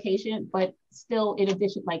with clarification, but still, in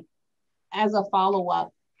addition, like as a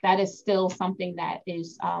follow-up, that is still something that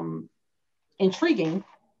is intriguing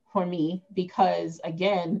for me, because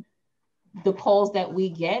again, the calls that we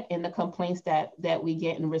get and the complaints that we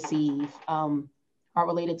get and receive are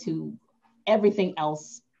related to everything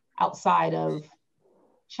else outside of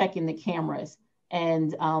checking the cameras.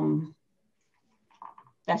 And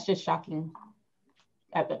that's just shocking.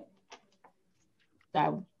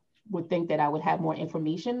 I would think that I would have more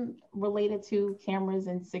information related to cameras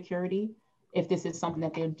and security if this is something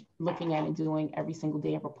that they're looking at and doing every single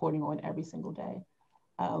day and reporting on every single day.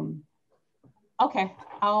 Okay,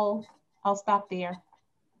 I'll stop there.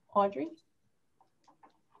 Audrey?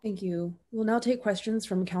 Thank you. We'll now take questions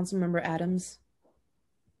from Councilmember Adams.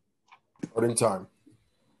 Starting time.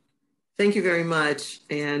 Thank you very much.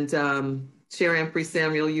 And Chair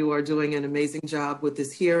Ampry-Samuel, you are doing an amazing job with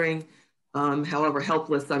this hearing. However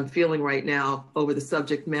helpless I'm feeling right now over the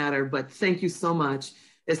subject matter, but thank you so much,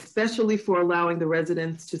 especially for allowing the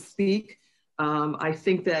residents to speak. I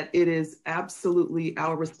think that it is absolutely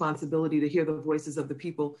our responsibility to hear the voices of the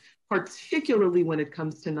people, particularly when it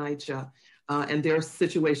comes to NYCC and their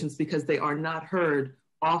situations, because they are not heard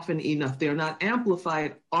often enough. They are not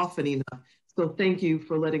amplified often enough. So thank you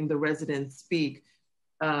for letting the residents speak.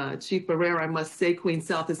 Chief Barrera, I must say, Queen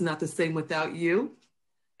South is not the same without you.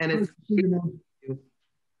 And it's, you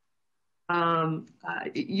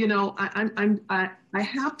know, I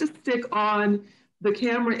have to stick on the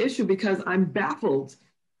camera issue because I'm baffled.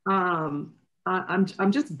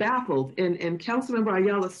 I'm just baffled. And Councilmember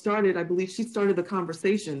Ayala started, I believe she started the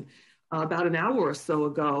conversation about an hour or so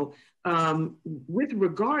ago with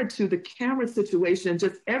regard to the camera situation,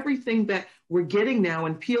 just everything that we're getting now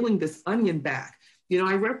and peeling this onion back. You know,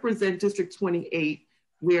 I represent District 28,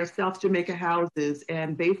 where South Jamaica houses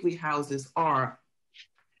and Baisley houses are.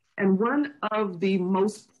 And one of the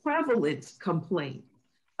most prevalent complaints,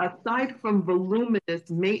 aside from voluminous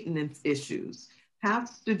maintenance issues,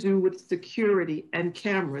 has to do with security and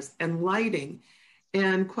cameras and lighting.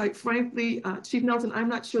 And quite frankly, Chief Nelson, I'm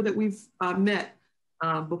not sure that we've met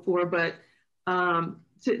before, but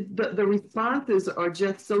the responses are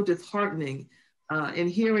just so disheartening. And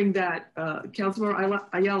hearing that Councilmember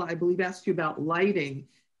Ayala, I believe, asked you about lighting,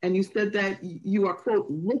 and you said that you are, quote,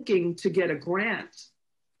 looking to get a grant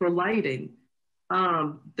for lighting.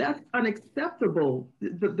 That's unacceptable.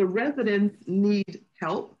 The residents need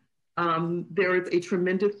help. There is a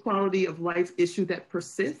tremendous quality of life issue that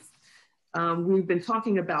persists. We've been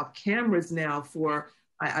talking about cameras now for,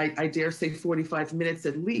 I dare say, 45 minutes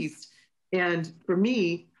at least. And for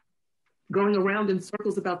me, going around in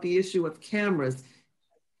circles about the issue of cameras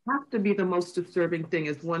has to be the most disturbing thing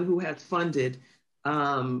as one who has funded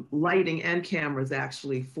lighting and cameras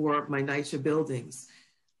actually for my NYCHA buildings.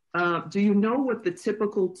 Do you know what the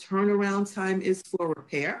typical turnaround time is for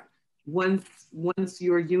repair once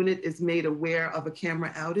your unit is made aware of a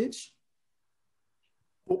camera outage?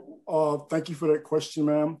 Thank you for that question,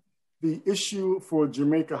 ma'am. The issue for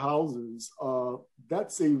Jamaica houses,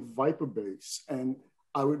 that's a Viper base. And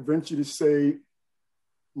I would venture to say,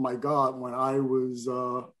 my God, when I was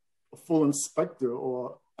a full inspector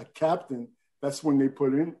or a captain, that's when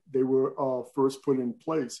they were first put in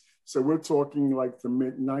place. So we're talking like the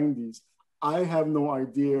mid-90s. I have no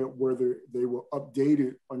idea whether they were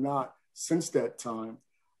updated or not since that time.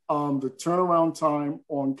 The turnaround time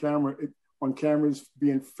on cameras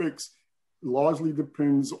being fixed largely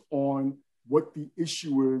depends on what the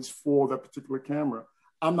issue is for that particular camera.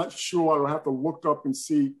 I'm not sure, I'll have to look up and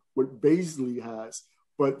see what Baisley has,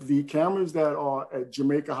 but the cameras that are at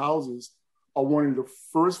Jamaica houses are one of the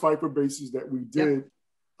first Viper bases that we did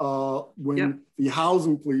when the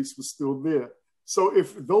housing police was still there. So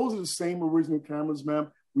if those are the same original cameras,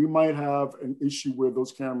 ma'am, we might have an issue where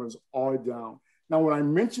those cameras are down. Now, when I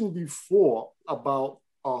mentioned before about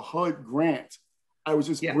a HUD grant, I was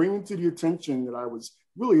just bringing to the attention that I was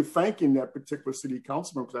really thanking that particular city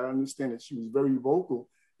councilman, because I understand that she was very vocal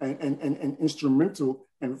and instrumental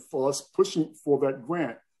in for us pushing for that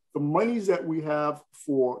grant. The monies that we have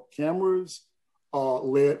for cameras,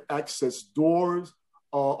 lead access doors,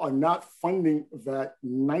 are not funding that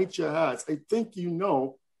NYCHA has. I think you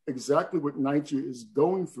know exactly what NYCHA is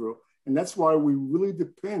going through. And that's why we really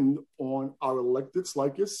depend on our electeds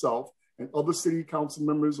like yourself and other city council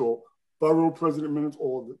members or borough president members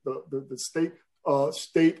or the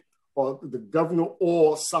state or the governor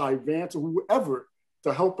or Cy Vance or whoever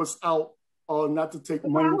to help us out, not to take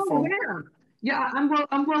money from. Yeah, I'm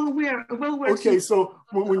well aware. Okay, so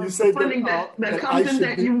when you say funding that comes in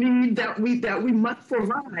that you need, that we must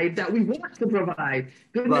provide, that we want to provide.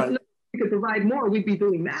 Goodness knows, if we could provide more, we'd be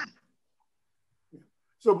doing that.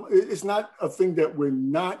 So it's not a thing that we're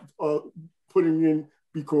not putting in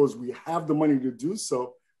because we have the money to do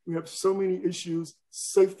so. We have so many issues.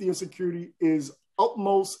 Safety and security is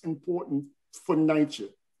utmost important for NYCHA.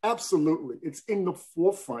 Absolutely, it's in the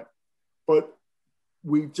forefront, but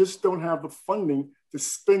we just don't have the funding to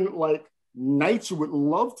spend like NYCHA would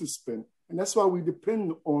love to spend. And that's why we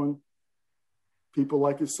depend on people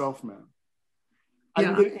like yourself, ma'am. I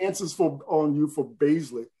can get answers on you for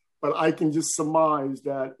Baisley, but I can just surmise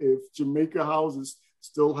that if Jamaica Houses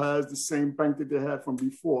still has the same bank that they had from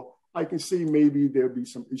before, I can see maybe there'll be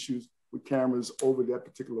some issues with cameras over that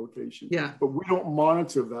particular location. Yeah. But we don't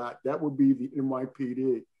monitor that. That would be the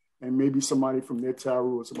NYPD. And maybe somebody from their tower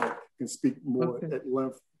or somebody can speak more at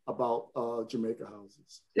length about Jamaica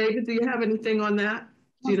Houses. David, do you have anything on that?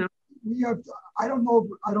 Do you know? We have. I don't know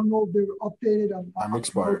if they're updated. I'm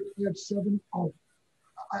expired. We have 7. Oh,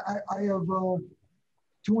 I have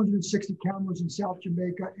 260 cameras in South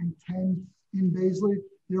Jamaica and 10 in Baisley.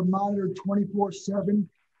 They're monitored 24/7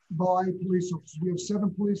 by police officers. We have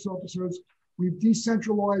 7 police officers. We've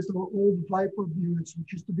decentralized our old Viper units,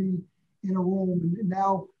 which used to be in a room, and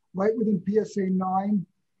now right within PSA 9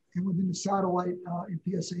 and within the satellite in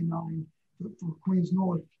PSA 9 for Queens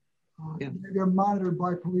North. They're monitored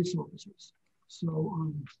by police officers.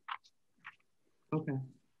 So,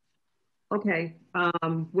 Okay.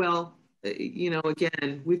 Well, you know,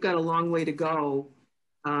 again, we've got a long way to go,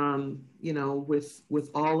 you know, with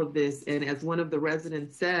all of this. And as one of the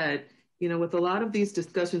residents said, You know, with a lot of these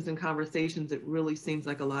discussions and conversations, it really seems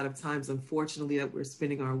like a lot of times, unfortunately, that we're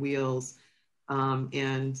spinning our wheels.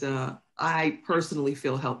 I personally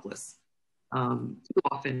feel helpless too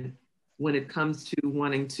often when it comes to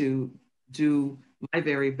wanting to do my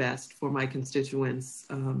very best for my constituents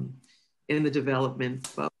in the development.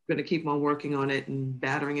 But we're going to keep on working on it and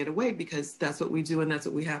battering it away, because that's what we do and that's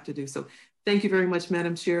what we have to do. So thank you very much,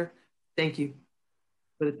 Madam Chair. Thank you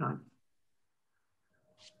for the time.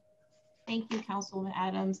 Thank you, Councilwoman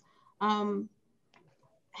Adams.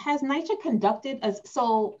 Has NYCHA conducted,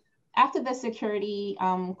 so after the security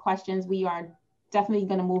questions, we are definitely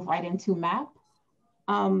going to move right into MAP.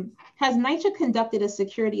 Has NYCHA conducted a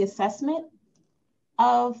security assessment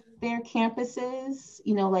of their campuses?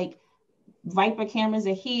 You know, like Viper cameras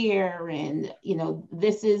are here, and, you know,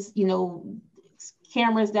 this is, you know,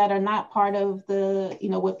 cameras that are not part of the, you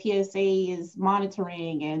know, what PSA is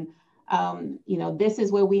monitoring, and, you know, this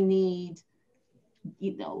is where we need,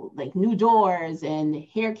 you know, like new doors, and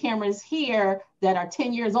here cameras here that are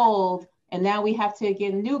 10 years old, and now we have to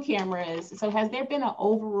get new cameras. So has there been an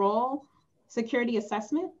overall security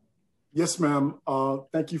assessment? Yes, ma'am.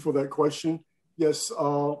 Thank you for that question. Yes,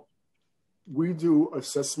 we do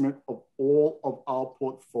assessment of all of our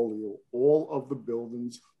portfolio, all of the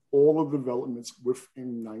buildings, all of the developments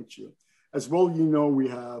within NYCHA. As well, you know, we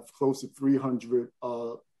have close to 300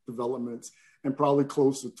 developments and probably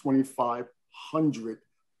close to 2,500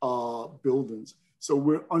 buildings. So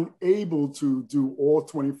we're unable to do all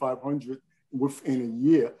 2,500 within a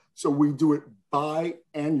year. So we do it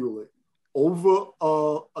biannually. Over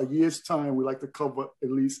a year's time, we like to cover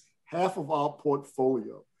at least half of our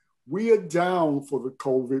portfolio. We are down for the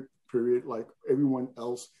COVID period, like everyone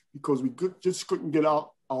else, because we just couldn't get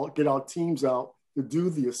our teams out to do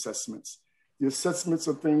the assessments. The assessments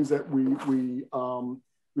are things that we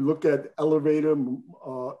look at elevator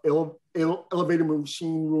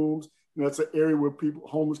machine rooms. You know, that's an area where people,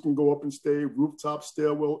 homeless, can go up and stay. Rooftop,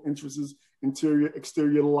 stairwell entrances, interior,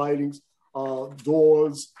 exterior lightings,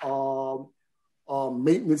 doors,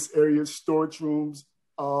 maintenance areas, storage rooms,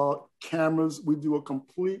 cameras. We do a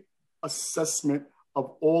complete assessment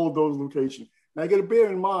of all of those locations. Now, you got to bear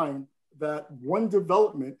in mind that one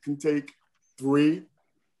development can take three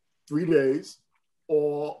days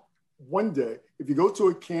or 1 day. If you go to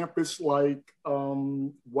a campus like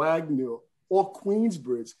Wagner or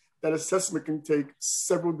Queensbridge, that assessment can take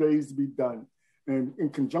several days to be done. And in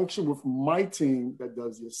conjunction with my team that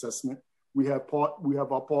does the assessment, we have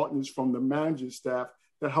our partners from the manager's staff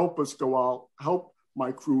that help us go out, help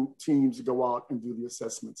my crew teams go out and do the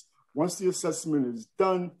assessments. Once the assessment is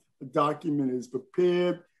done, the document is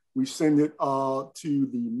prepared, we send it to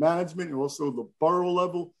the management and also the borough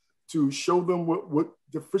level to show them what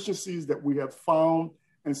deficiencies that we have found.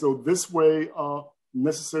 And so this way,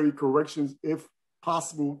 necessary corrections, if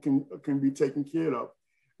possible, can be taken care of.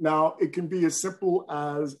 Now, it can be as simple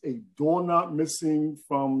as a door not missing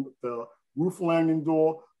from the roof landing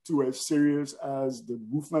door to as serious as the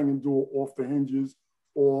roof landing door off the hinges,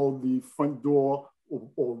 or the front door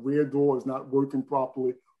or rear door is not working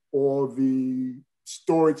properly, or the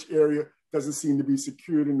storage area doesn't seem to be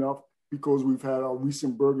secured enough because we've had a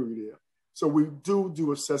recent burglary there. So we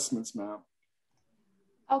do assessments, ma'am.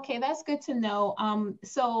 Okay, that's good to know.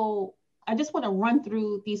 So I just want to run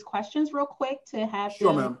through these questions real quick to have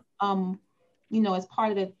sure, them, you know, as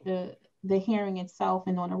part of the hearing itself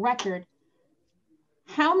and on a record.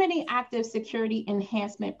 How many active security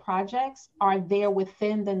enhancement projects are there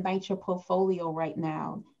within the NYCHA portfolio right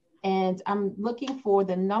now? And I'm looking for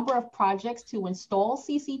the number of projects to install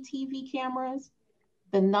CCTV cameras,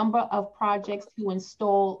 the number of projects to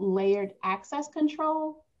install layered access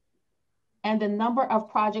control, and the number of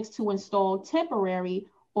projects to install temporary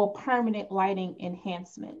or permanent lighting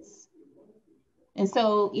enhancements. And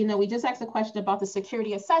so, you know, we just asked a question about the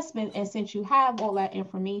security assessment, and since you have all that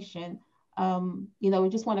information, you know, we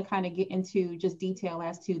just want to kind of get into just detail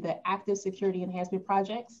as to the active security enhancement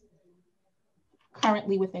projects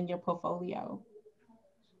currently within your portfolio.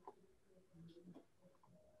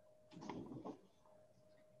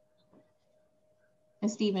 And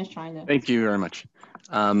Stephen's trying to. Thank you very much.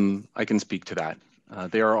 I can speak to that.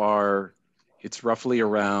 It's roughly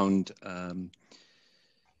around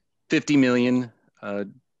 50 million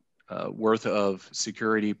worth of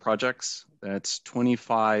security projects. That's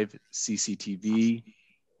 25 CCTV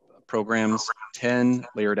programs, 10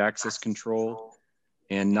 layered access control,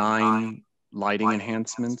 and 9 lighting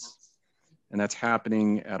enhancements. And that's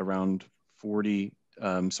happening at around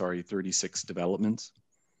 36 developments.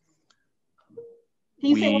 Can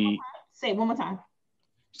you say one more time? Say it one more time.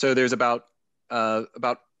 So there's about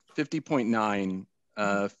 50.9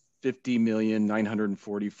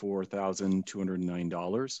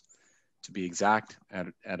 $50,944,209 to be exact,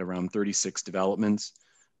 at around 36 developments,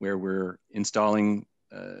 where we're installing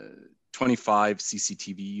 25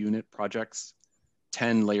 CCTV unit projects,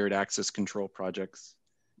 10 layered access control projects,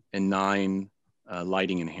 and 9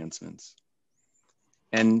 lighting enhancements.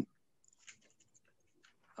 And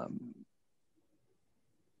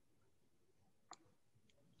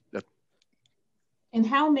and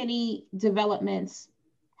how many developments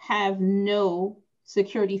have no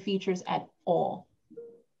security features at all?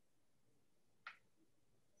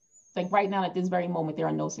 Like right now, at this very moment, there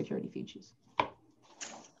are no security features.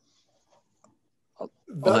 I'll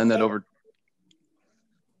hand that over.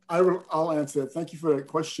 I'll answer that. Thank you for that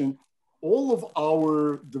question. All of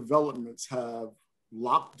our developments have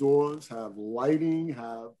locked doors, have lighting,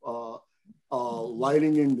 have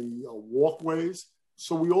lighting in the walkways.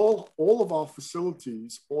 So all of our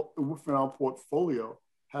facilities within our portfolio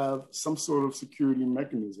have some sort of security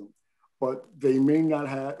mechanism, but they may not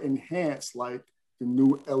have enhanced, like the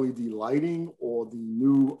new LED lighting or the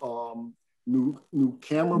new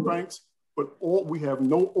camera banks. But we have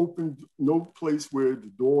no place where the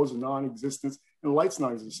doors are non-existent and lights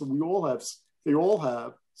non-existent. So they all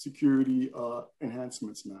have security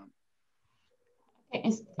enhancements now. Okay,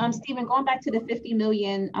 and Stephen, going back to the 50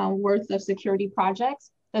 million worth of security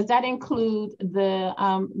projects, does that include the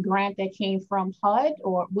grant that came from HUD,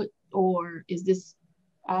 or is this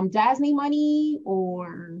DASNY money,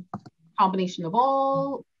 or combination of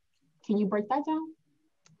all? Can you break that down?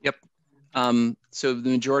 Yep. So the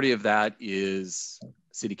majority of that is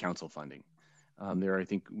city council funding. There, I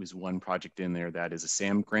think, was one project in there that is a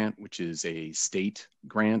SAM grant, which is a state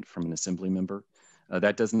grant from an assembly member.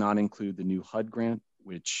 That does not include the new HUD grant,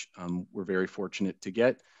 which we're very fortunate to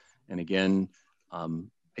get. And again,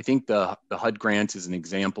 I think the HUD grant is an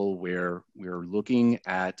example where we're looking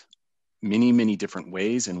at many, many different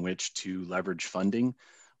ways in which to leverage funding.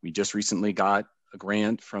 We just recently got a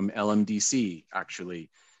grant from LMDC, actually,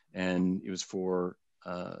 and it was for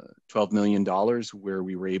 $12 million, where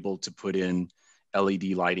we were able to put in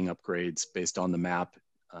LED lighting upgrades based on the map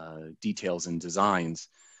details and designs.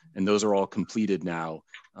 And those are all completed now,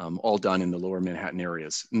 all done in the lower Manhattan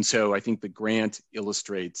areas. And so I think the grant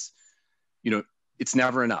illustrates, it's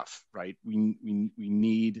never enough, right? We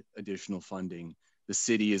need additional funding. The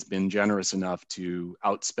city has been generous enough to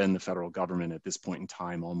outspend the federal government at this point in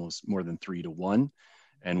time, almost more than 3 to 1.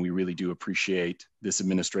 And we really do appreciate this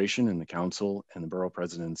administration and the council and the borough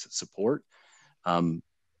president's support.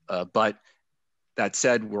 But that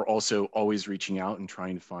said, we're also always reaching out and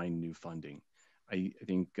trying to find new funding. I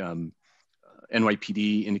think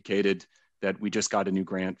NYPD indicated that we just got a new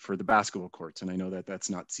grant for the basketball courts. And I know that that's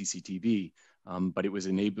not CCTV, but it was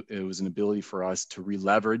an ability for us to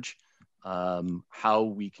re-leverage how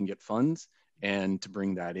we can get funds and to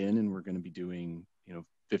bring that in. And we're going to be doing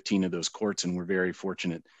 15 of those courts, and we're very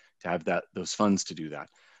fortunate to have those funds to do that.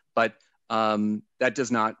 But that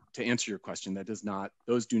does not, to answer your question,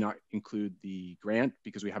 those do not include the grant,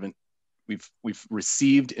 because we've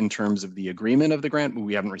received in terms of the agreement of the grant, but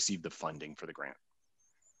we haven't received the funding for the grant.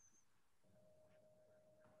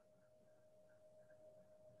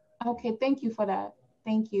 Okay, thank you for that.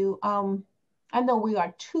 Thank you. I know we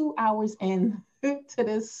are 2 hours in to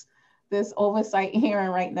this oversight hearing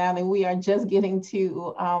right now, and we are just getting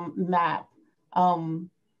to MAP. And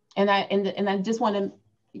I just want to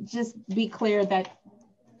be clear that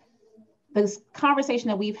this conversation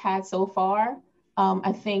that we've had so far,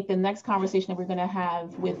 I think the next conversation that we're going to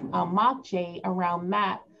have with J around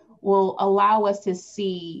MAP will allow us to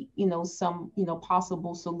see, some,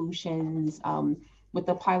 possible solutions with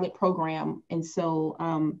the pilot program. And so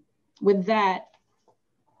with that,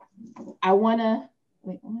 I want to,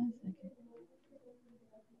 wait 1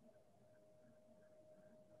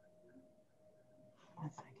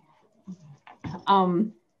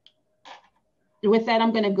 second. With that,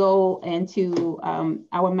 I'm going to go into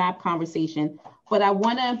our MAP conversation, but I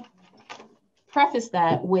want to preface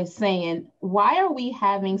that with saying, why are we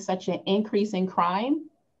having such an increase in crime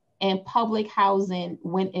and public housing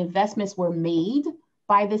when investments were made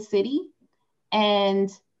by the city? And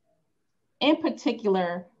in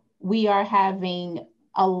particular, we are having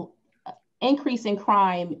an increase in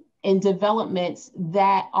crime in developments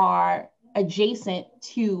that are adjacent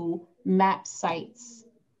to MAP sites.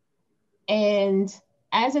 And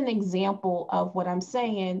as an example of what I'm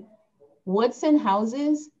saying, Woodson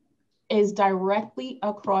Houses is directly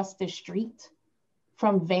across the street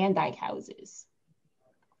from Van Dyke Houses.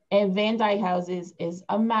 And Van Dyke Houses is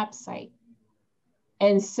a MAP site.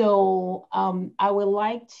 And so I would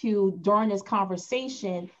like to, during this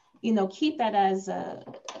conversation, keep that as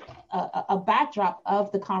a backdrop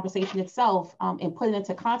of the conversation itself and put it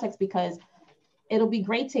into context, because it'll be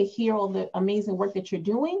great to hear all the amazing work that you're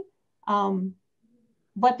doing.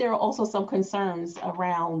 But there are also some concerns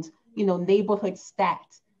around, you know, neighborhood stat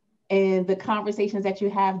and the conversations that you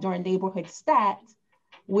have during neighborhood stat,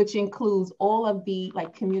 which includes all of the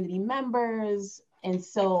like community members. And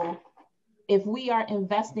so if we are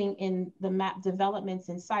investing in the map developments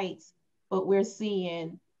and sites, but we're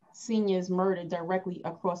seeing seniors murdered directly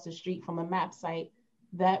across the street from a map site,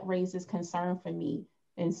 that raises concern for me.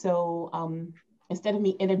 And so instead of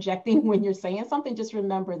me interjecting when you're saying something, just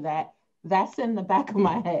remember that that's in the back of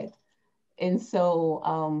my head. And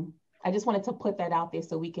so I just wanted to put that out there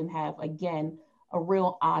so we can have, again, a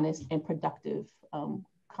real honest and productive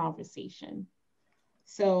conversation.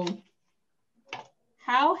 So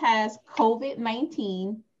how has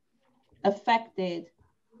COVID-19 affected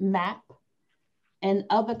MAP and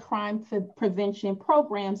other crime prevention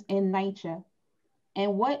programs in NYCHA?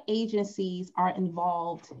 And what agencies are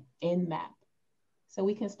involved in MAP? So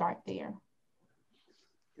we can start there.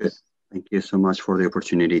 Good. Thank you so much for the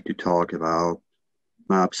opportunity to talk about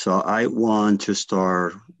MAP. So I want to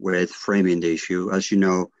start with framing the issue. As you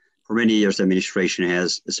know, for many years, the administration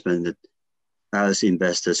has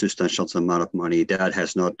invested substantial amount of money. That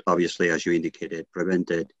has not, obviously, as you indicated,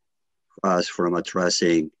 prevented us from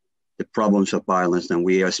addressing the problems of violence that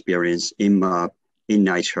we experience in MAP, in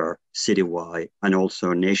NYCHA, citywide, and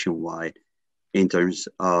also nationwide in terms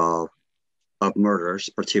of murders,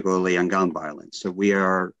 particularly on gun violence. So we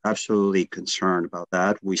are absolutely concerned about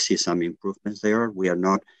that. We see some improvements there. We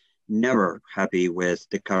are never happy with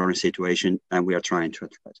the current situation, and we are trying to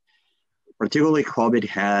address. Particularly, COVID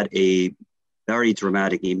had a very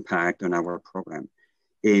dramatic impact on our program.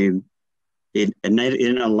 It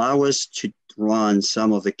allowed us to run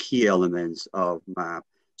some of the key elements of MAP.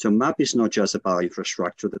 So MAP is not just about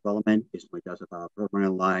infrastructure development. It's not just about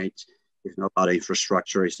permanent lights. It's not about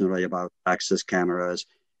infrastructure. It's not about access cameras,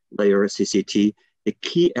 layer CCT. The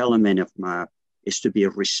key element of MAP is to be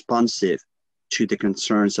responsive to the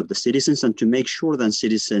concerns of the citizens and to make sure that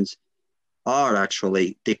citizens are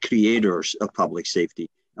actually the creators of public safety,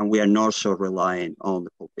 and we are not so reliant on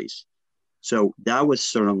the police. So that was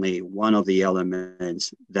certainly one of the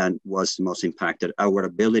elements that was most impacted, our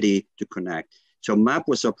ability to connect. So MAP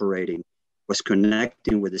was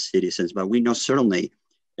connecting with the citizens, but we know certainly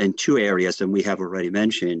in two areas that we have already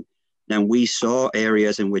mentioned, then we saw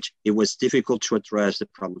areas in which it was difficult to address the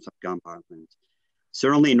problems of gun violence.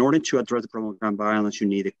 Certainly, in order to address the problem of gun violence, you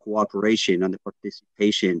need the cooperation and the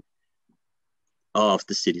participation of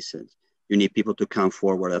the citizens. You need people to come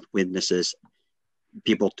forward as witnesses,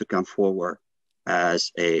 people to come forward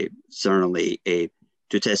as to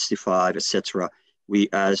testify, etc. We,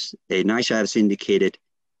 as NYCHA has indicated,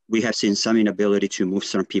 we have seen some inability to move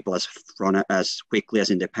certain people as quickly as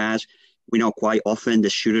in the past. We know quite often the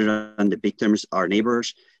shooter and the victims are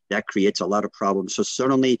neighbors. That creates a lot of problems. So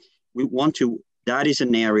certainly that is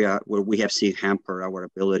an area where we have seen hamper our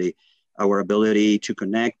ability to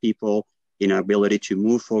connect people, ability to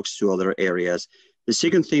move folks to other areas. The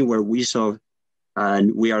second thing where we saw,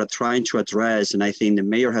 and we are trying to address, and I think the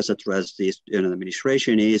mayor has addressed this in the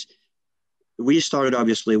administration, is we started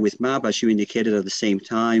obviously with MAP, as you indicated, at the same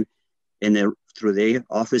time, through the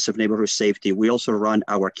Office of Neighborhood Safety. We also run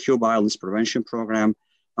our Q violence prevention program.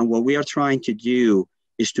 And what we are trying to do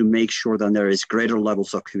is to make sure that there is greater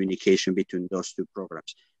levels of communication between those two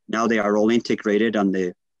programs. Now they are all integrated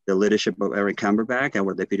under the leadership of Erin Camberback,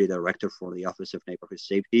 our Deputy Director for the Office of Neighborhood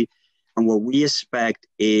Safety. And what we expect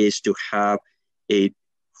is to have a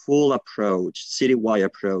full approach, citywide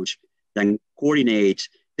approach, that coordinates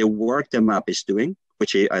the work the MAP is doing,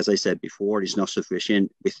 which, as I said before, is not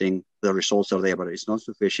sufficient. We think the results are there, but it's not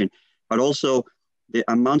sufficient. But also the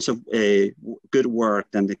amounts of good work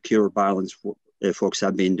that the Cure Violence folks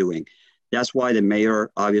have been doing. That's why the mayor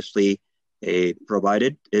obviously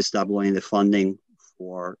provided is doubling the funding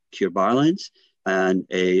for Cure Violence, and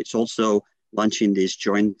it's also launching this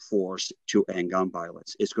joint force to end gun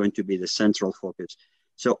violence. It's going to be the central focus.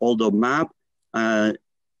 So although MAP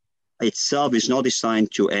itself is not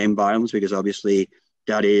designed to end violence, because obviously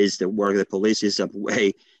that is the work of the police, is a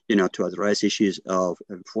way, to address issues of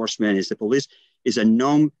enforcement. Is the police is a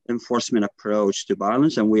non-enforcement approach to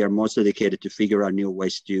violence, and we are most dedicated to figure out new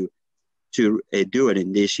ways to do it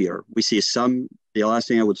in this year. We see the last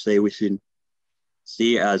thing I would say, we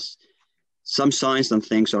see as some signs and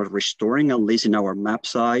things are restoring, at least in our MAP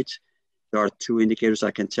sites. There are two indicators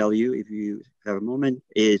I can tell you, if you have a moment,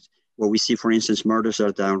 is what we see, for instance, murders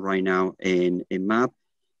are down right now in MAP.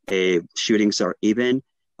 Shootings are even.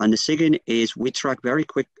 And the second is we track very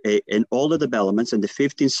quick in all the developments and the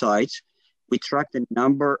 15 sites, we track the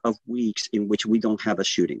number of weeks in which we don't have a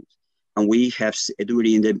shooting. And we have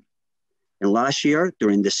in last year,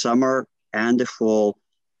 during the summer and the fall,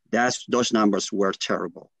 those numbers were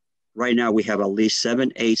terrible. Right now, we have at least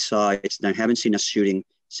 7, 8 sites that haven't seen a shooting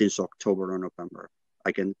since October or November.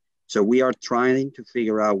 So we are trying to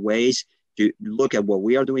figure out ways to look at what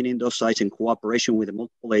we are doing in those sites in cooperation with the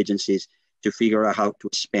multiple agencies to figure out how to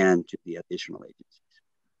expand to the additional agencies.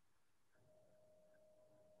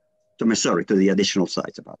 To the additional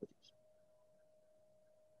sites about it.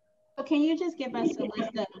 So can you just give us a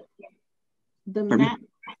list of the map?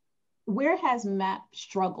 Where has MAP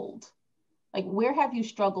struggled? Like, where have you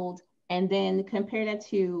struggled? And then compare that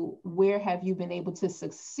to where have you been able to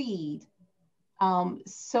succeed,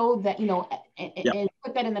 so that, and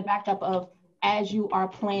put that in the backup of as you are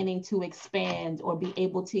planning to expand or be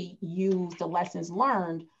able to use the lessons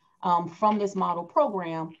learned from this model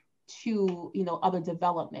program to, other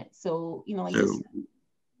development. So,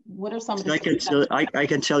 what are some of the I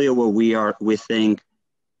can tell you what we think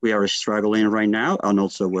we are struggling right now, and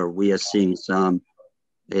also where we are seeing some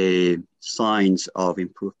signs of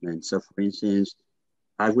improvement. So for instance,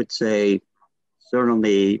 I would say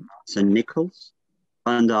certainly St. Nicholas,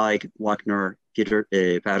 Van Dyke, Wagner,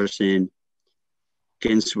 Patterson,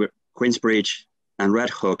 Queensbridge, and Red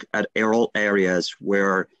Hook are all areas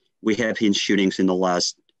where we have seen shootings in the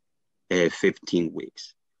last 15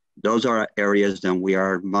 weeks. Those are areas that we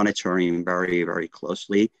are monitoring very, very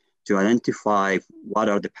closely to identify what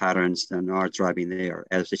are the patterns that are driving there.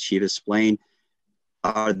 As the chief explained,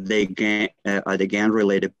 are they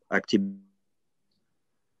gang-related activities?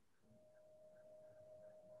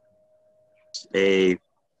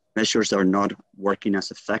 Measures are not working as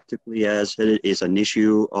effectively as it is an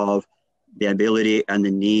issue of the ability and the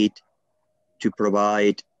need to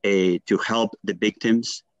provide to help the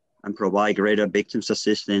victims and provide greater victims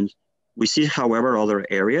assistance. We see, however, other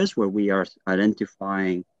areas where we are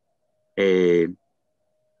identifying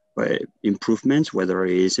improvements, whether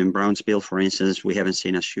it is in Brownsville, for instance, we haven't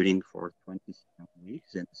seen a shooting for 27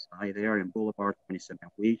 weeks, and there in Boulevard, 27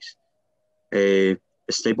 weeks,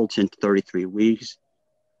 Stapleton, 33 weeks,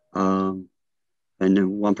 and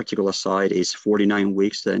then one particular site is 49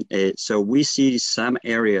 weeks. So we see some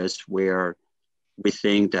areas where we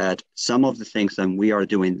think that some of the things that we are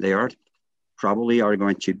doing there probably are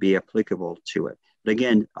going to be applicable to it. But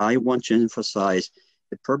again, I want to emphasize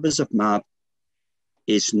the purpose of MAP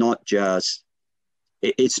is not just,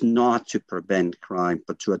 it's not to prevent crime,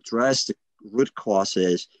 but to address the root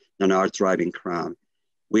causes that are driving crime.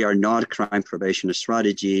 We are not a crime prevention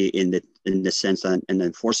strategy in the sense and in the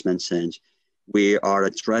enforcement sense. We are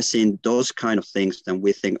addressing those kind of things that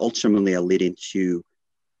we think ultimately are leading to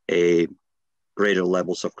greater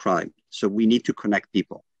levels of crime. So we need to connect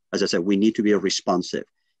people. As I said, we need to be responsive.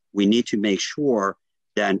 We need to make sure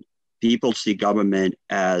that people see government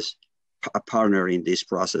as a partner in this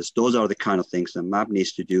process. Those are the kind of things that MAP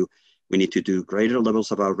needs to do. We need to do greater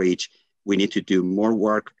levels of outreach. We need to do more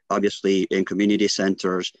work, obviously, in community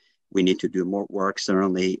centers. We need to do more work,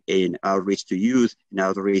 certainly, in outreach to youth, and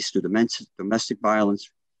outreach to domestic violence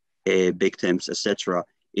victims, etc.,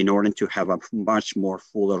 in order to have a much more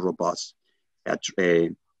full and robust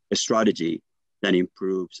a strategy that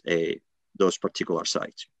improves those particular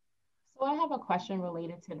sites. So I have a question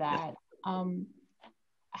related to that.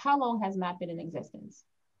 How long has MAP been in existence?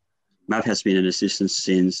 MAP has been in existence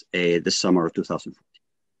since the summer of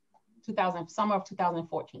 2014. Summer of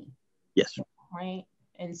 2014. Yes. Right.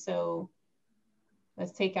 And so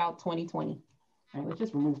let's take out 2020. All right, let's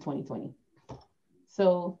just remove 2020.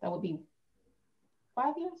 So that would be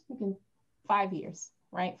 5 years? 5 years,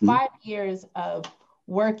 right? Mm-hmm. 5 years of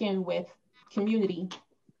working with community,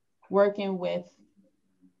 working with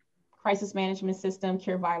crisis management system,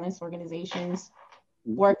 cure violence organizations,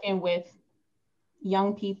 working with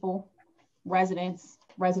young people, residents,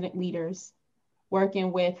 resident leaders,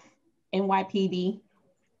 working with NYPD,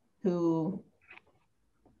 who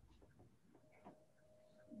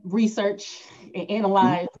research and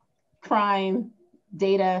analyze crime,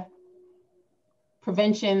 data,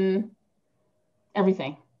 prevention,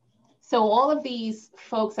 everything. So all of these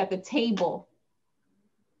folks at the table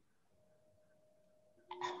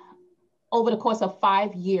over the course of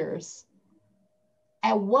 5 years,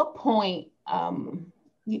 at what point,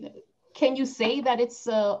 can you say that it's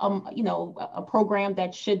a program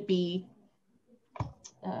that should be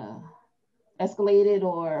escalated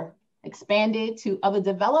or expanded to other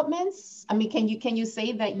developments? I mean, can you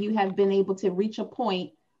say that you have been able to reach a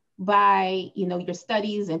point by your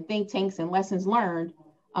studies and think tanks and lessons learned,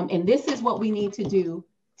 and this is what we need to do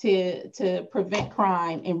to prevent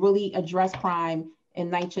crime and really address crime in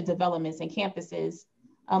NYCHA developments and campuses?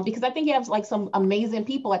 Because I think you have like some amazing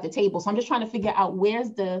people at the table. So I'm just trying to figure out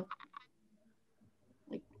where's the,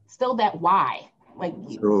 like, still that why. Like,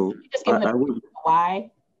 So just give I would,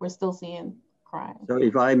 why we're still seeing crime. so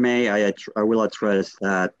if I may, I will address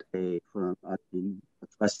that from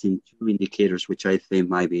addressing two indicators which I think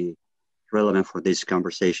might be relevant for this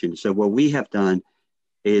conversation. So what we have done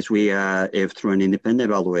is if through an independent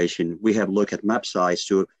evaluation, we have looked at map size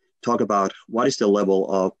to talk about what is the level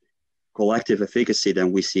of collective efficacy that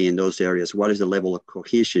we see in those areas, what is the level of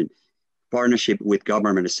cohesion, partnership with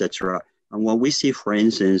government, etc. And what we see, for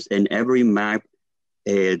instance, in every map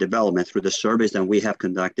development through the surveys that we have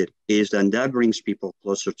conducted is that brings people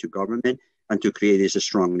closer to government and to create these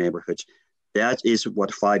strong neighborhoods. That is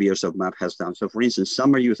what 5 years of MAP has done. So for instance,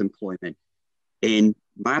 summer youth employment in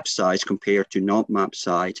map sites compared to non-map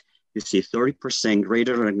sites, you see 30%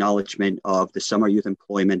 greater acknowledgement of the summer youth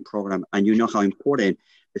employment program. And you know how important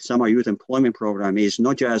the summer youth employment program is,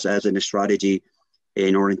 not just as a strategy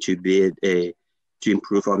in order to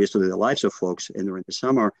improve obviously the lives of folks during the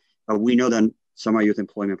summer, but we know that summer youth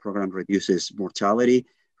employment program reduces mortality,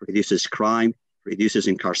 reduces crime, reduces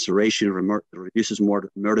incarceration, reduces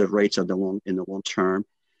murder rates in the long term.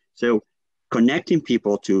 So connecting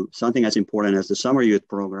people to something as important as the summer youth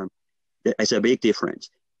program is a big difference.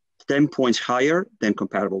 10 points higher than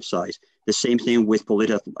comparable size. The same thing with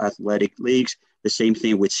political athletic leagues, the same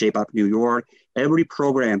thing with Shape Up New York. Every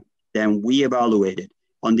program that we evaluated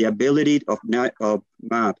on the ability of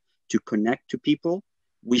MAP to connect to people,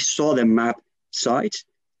 we saw the MAP sites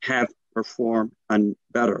have performed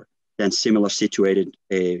better than similar situated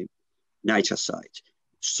NYCHA sites.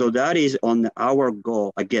 So that is on our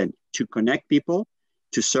goal, again, to connect people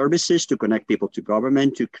to services, to connect people to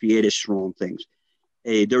government, to create strong things.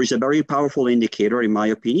 There is a very powerful indicator, in my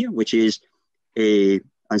opinion, which is, and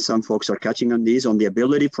some folks are catching on these, on the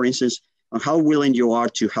ability, for instance, on how willing you are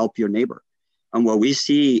to help your neighbor. And what we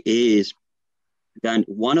see is that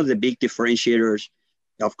one of the big differentiators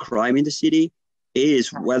of crime in the city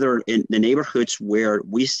is whether in the neighborhoods where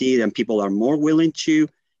we see that people are more willing to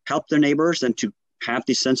help their neighbors and to have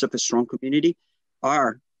this sense of a strong community,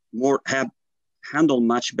 have handled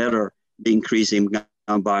much better the increase in gun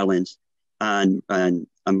violence and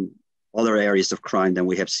other areas of crime than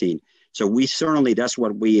we have seen. So we certainly, that's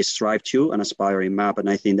what we strive to and aspire in MAP, and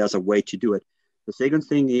I think that's a way to do it. The second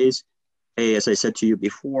thing is, as I said to you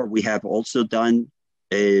before, we have also done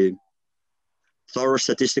a thorough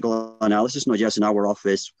statistical analysis, not just in our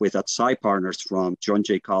office, with outside partners from John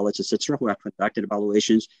Jay College, et cetera, who have conducted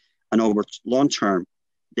evaluations. And over long term,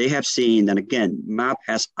 they have seen that, again, MAP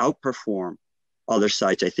has outperformed other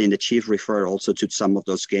sites. I think the chief referred also to some of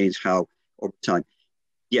those gains, how over time.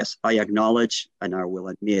 Yes, I acknowledge, and I will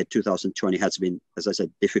admit, 2020 has been, as I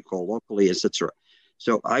said, difficult locally, et cetera.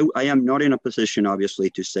 So I am not in a position, obviously,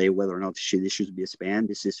 to say whether or not this should be expanded.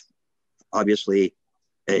 This is obviously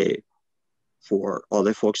for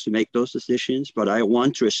other folks to make those decisions. But I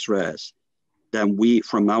want to stress that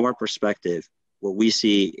from our perspective, what we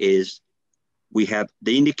see is we have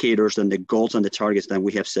the indicators and the goals and the targets that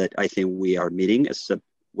we have set. I think we are meeting, except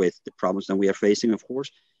with the problems that we are facing, of course.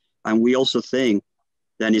 And we also think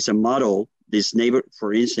that it's a model,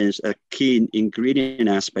 for instance, a key ingredient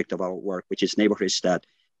aspect of our work, which is neighborhoods that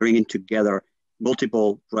bringing together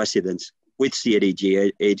multiple residents with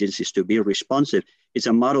CDG agencies to be responsive. It's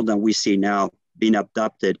a model that we see now being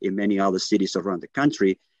adopted in many other cities around the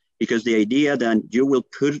country, because the idea that you will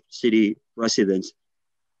put city residents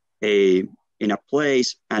in a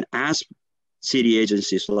place and ask city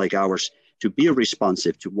agencies like ours to be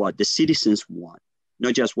responsive to what the citizens want,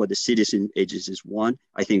 not just what the citizen agencies want,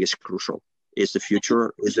 I think is crucial. Is the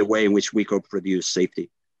future, is the way in which we could produce safety.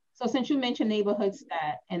 So since you mentioned neighborhood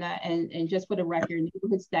stat, and just for the record,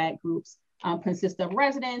 neighborhood stat groups consist of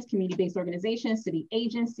residents, community-based organizations, city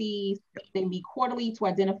agencies. They meet quarterly to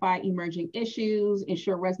identify emerging issues,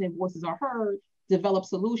 ensure resident voices are heard, develop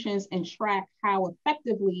solutions, and track how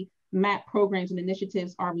effectively MAP programs and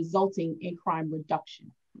initiatives are resulting in crime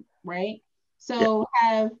reduction, right? So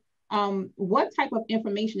what type of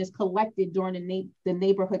information is collected during the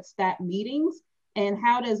neighborhood stat meetings, and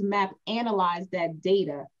how does MAP analyze that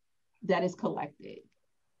data that is collected?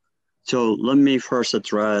 So let me first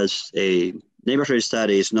address a neighborhood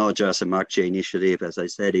study is not just a MACJ initiative. As I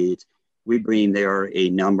said, we bring there a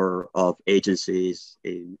number of agencies,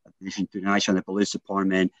 in addition to NYCHA and the police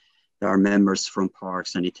department. There are members from Park,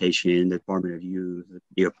 Sanitation, the Department of Youth,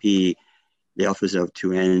 the DOP, the Office of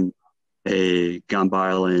to End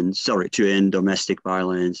domestic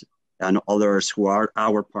violence, and others who are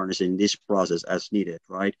our partners in this process as needed,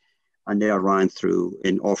 right? And they are run through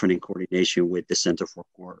and often in coordination with the Center for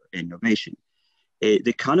Core Innovation.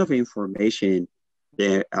 The kind of information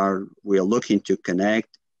that we are looking to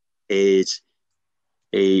connect is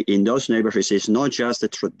in those neighborhoods is not just the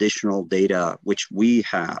traditional data, which we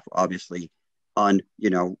have obviously on,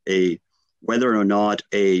 whether or not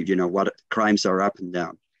what crimes are up and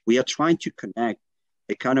down. We are trying to connect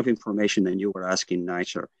the kind of information that you were asking,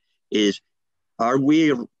 Nisha, is are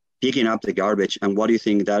we picking up the garbage, and what do you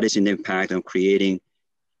think that is an impact on creating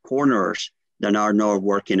corners that are not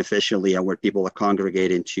working efficiently and where people are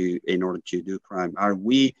congregating in order to do crime?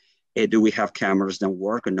 Do we have cameras that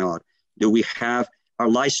work or not? Do we have our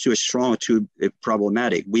lights too strong, too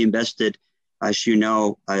problematic? We invested, as you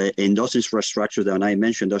know, in those infrastructure that I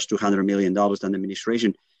mentioned, those $200 million in the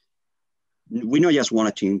administration. We not just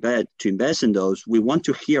wanted to invest in those, we want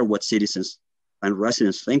to hear what citizens and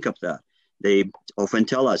residents think of that. They often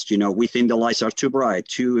tell us, we think the lights are too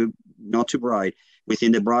bright, not too bright. We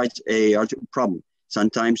think the brights are a problem.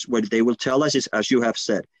 Sometimes what they will tell us is, as you have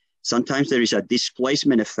said, sometimes there is a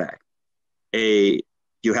displacement effect.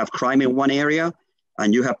 You have crime in one area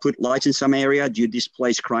and you have put lights in some area, you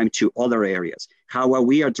displace crime to other areas. How are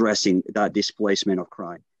we addressing that displacement of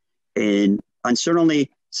crime? And certainly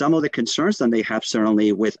some of the concerns that they have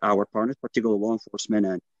certainly with our partners, particularly law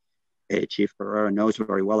enforcement, and Chief Pereira knows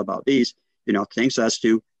very well about these, things as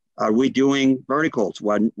to, are we doing verticals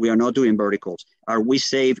when we are not doing verticals? Are we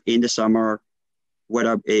safe in the summer?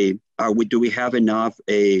 Do we have enough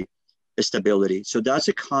stability? So that's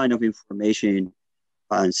the kind of information,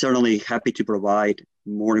 and certainly happy to provide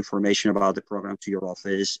more information about the program to your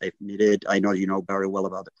office if needed. I know you know very well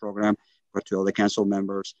about the program, but to all the council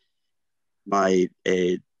members, the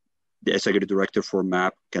executive director for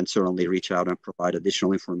MAP can certainly reach out and provide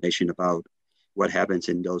additional information about what happens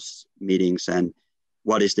in those meetings and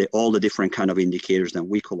what is all the different kind of indicators that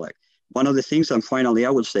we collect. One of the things, and finally I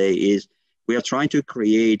will say, is we are trying to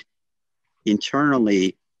create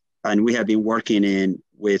internally, and we have been working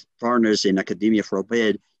with partners in academia for a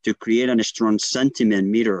bit, to create a strong sentiment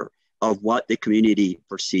meter of what the community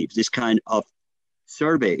perceives. This kind of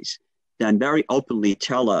surveys that very openly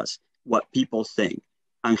tell us what people think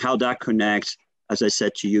and how that connects, as I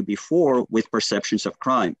said to you before, with perceptions of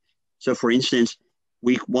crime. So for instance,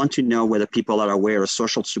 we want to know whether people are aware of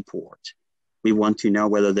social support. We want to know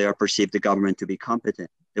whether they perceive the government to be competent.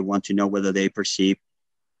 They want to know whether they perceive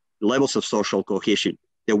levels of social cohesion,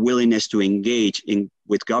 their willingness to engage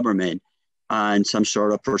with government, and some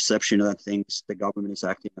sort of perception that thinks the government is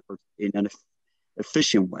acting in an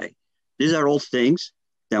efficient way. These are all things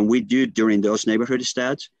that we do during those neighborhood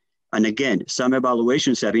stats. And again, some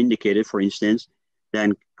evaluations have indicated, for instance, that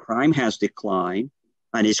crime has declined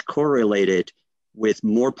and is correlated with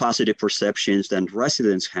more positive perceptions than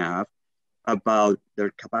residents have about their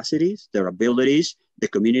capacities, their abilities, the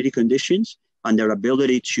community conditions, and their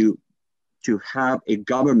ability to have a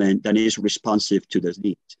government that is responsive to their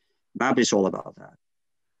needs. MAP is all about that.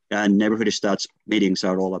 And neighborhood stats meetings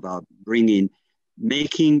are all about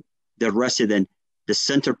making the resident the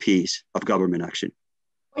centerpiece of government action.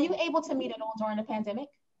 Were you able to meet at all during the pandemic?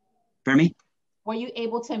 Pardon me? Were you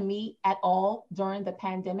able to meet at all during the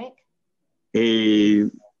pandemic?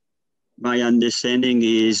 My understanding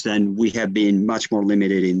is that we have been much more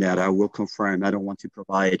limited in that. I will confirm. I don't want to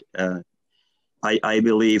provide. I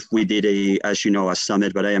believe we did as you know, a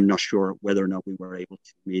summit, but I am not sure whether or not we were able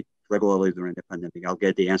to meet regularly during the pandemic. I'll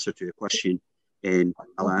get the answer to your question, and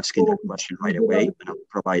I'll ask you that question right away, and I'll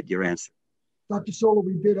provide your answer. Dr. Solo,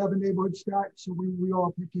 we did have a neighborhood stat, so we are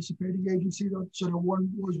a participating agency. So there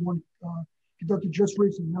was one conducted just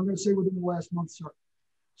recently. I'm going to say within the last month, sir.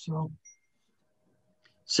 So.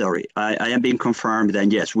 Sorry, I am being confirmed that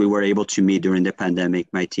yes, we were able to meet during the pandemic.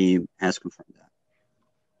 My team has confirmed that.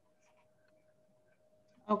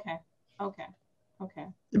 Okay.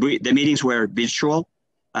 The meetings were virtual,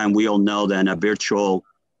 and we all know that a virtual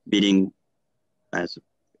meeting, as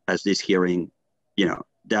this hearing,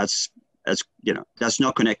 does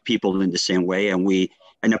not connect people in the same way. And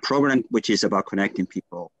in a program which is about connecting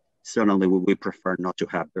people, certainly we prefer not to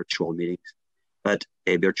have virtual meetings, but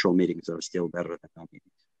virtual meetings are still better than no meetings.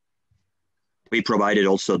 We provided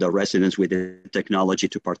also the residents with the technology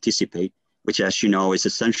to participate, which, as you know, is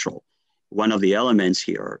essential. One of the elements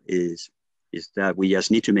here is that we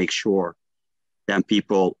just need to make sure that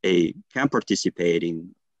people can participate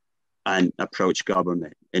in and approach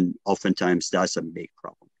government. And oftentimes that's a big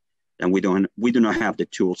problem. And we do not have the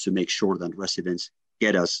tools to make sure that residents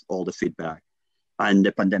get us all the feedback. And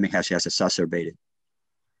the pandemic has exacerbated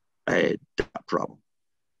that problem.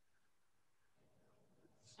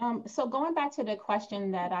 So going back to the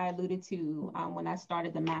question that I alluded to when I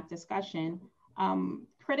started the MAP discussion,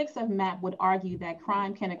 critics of MAP would argue that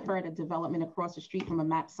crime can occur at a development across the street from a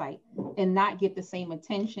MAP site and not get the same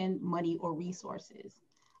attention, money, or resources.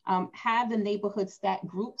 Have the neighborhood stat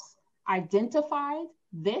groups identified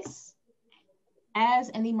this as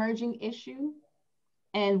an emerging issue?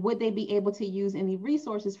 And would they be able to use any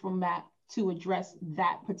resources from MAP to address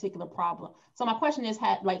that particular problem? So my question is,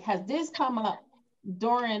 has this come up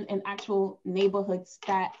during an actual neighborhood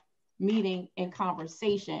stat meeting and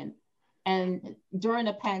conversation? And during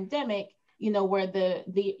a pandemic, where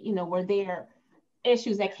where there are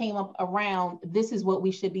issues that came up around, this is what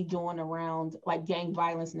we should be doing around like gang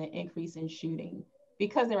violence and the increase in shooting,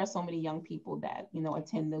 because there are so many young people that,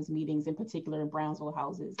 attend those meetings, in particular in Brownsville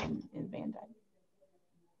houses and in Van Dyke.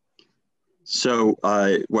 So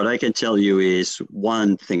what I can tell you is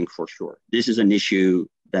one thing for sure. This is an issue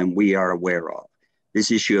that we are aware of. This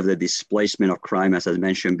issue of the displacement of crime, as I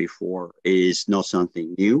mentioned before, is not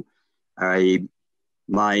something new.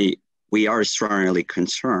 We are strongly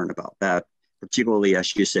concerned about that, particularly,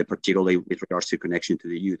 as you said, particularly with regards to connection to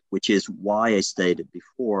the youth, which is why I stated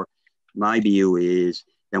before, my view is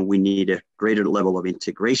that we need a greater level of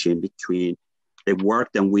integration between the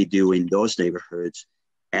work that we do in those neighborhoods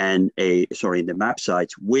and in the MAP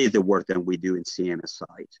sites with the work that we do in CMS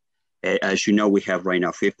sites. As you know, we have right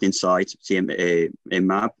now 15 sites in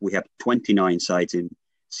MAP. We have 29 sites in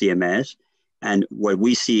CMS. And what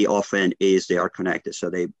we see often is they are connected. So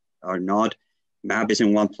they are not, MAP is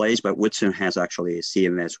in one place, but Woodson has actually a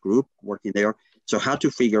CMS group working there. So how to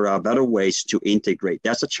figure out better ways to integrate.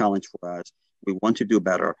 That's a challenge for us. We want to do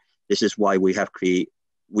better. This is why we have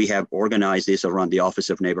organized this around the Office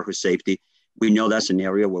of Neighborhood Safety. We know that's an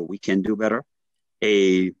area where we can do better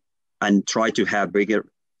and try to have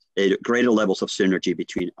greater levels of synergy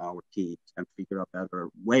between our teams and figure out better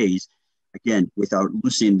ways, again, without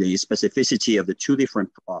losing the specificity of the two different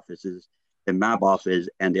offices, the MAP office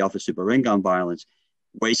and the Office of Superintendent Gun Violence,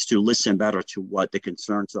 ways to listen better to what the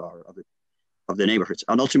concerns are of the neighborhoods.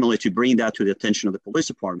 And ultimately to bring that to the attention of the police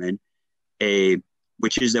department,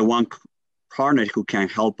 which is the one partner who can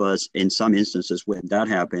help us in some instances when that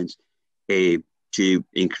happens, to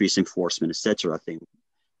increase enforcement, et cetera. I think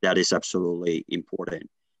that is absolutely important.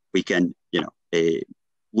 We can,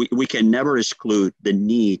 we can never exclude the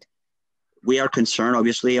need. We are concerned,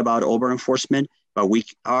 obviously, about over-enforcement, but we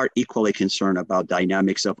are equally concerned about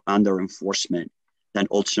dynamics of under-enforcement that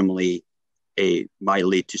ultimately might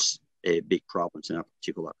lead to big problems in a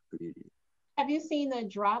particular community. Have you seen a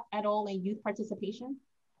drop at all in youth participation?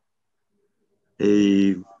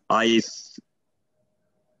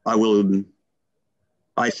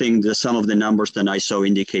 I think that some of the numbers that I saw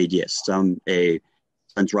indicate, yes, some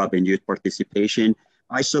drop in youth participation.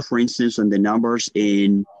 I saw, for instance, on the numbers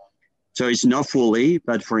so it's not fully,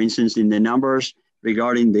 but for instance, in the numbers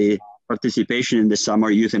regarding the participation in the summer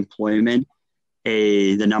youth employment,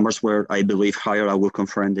 the numbers were, I believe, higher. I will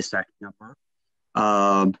confirm the exact number.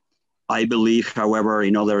 I believe, however,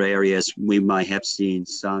 in other areas, we might have seen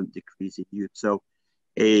some decrease in youth. So,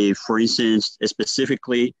 for instance,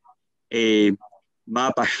 specifically,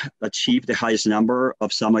 MAP achieved the highest number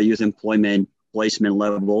of summer youth employment placement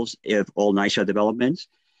levels of all NYCC developments.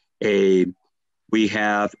 We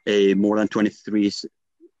have more than 23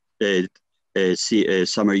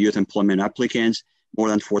 summer youth employment applicants, more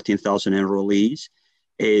than 14,000 enrollees.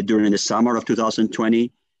 During the summer of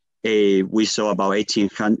 2020, we saw about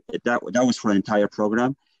 1,800, that was for the entire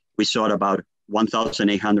program. We saw about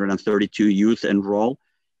 1,832 youth enroll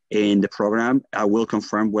in the program. I will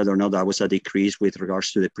confirm whether or not that was a decrease with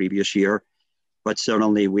regards to the previous year, but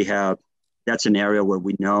certainly that's an area where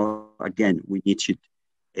we know, again, we need to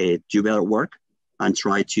do better work and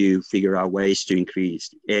try to figure out ways to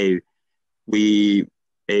increase. There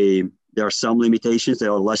are some limitations.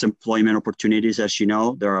 There are less employment opportunities, as you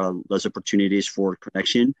know. There are less opportunities for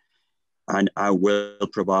connection. And I will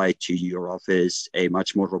provide to your office a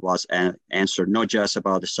much more robust answer, not just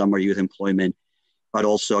about the summer youth employment, but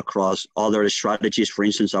also across other strategies. For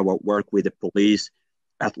instance, our work with the Police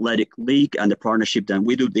Athletic League and the partnership that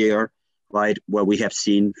we do there, right, where we have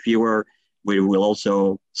seen fewer. We will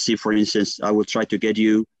also see, for instance, I will try to get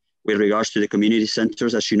you with regards to the community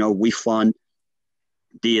centers. As you know, we fund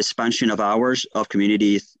the expansion of hours of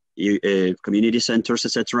community centers,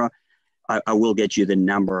 etc. I will get you the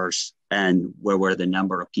numbers and where were the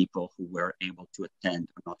number of people who were able to attend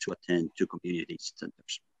or not to attend to community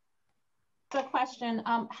centers. The question,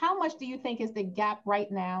 how much do you think is the gap right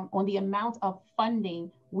now on the amount of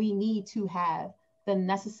funding we need to have the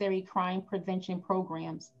necessary crime prevention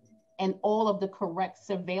programs and all of the correct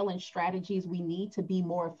surveillance strategies we need to be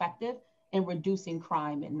more effective in reducing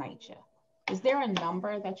crime in NYCHA. Is there a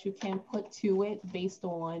number that you can put to it based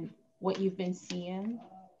on what you've been seeing?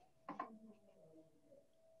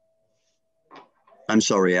 I'm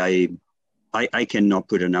sorry, I cannot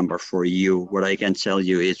put a number for you. What I can tell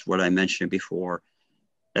you is what I mentioned before.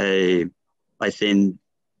 I think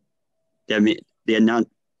the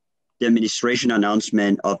administration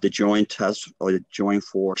announcement of the joint task or the joint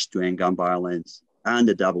force to end gun violence and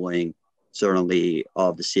the doubling certainly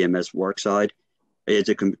of the CMS work side is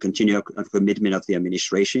a continued commitment of the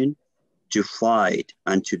administration to fight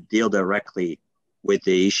and to deal directly with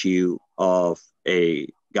the issue of a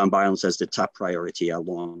gun violence as the top priority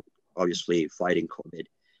along obviously fighting COVID.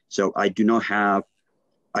 So I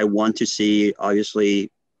want to see obviously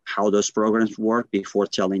how those programs work before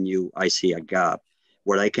telling you I see a gap.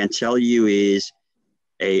 What I can tell you is,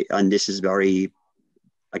 and this is very,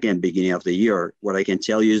 again, beginning of the year, what I can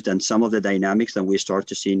tell you is that some of the dynamics that we start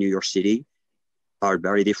to see in New York City are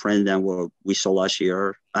very different than what we saw last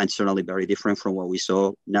year, and certainly very different from what we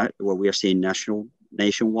are seeing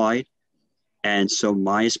nationwide. And so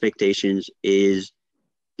my expectations is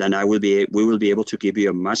that we will be able to give you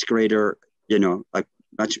a much greater, a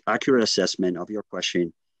much accurate assessment of your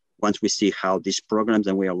question once we see how these programs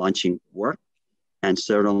that we are launching work, and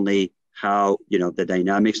certainly how, the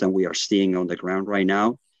dynamics that we are seeing on the ground right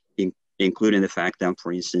now, including the fact that,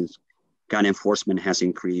 for instance, gun enforcement has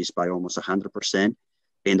increased by almost 100%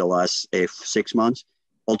 in the last 6 months,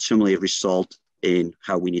 ultimately result in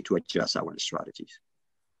how we need to adjust our strategies.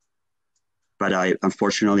 But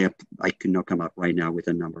unfortunately, I cannot come up right now with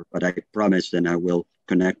a number, but I promise that I will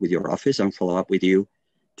connect with your office and follow up with you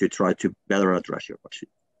to try to better address your question.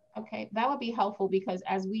 Okay, that would be helpful, because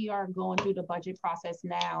as we are going through the budget process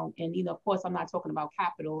now, and of course, I'm not talking about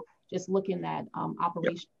capital, just looking at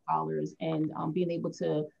operational dollars and being able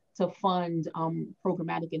to fund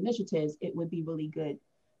programmatic initiatives, it would be really good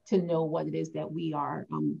to know what it is that we are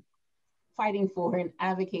fighting for and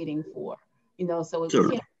advocating for. So we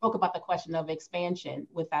can't talk about the question of expansion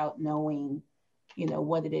without knowing,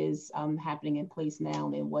 what it is happening in place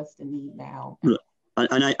now and what's the need now.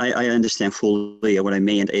 And I understand fully. What I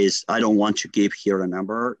mean is I don't want to give here a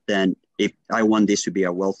number. Then if I want this to be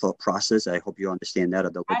a well thought process, I hope you understand that, a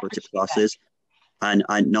deliberative process, and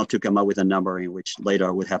not to come up with a number in which later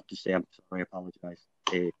I would have to say, I'm sorry, I apologize,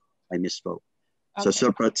 I misspoke. Okay.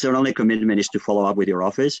 But certainly commitment is to follow up with your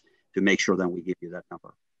office to make sure that we give you that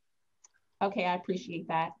number. Okay, I appreciate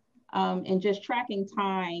that. And just tracking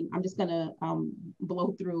time, I'm just gonna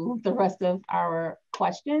blow through the rest of our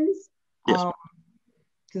questions. Yes.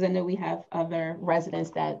 Because I know we have other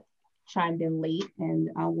residents that chimed in late and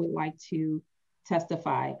would like to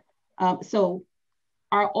testify. So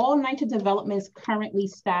are all NYCHA developments currently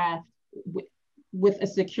staffed with a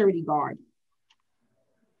security guard?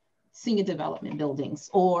 Senior development buildings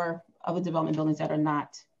or other development buildings that are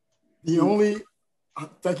not?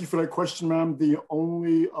 Thank you for that question, ma'am. The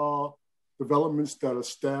only developments that are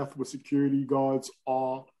staffed with security guards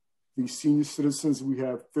are the senior citizens. We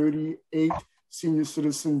have 38 senior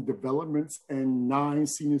citizen developments and 9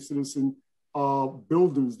 senior citizen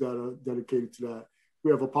buildings that are dedicated to that.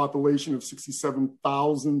 We have a population of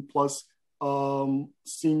 67,000 plus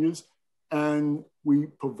seniors, and we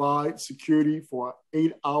provide security for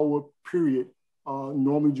an 8-hour period,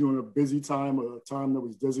 normally during a busy time or a time that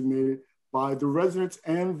was designated by the residents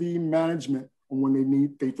and the management when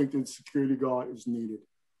they think the security guard is needed.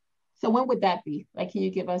 So when would that be? Like, can you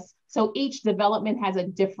give us, so each development has a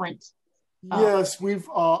different yes,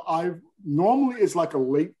 normally it's like a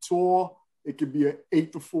late tour. It could be an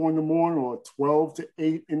 8 to 4 in the morning or a 12 to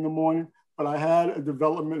 8 in the morning. But I had a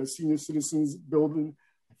development, a senior citizens building,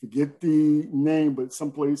 I forget the name, but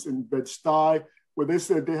someplace in Bed-Stuy, where they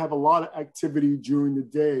said they have a lot of activity during the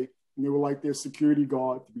day. And they would like their security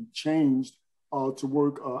guard to be changed to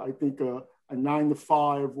work, I think, a 9 to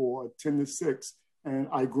 5 or a 10 to 6. And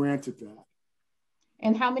I granted that.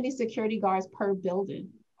 And how many security guards per building?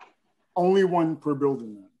 Only 1 per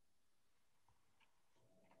building.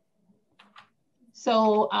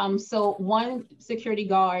 So, so 1 security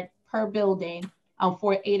guard per building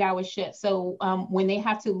for an 8-hour shift. So when they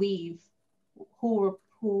have to leave,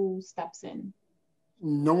 who steps in?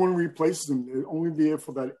 No one replaces them. They're only there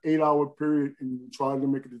for that 8-hour period and try to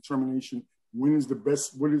make a determination what is the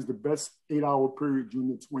best 8-hour period during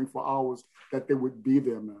the 24 hours that they would be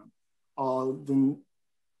there, ma'am.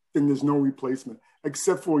 Then there's no replacement,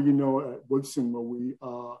 except for, at Woodson, where we,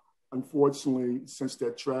 unfortunately, since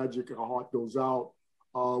that tragic, our heart goes out,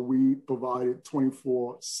 we provided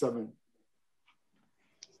 24/7.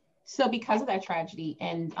 So because of that tragedy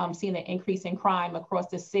and seeing an increase in crime across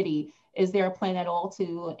the city, is there a plan at all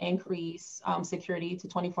to increase security to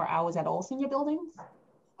 24 hours at all senior buildings?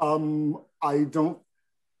 I don't,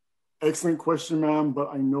 excellent question, ma'am,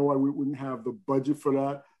 but I know we wouldn't have the budget for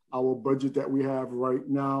that. Our budget that we have right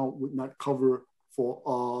now would not cover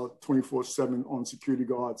for 24/7 on security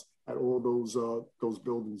guards at all those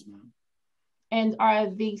buildings, ma'am. And are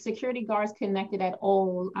the security guards connected at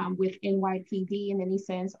all with NYPD in any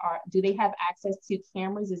sense? Do they have access to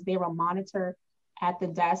cameras? Is there a monitor at the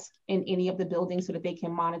desk in any of the buildings so that they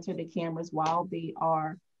can monitor the cameras while they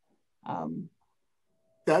are?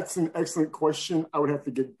 That's an excellent question. I would have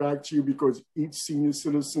to get back to you because each senior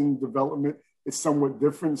citizen development is somewhat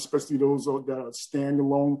different, especially those that are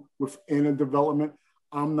standalone within a development.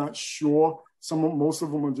 I'm not sure. Most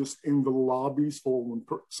of them are just in the lobbies for when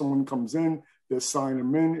someone comes in, they sign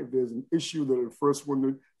them in. If there's an issue, they're the first one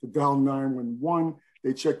to dial 911.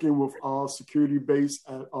 They check in with our security base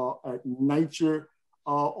at NYCC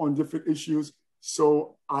on different issues.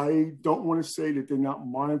 So I don't want to say that they're not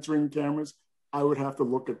monitoring cameras. I would have to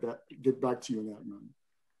look at that, get back to you on that, ma'am.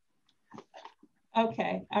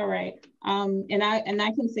 Okay, all right. And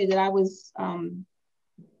I can say that I was,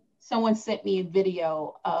 someone sent me a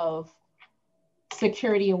video of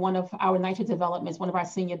security in one of our NYCC developments, one of our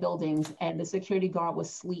senior buildings, and the security guard was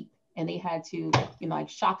asleep and they had to, like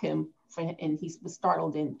shock him and he was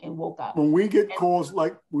startled and woke up. When we get calls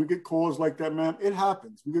like that, ma'am, it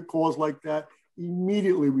happens. We get calls like that.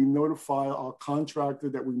 Immediately we notify our contractor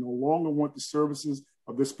that we no longer want the services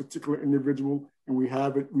of this particular individual and we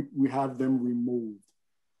have them removed.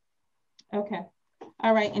 Okay.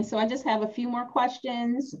 All right. And so I just have a few more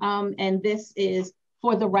questions. And this is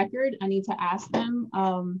for the record. I need to ask them.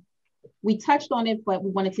 We touched on it, but we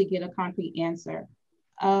wanted to get a concrete answer.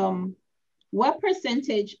 What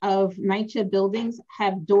percentage of NYCC buildings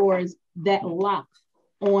have doors that lock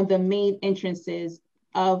on the main entrances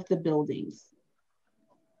of the buildings?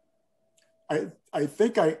 I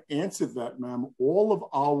think I answered that, ma'am. All of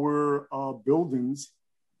our buildings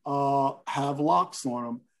have locks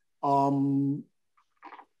on them.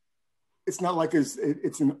 It's not like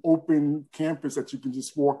it's an open campus that you can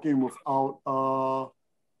just walk in without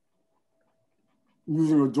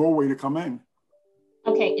using a doorway to come in.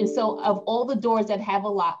 Okay, and so of all the doors that have a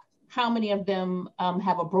lock, how many of them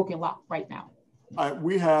have a broken lock right now?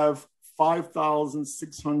 We have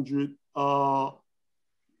 5,600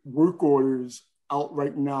 work orders out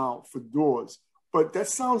right now for doors, but that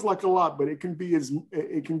sounds like a lot. But it can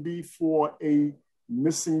be for a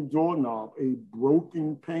missing doorknob, a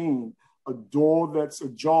broken pane, a door that's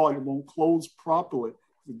ajar and won't close properly.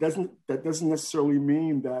 That doesn't necessarily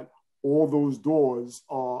mean that all those doors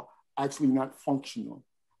are actually not functional.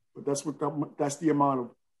 But that's the amount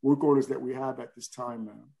of work orders that we have at this time,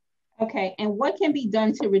 ma'am. Okay, and what can be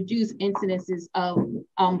done to reduce incidences of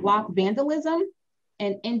block vandalism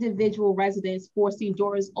and individual residents forcing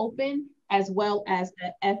doors open, as well as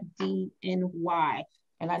the FDNY?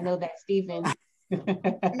 And I know that Stephen.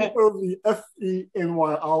 The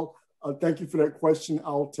FDNY, I'll thank you for that question.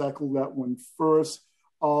 I'll tackle that one first,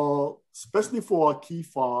 especially for our key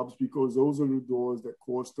fobs, because those are the doors that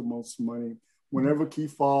cost the most money. Whenever key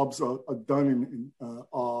fobs are done and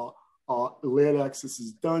lead access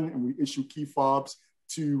is done, and we issue key fobs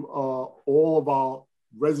to all of our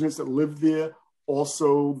residents that live there,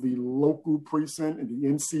 also the local precinct and the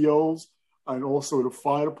NCOs, and also the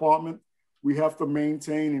fire department, we have to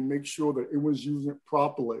maintain and make sure that it was using it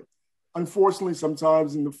properly. Unfortunately,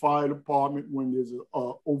 sometimes in the fire department, when there's an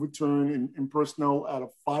overturn in personnel at a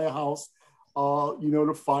firehouse,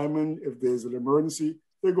 the firemen, if there's an emergency,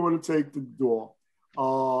 they're going to take the door.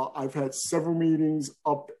 I've had several meetings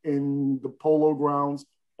up in the polo grounds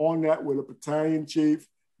on that with a battalion chief,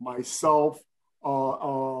 myself,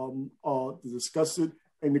 to discuss it,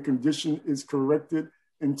 and the condition is corrected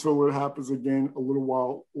until it happens again a little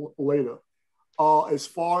while later. As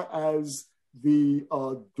far as the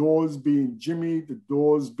doors being jimmied, the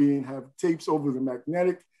doors have tapes over the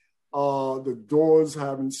magnetic, the doors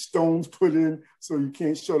having stones put in so you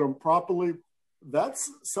can't shut them properly,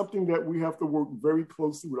 that's something that we have to work very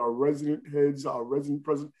closely with our resident heads, our resident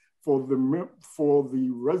president, for the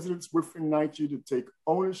residents within NYCC to take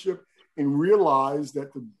ownership and realize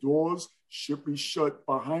that the doors should be shut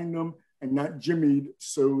behind them and not jimmied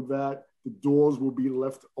so that the doors will be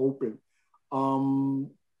left open.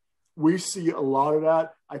 We see a lot of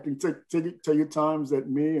that. I can tell you times that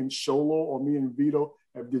me and Sholo or me and Vito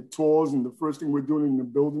have did tours, and the first thing we're doing in the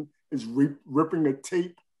building is ripping a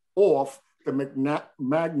tape off the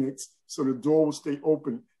magnets so the door will stay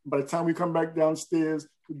open. By the time we come back downstairs,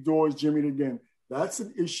 the door is jimmied again. That's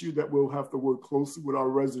an issue that we'll have to work closely with our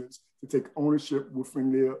residents to take ownership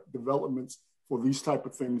within their developments for these type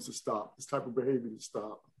of things to stop, this type of behavior to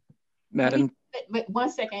stop. Madam. But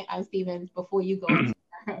 1 second, Stephen, before you go into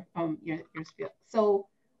your spiel. So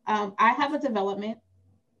I have a development,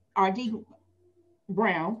 RD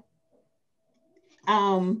Brown,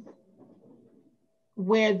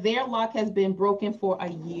 where their lock has been broken for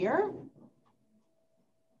a year.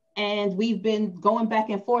 And we've been going back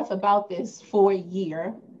and forth about this for a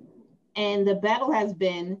year. And the battle has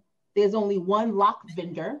been, there's only one lock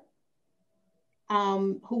vendor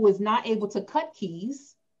who was not able to cut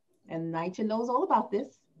keys. And NYCHA knows all about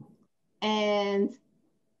this. And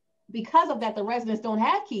because of that, the residents don't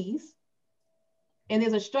have keys. And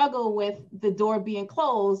there's a struggle with the door being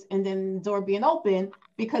closed and then the door being open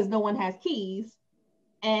because no one has keys.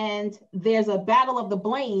 And there's a battle of the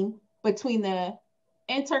blame between the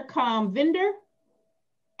intercom vendor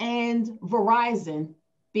and Verizon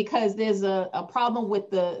because there's a problem with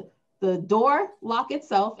the door lock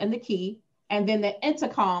itself and the key, and then the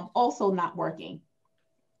intercom also not working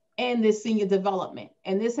in this senior development.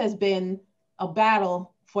 And this has been a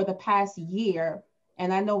battle for the past year.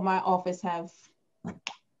 And I know my office have,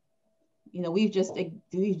 we've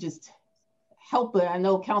just helped. I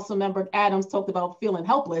know Councilmember Adams talked about feeling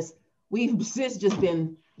helpless. It's just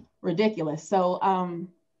been ridiculous. So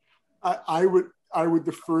I would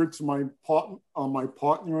defer to my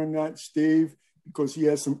partner on that, Steve, because he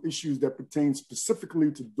has some issues that pertain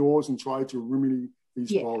specifically to doors and try to remedy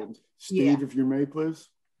these problems. Steve, if you may, please.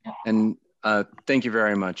 And thank you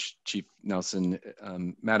very much, Chief Nelson.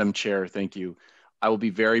 Madam Chair, thank you. I will be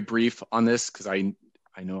very brief on this because I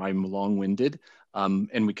know I'm long-winded,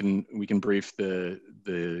 and we can brief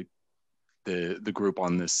the group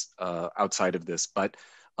on this outside of this. But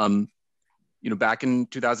back in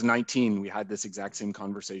 2019, we had this exact same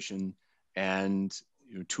conversation, and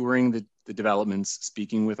touring the developments,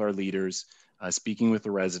 speaking with our leaders, speaking with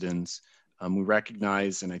the residents, we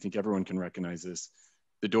recognize, and I think everyone can recognize this,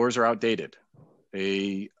 the doors are outdated.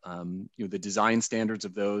 The design standards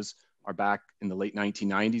of those are back in the late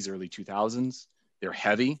 1990s, early 2000s. They're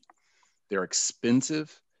heavy, they're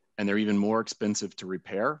expensive, and they're even more expensive to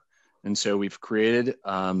repair. And so we've created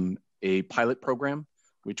a pilot program,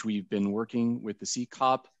 which we've been working with the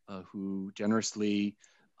CCOP, who generously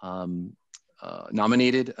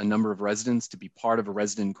nominated a number of residents to be part of a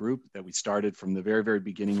resident group that we started from the very, very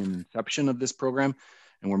beginning and inception of this program,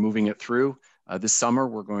 and we're moving it through. This summer,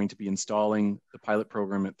 we're going to be installing the pilot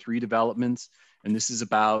program at 3 developments, and this is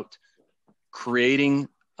about creating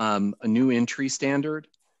a new entry standard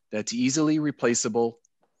that's easily replaceable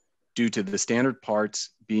due to the standard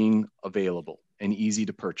parts being available and easy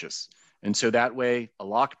to purchase. And so that way, a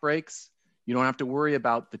lock breaks, you don't have to worry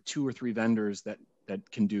about the 2 or 3 vendors that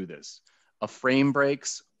can do this. A frame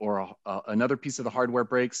breaks or another piece of the hardware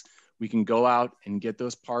breaks, we can go out and get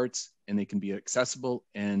those parts, and they can be accessible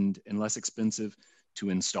and less expensive to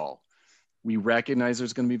install. We recognize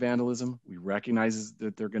there's going to be vandalism. We recognize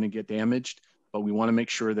that they're going to get damaged, but we want to make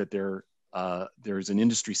sure that there's an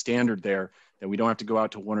industry standard there, that we don't have to go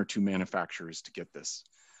out to 1 or 2 manufacturers to get this.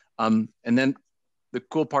 And then the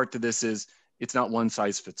cool part to this is it's not one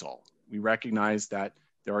size fits all. We recognize that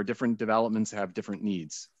there are different developments that have different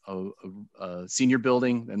needs. A senior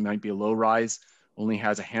building that might be a low rise only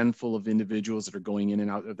has a handful of individuals that are going in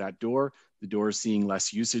and out of that door. The door is seeing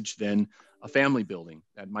less usage than a family building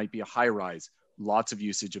that might be a high rise, lots of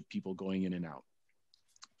usage of people going in and out.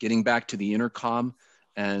 Getting back to the intercom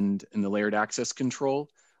and the layered access control,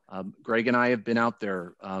 Greg and I have been out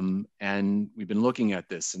there and we've been looking at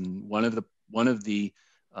this. And one of the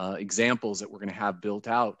examples that we're going to have built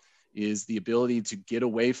out is the ability to get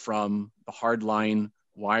away from the hardline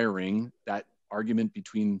wiring, that argument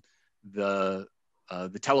between the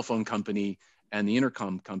telephone company and the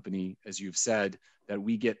intercom company, as you've said, that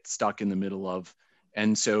we get stuck in the middle of.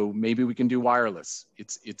 And so maybe we can do wireless.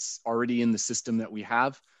 It's already in the system that we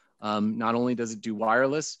have. Not only does it do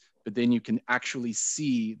wireless, but then you can actually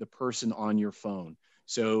see the person on your phone.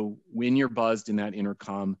 So when you're buzzed in that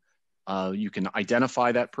intercom, you can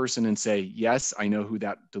identify that person and say, yes, I know who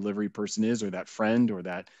that delivery person is, or that friend, or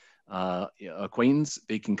that acquaintance.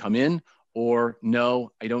 They can come in, or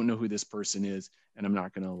no, I don't know who this person is, and I'm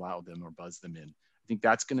not going to allow them or buzz them in. I think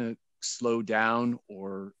that's going to slow down,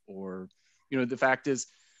 or the fact is,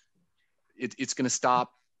 it's going to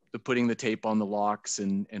stop the putting the tape on the locks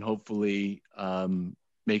and hopefully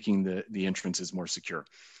making the entrances more secure.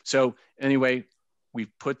 So anyway,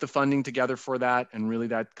 we've put the funding together for that, and really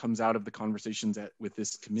that comes out of the conversations with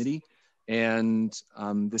this committee. And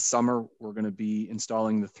this summer, we're going to be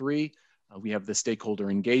installing the 3. We have the stakeholder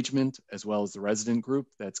engagement as well as the resident group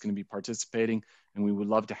that's going to be participating. And we would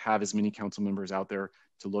love to have as many council members out there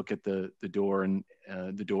to look at the door and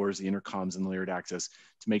the doors, the intercoms and the layered access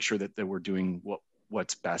to make sure that we're doing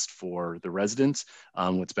what's best for the residents,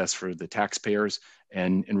 what's best for the taxpayers,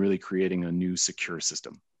 and really creating a new secure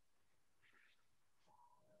system.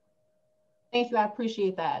 Thank you, I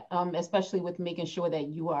appreciate that, especially with making sure that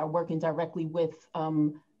you are working directly with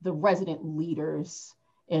the resident leaders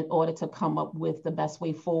in order to come up with the best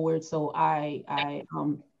way forward. So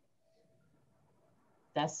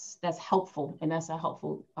that's helpful, and that's a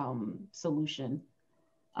helpful solution.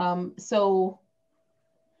 So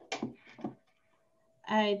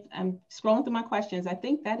I'm scrolling through my questions. I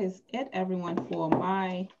think that is it, everyone, for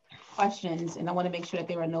my questions, and I want to make sure that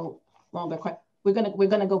there are no longer questions. We're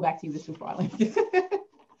gonna go back to you, Mr. Farley.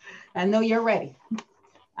 I know you're ready.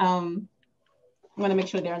 I'm gonna make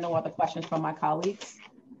sure there are no other questions from my colleagues.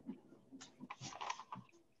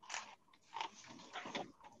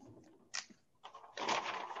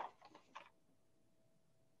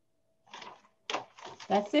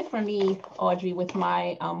 That's it for me, Audrey, with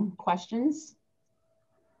my questions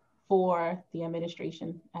for the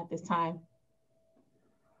administration at this time.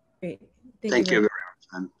 Great. Thank you very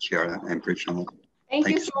much, Chair. I appreciate it. Thank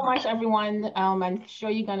you so much, everyone. I'm sure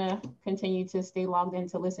you're gonna continue to stay logged in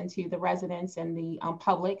to listen to the residents and the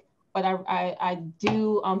public, but I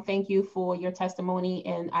do thank you for your testimony,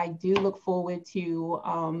 and I do look forward to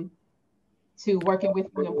working with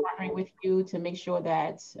you and partnering with you to make sure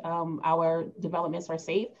that our developments are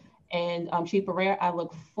safe. And Chief Barrera, I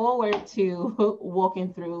look forward to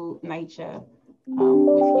walking through NYCHA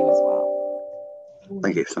with you as well.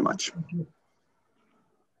 Thank you so much.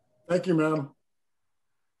 Thank you, ma'am.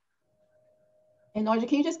 And Audrey,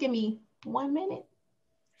 can you just give me 1 minute?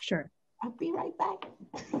 Sure. I'll be right back.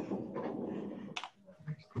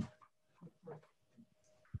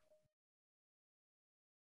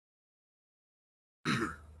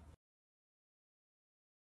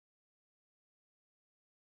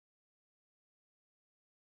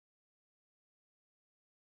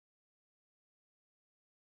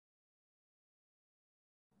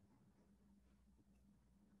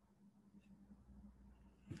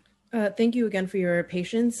 Thank you again for your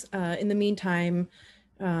patience. In the meantime,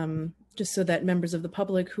 just so that members of the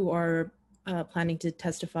public who are planning to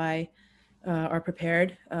testify are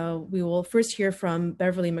prepared, we will first hear from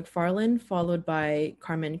Beverly McFarland, followed by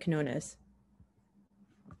Carmen Quinones.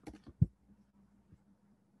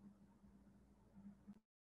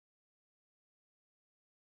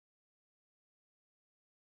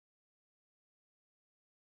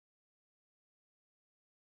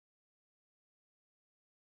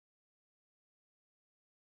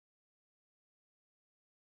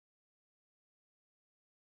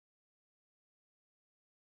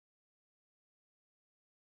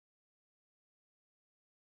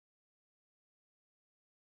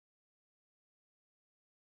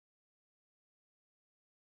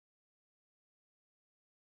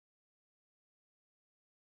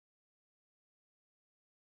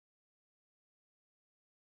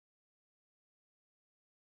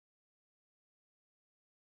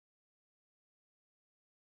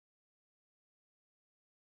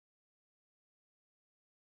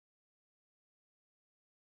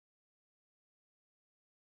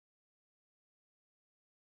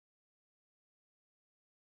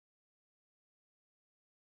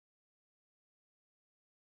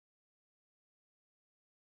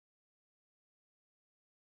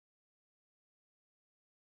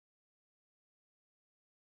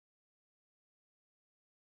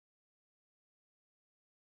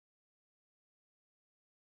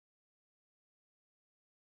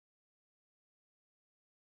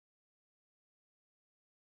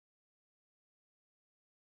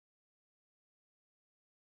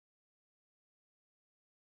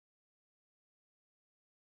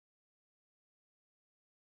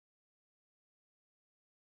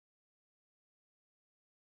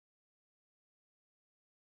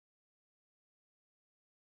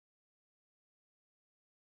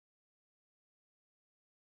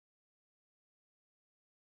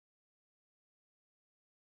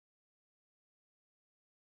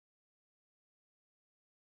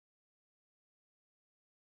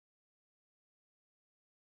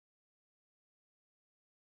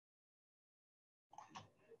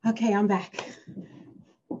 Okay, I'm back.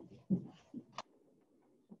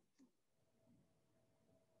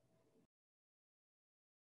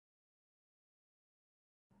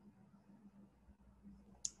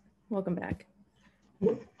 Welcome back.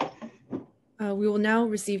 We will now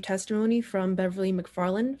receive testimony from Beverly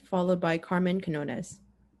McFarland, followed by Carmen Quinones.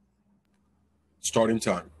 Starting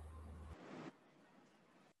time.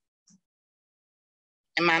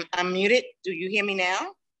 Am I unmuted? Do you hear me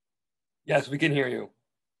now? Yes, we can hear you.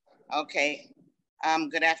 Okay.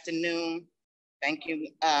 Good afternoon. Thank you,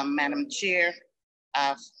 Madam Chair.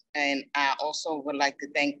 And I also would like to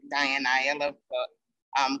thank Diane Ayala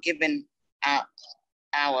for giving our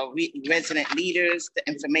resident leaders the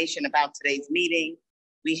information about today's meeting.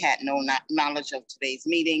 We had no knowledge of today's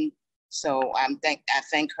meeting, so I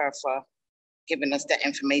thank her for giving us that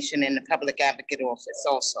information in the Public Advocate Office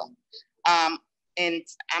also. And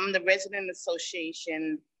I'm the resident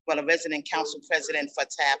association, well, a resident council president for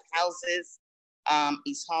Taft Houses,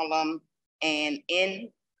 East Harlem, and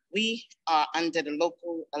we are under the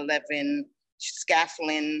local 11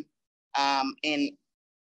 scaffolding, and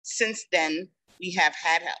since then we have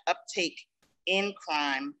had an uptake in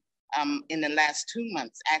crime in the last 2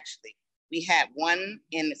 months. Actually, we had one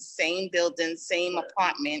in the same building, same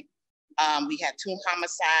apartment. We had 2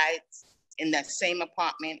 homicides in that same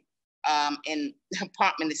apartment, and the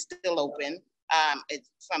apartment is still open. It's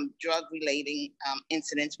from drug-related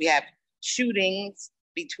incidents. We have shootings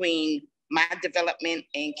between my development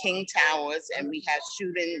and King Towers, and we have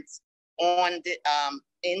shootings on the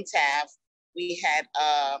in Taft. We had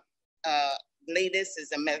latest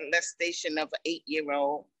is a molestation of an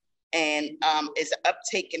 8-year-old, and is an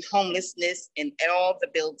uptake in homelessness in all the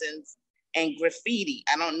buildings, and graffiti.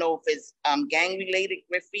 I don't know if it's gang-related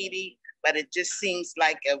graffiti, but it just seems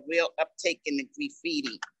like a real uptake in the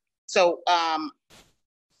graffiti. So I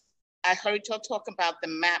heard y'all talk about the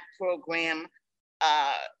MAP program,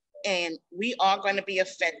 and we are going to be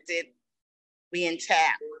affected. We in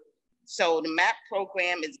Taft. So the MAP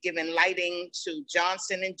program is giving lighting to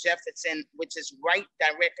Johnson and Jefferson, which is right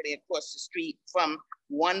directly across the street from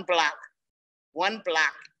one block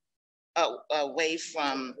away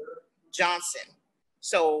from Johnson.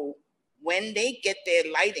 So when they get their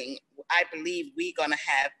lighting, I believe we're gonna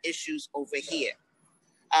have issues over here.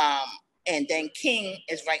 And then King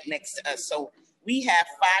is right next to us. So we have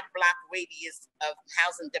 5-block radius of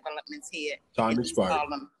housing developments here Time in expired.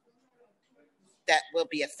 Harlem that will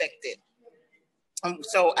be affected.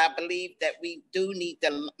 So I believe that we do need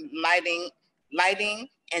the lighting,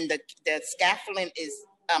 and the scaffolding is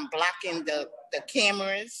blocking the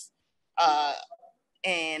cameras,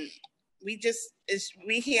 and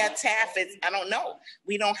we here at Taft, I don't know.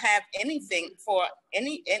 We don't have anything for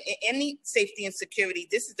any safety and security.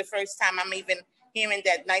 This is the first time I'm even hearing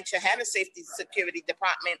that NYCHA had a safety security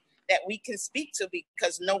department that we can speak to,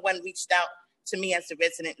 because no one reached out to me as the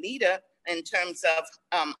resident leader in terms of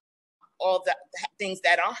all the things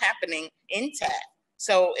that are happening in Taft.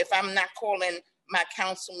 So if I'm not calling my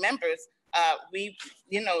council members, we,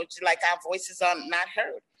 like our voices are not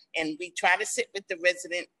heard. And we try to sit with the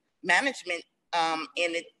resident management, and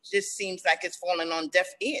it just seems like it's falling on deaf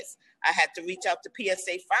ears. I had to reach out to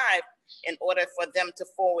PSA 5 in order for them to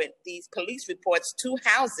forward these police reports to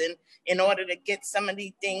housing in order to get some of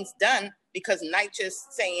these things done, because NYCHA is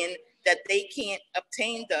saying that they can't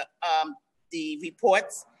obtain the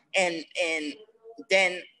reports, and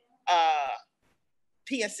then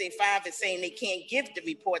PSA 5 is saying they can't give the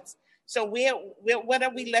reports. So what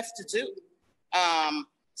are we left to do?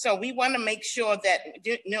 So we want to make sure that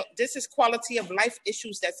this is quality of life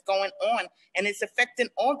issues that's going on, and it's affecting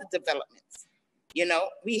all the developments.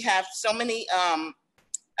 We have so many,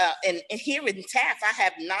 and here in Taft, I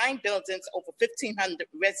have 9 buildings, over 1,500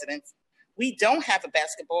 residents. We don't have a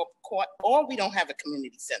basketball court, or we don't have a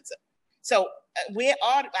community center. So where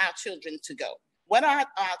are our children to go? What are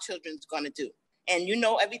our children going to do? And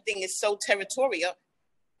everything is so territorial.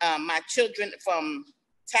 My children from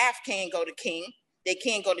Taft can't go to King. They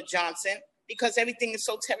can't go to Johnson because everything is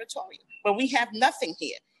so territorial. But we have nothing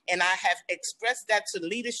here. And I have expressed that to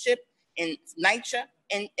leadership in NYCHA,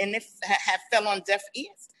 and it have fell on deaf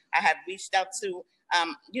ears. I have reached out to,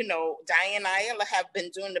 Diane Ayala have been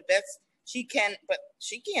doing the best she can, but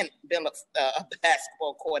she can't build a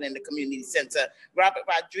basketball court in the community center. Robert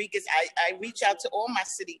Rodriguez, I reach out to all my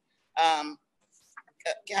city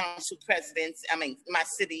council presidents, my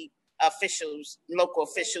city officials, local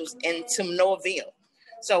officials, and to no avail.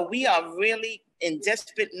 So we are really in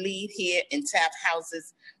desperate need here in Taft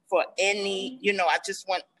Houses for any, I just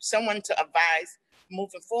want someone to advise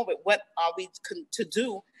moving forward, what are we to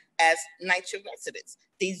do as NYCHA residents?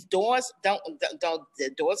 These doors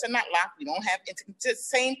the doors are not locked. We don't have, it's the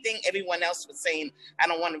same thing everyone else was saying. I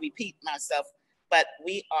don't want to repeat myself, but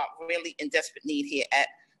we are really in desperate need here at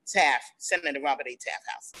Taft, Senator Robert A. Taft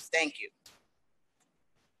Houses. Thank you.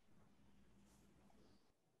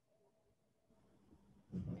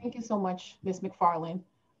 Thank you so much, Ms. McFarland.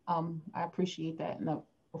 I appreciate that. And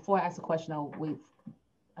before I ask a question, I'll wait.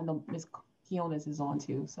 I know Ms. Quinones is on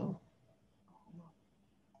too, so.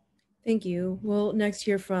 Thank you. We'll next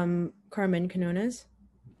hear from Carmen Canones,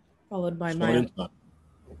 followed by Maya.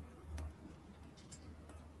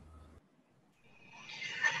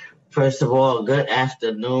 First of all, good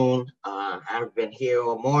afternoon. I've been here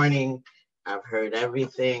all morning. I've heard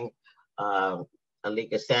everything.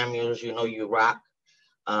 Alika Samuels, you know you rock.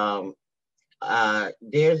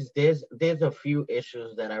 There's a few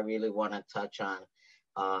issues that I really want to touch on,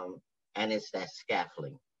 and it's that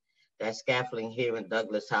scaffolding. That scaffolding here in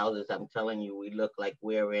Douglas houses, I'm telling you, we look like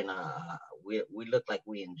we're in we look like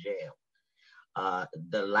we're in jail.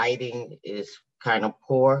 The lighting is kind of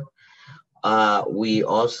poor. We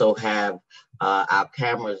also have our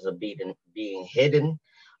cameras are being hidden.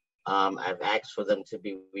 I've asked for them to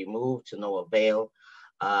be removed to no avail.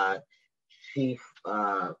 Chief,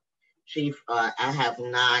 I have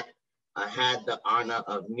not had the honor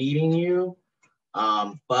of meeting you,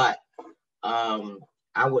 but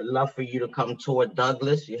I would love for you to come tour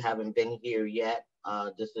Douglas. You haven't been here yet.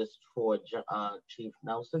 This is for Chief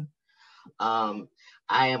Nelson. I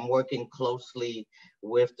am working closely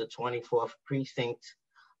with the 24th Precinct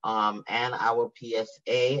and our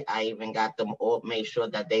PSA. I even got them all, made sure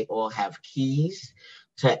that they all have keys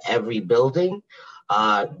to every building.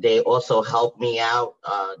 They also help me out.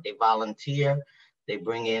 They volunteer. They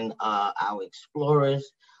bring in our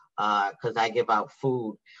explorers because I give out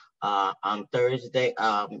food on Thursday,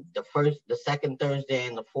 the second Thursday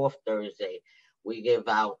and the fourth Thursday. We give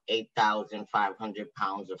out 8,500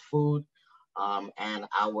 pounds of food, and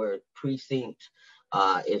our precinct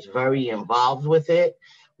is very involved with it.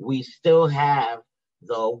 We still have,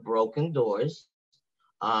 though, broken doors.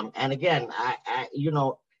 And again, you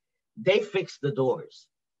know, they fix the doors.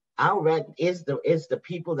 Our is the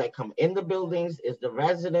people that come in the buildings, is the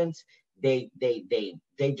residents. They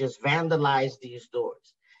just vandalize these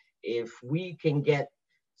doors. If we can get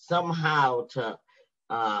somehow to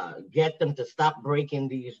get them to stop breaking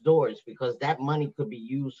these doors, because that money could be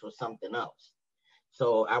used for something else.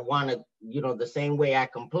 So I want to, you know, the same way I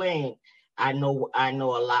complain, I know a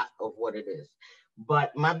lot of what it is.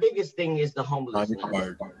 But my biggest thing is the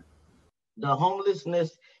homelessness. The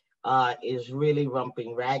homelessness is really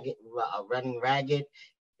running ragged,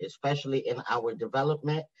 especially in our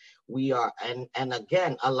development. We are, and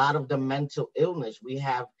again, a lot of the mental illness. We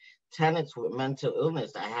have tenants with mental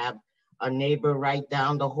illness. I have a neighbor right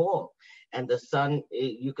down the hall, and the son,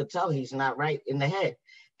 you could tell he's not right in the head.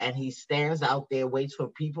 And he stands out there, waits for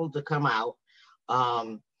people to come out,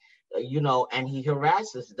 you know, and he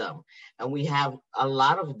harasses them. And we have a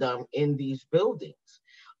lot of them in these buildings.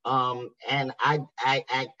 And I've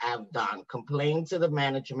done complained to the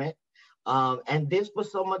management, and this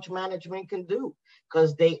was so much management can do,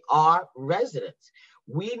 because they are residents.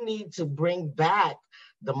 We need to bring back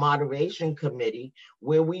the moderation committee,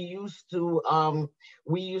 where we used to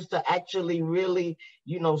actually really,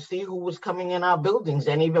 you know, see who was coming in our buildings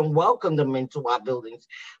and even welcome them into our buildings.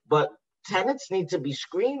 But tenants need to be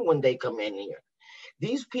screened when they come in here.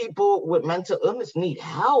 These people with mental illness need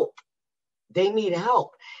help. They need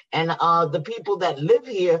help. And the people that live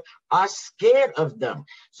here are scared of them.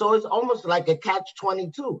 So it's almost like a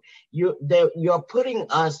catch-22. You're putting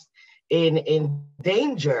us in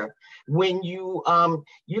danger when you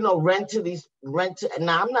you know,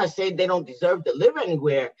 now I'm not saying they don't deserve to live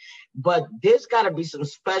anywhere, but there's got to be some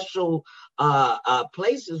special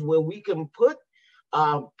places where we can put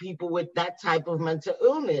people with that type of mental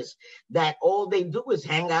illness, that all they do is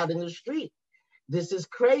hang out in the street. This is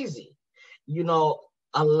crazy. You know,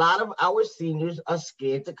 a lot of our seniors are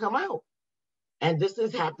scared to come out. And this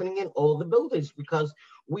is happening in all the buildings, because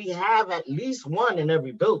we have at least one in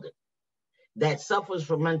every building that suffers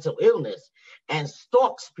from mental illness and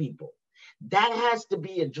stalks people. That has to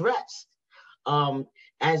be addressed.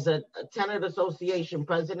 As a tenant association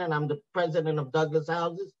president, I'm the president of Douglas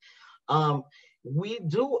Houses. We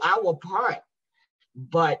do our part,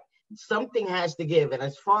 but something has to give. And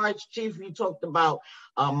as far as Chief, you talked about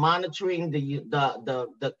monitoring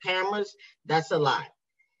the cameras, that's a lie.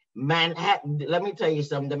 Let me tell you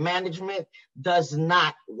something. The management does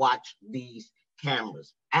not watch these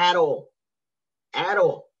cameras at all. At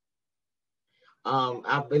all.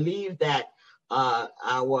 I believe that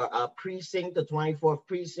our precinct, the 24th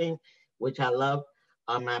precinct, which I love,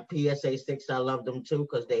 my PSA 6, I love them too,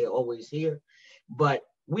 because they always here. But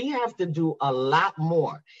we have to do a lot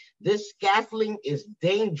more. This scaffolding is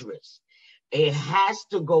dangerous. It has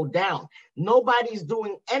to go down. Nobody's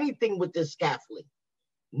doing anything with this scaffolding.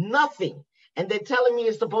 Nothing. And they're telling me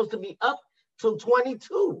it's supposed to be up till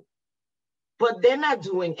 22. But they're not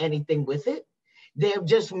doing anything with it. They're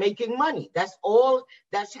just making money. That's all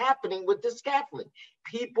that's happening with the scaffolding.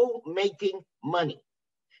 People making money.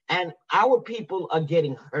 And our people are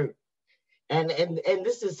getting hurt. And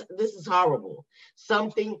this is horrible.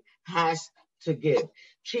 Something has to give.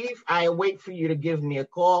 Chief, I wait for you to give me a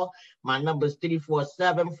call. My number is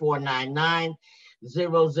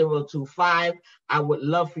 347-499-0025. I would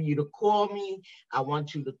love for you to call me. I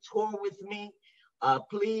want you to tour with me,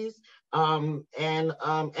 please.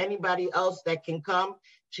 Anybody else that can come,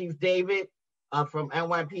 Chief David from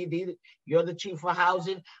NYPD, you're the chief of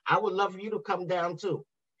housing. I would love for you to come down too.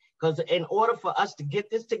 Because in order for us to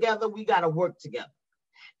get this together, we got to work together.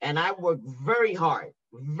 And I work very hard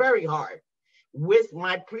with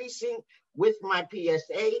my precinct, with my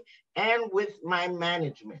PSA, and with my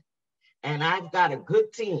management. And I've got a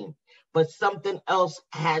good team, but something else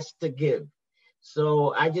has to give.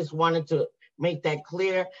 So I just wanted to make that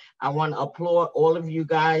clear. I want to applaud all of you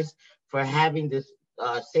guys for having this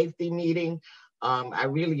safety meeting. I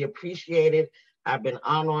really appreciate it. I've been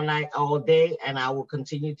on all night, all day, and I will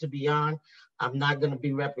continue to be on. I'm not going to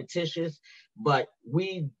be repetitious, but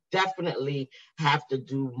we definitely have to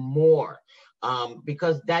do more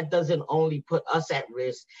because that doesn't only put us at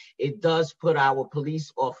risk, it does put our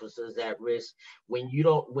police officers at risk when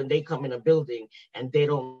they come in a building and they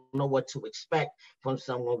don't know what to expect from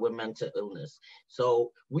someone with mental illness.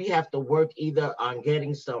 So we have to work either on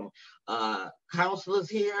getting some counselors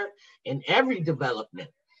here in every development.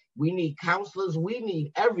 We need counselors, we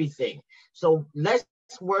need everything. So let's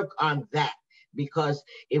work on that, because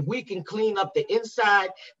if we can clean up the inside,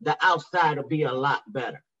 the outside will be a lot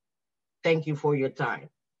better. Thank you for your time.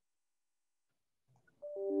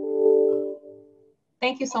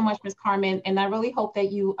 Thank you so much, Ms. Carmen. And I really hope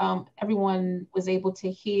that you, everyone was able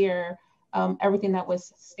to hear everything that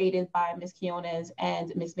was stated by Ms. Quiones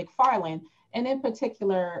and Ms. McFarland, and in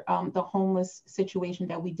particular, the homeless situation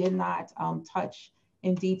that we did not touch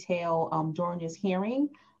in detail during this hearing,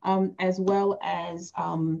 as well as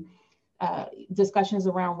discussions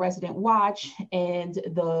around resident watch and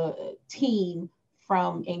the team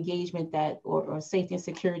from engagement or safety and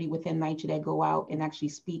security within NYCHA that go out and actually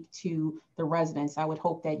speak to the residents. I would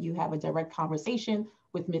hope that you have a direct conversation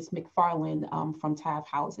with Ms. McFarland from TAF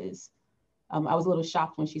Houses. I was a little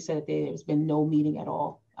shocked when she said that there's been no meeting at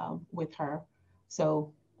all with her.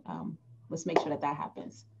 So let's make sure that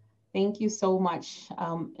happens. Thank you so much.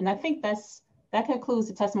 And I think that concludes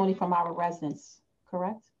the testimony from our residents,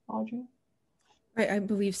 correct, Audrey? I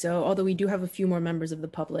believe so, although we do have a few more members of the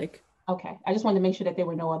public. Okay, I just wanted to make sure that there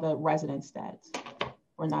were no other residents that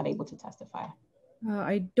were not able to testify.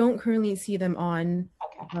 I don't currently see them on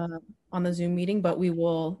the Zoom meeting, but we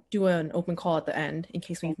will do an open call at the end in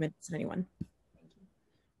case we've missed anyone.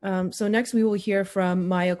 So next we will hear from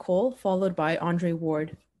Maya Cole, followed by Andre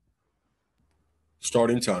Ward.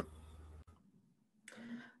 Starting time.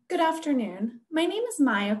 Good afternoon. My name is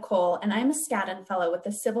Maya Cole, and I'm a Skadden Fellow with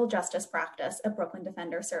the Civil Justice Practice at Brooklyn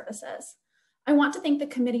Defender Services. I want to thank the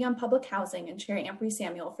Committee on Public Housing and Chair Ampry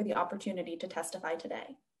Samuel for the opportunity to testify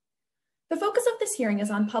today. The focus of this hearing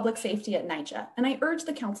is on public safety at NYCHA, and I urge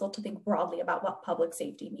the Council to think broadly about what public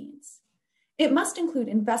safety means. It must include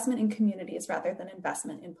investment in communities rather than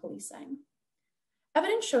investment in policing.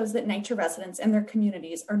 Evidence shows that NYCHA residents and their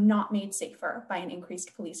communities are not made safer by an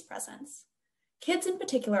increased police presence. Kids in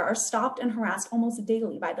particular are stopped and harassed almost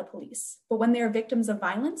daily by the police, but when they are victims of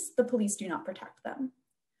violence, the police do not protect them.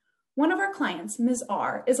 One of our clients, Ms.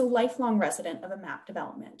 R, is a lifelong resident of a MAP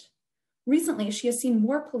development. Recently, she has seen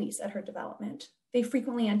more police at her development. They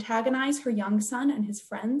frequently antagonize her young son and his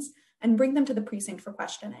friends and bring them to the precinct for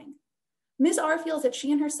questioning. Ms. R feels that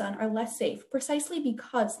she and her son are less safe precisely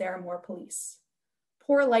because there are more police.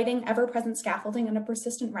 Poor lighting, ever-present scaffolding, and a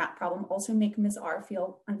persistent rat problem also make Ms. R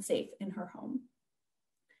feel unsafe in her home.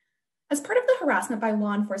 As part of the harassment by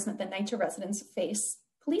law enforcement that NYCHA residents face,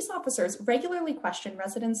 police officers regularly question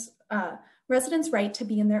residents' right to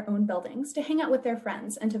be in their own buildings, to hang out with their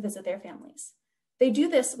friends, and to visit their families. They do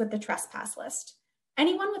this with the trespass list.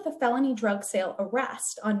 Anyone with a felony drug sale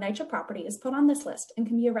arrest on NYCHA property is put on this list and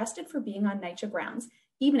can be arrested for being on NYCHA grounds,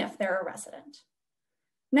 even if they're a resident.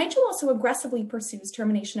 NYCHA also aggressively pursues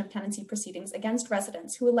termination of tenancy proceedings against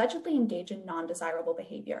residents who allegedly engage in non-desirable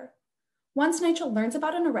behavior. Once NYCHA learns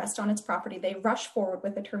about an arrest on its property, they rush forward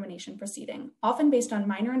with the termination proceeding, often based on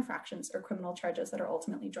minor infractions or criminal charges that are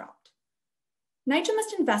ultimately dropped. NYCHA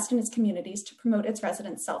must invest in its communities to promote its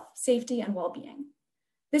residents' safety and well-being.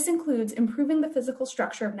 This includes improving the physical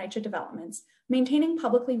structure of NYCHA developments, maintaining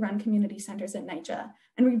publicly run community centers at NYCHA,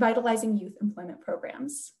 and revitalizing youth employment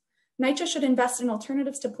programs. NYCHA should invest in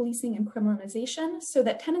alternatives to policing and criminalization so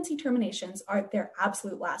that tenancy terminations are their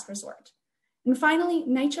absolute last resort. And finally,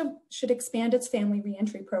 NYCHA should expand its family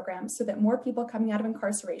reentry program so that more people coming out of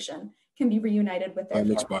incarceration can be reunited with their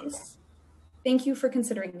families. Thank you for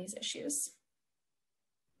considering these issues.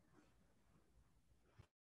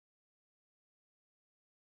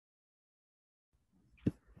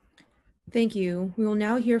 Thank you. We will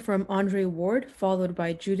now hear from Andre Ward, followed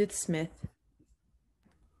by Judith Smith.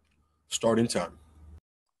 Starting time.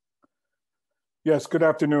 Yes, good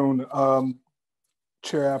afternoon.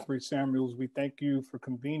 Chair Apri Samuels, we thank you for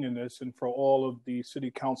convening this and for all of the city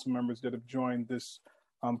council members that have joined this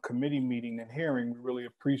committee meeting and hearing. We really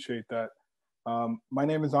appreciate that. My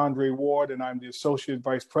name is Andre Ward, and I'm the Associate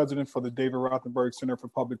Vice President for the David Rothenberg Center for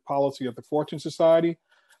Public Policy at the Fortune Society.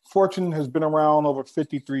 Fortune has been around over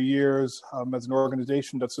 53 years as an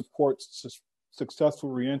organization that supports successful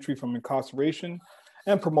reentry from incarceration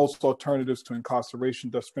and promotes alternatives to incarceration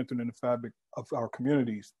that strengthen the fabric of our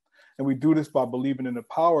communities. And we do this by believing in the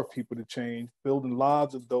power of people to change, building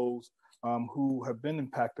lives of those who have been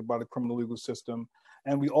impacted by the criminal legal system.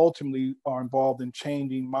 And we ultimately are involved in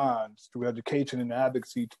changing minds through education and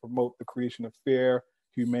advocacy to promote the creation of fair,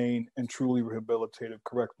 humane, and truly rehabilitative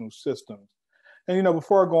correctional systems. And, you know,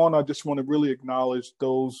 before I go on, I just want to really acknowledge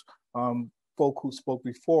those folk who spoke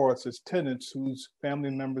before us as tenants whose family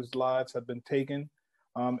members' lives have been taken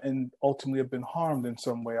and ultimately have been harmed in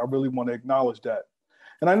some way. I really want to acknowledge that.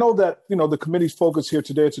 And I know that, you know, the committee's focus here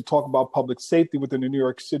today is to talk about public safety within the New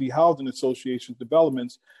York City Housing Association's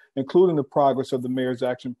developments, including the progress of the Mayor's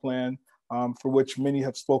Action Plan, for which many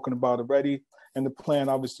have spoken about already. And the plan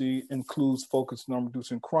obviously includes focusing on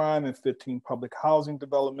reducing crime and 15 public housing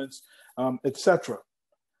developments, et cetera.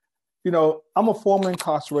 You know, I'm a former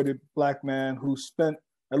incarcerated Black man who spent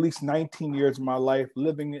at least 19 years of my life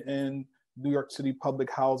living in New York City public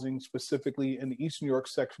housing, specifically in the East New York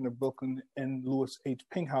section of Brooklyn and Louis H.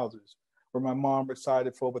 Pink houses, where my mom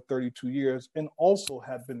resided for over 32 years and also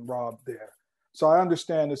had been robbed there. So I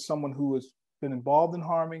understand as someone who has been involved in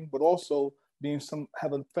harming, but also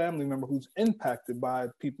have a family member who's impacted by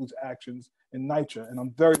people's actions in NYCHA, and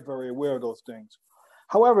I'm very, very aware of those things.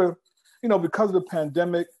 However, you know, because of the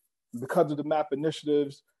pandemic, because of the MAP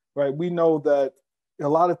initiatives, right, we know that a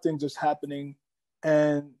lot of things is happening,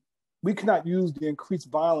 and we cannot use the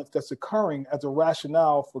increased violence that's occurring as a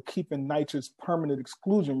rationale for keeping NYCHA's permanent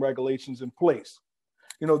exclusion regulations in place.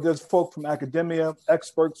 You know, there's folk from academia,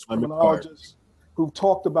 experts, criminologists, who've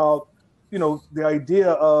talked about, you know, the idea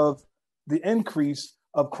of the increase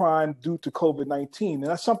of crime due to COVID-19. And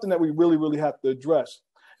that's something that we really, really have to address.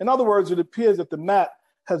 In other words, it appears that the MAP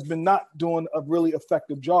has been not doing a really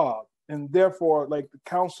effective job. And therefore, like the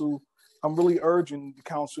council, I'm really urging the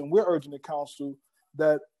council, and we're urging the council,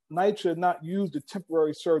 that NYCHA not use the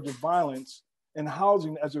temporary surge of violence in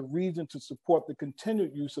housing as a reason to support the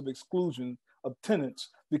continued use of exclusion of tenants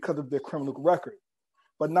because of their criminal record.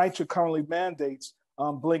 But NYCHA currently mandates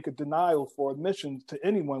blanket denial for admissions to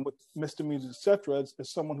anyone with misdemeanors, et cetera, as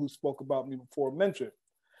someone who spoke about me before mentioned.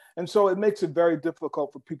 And so it makes it very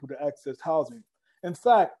difficult for people to access housing. In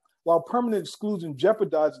fact, while permanent exclusion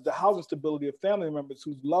jeopardizes the housing stability of family members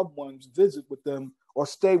whose loved ones visit with them or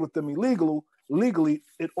stay with them legally,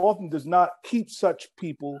 it often does not keep such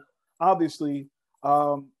people, obviously,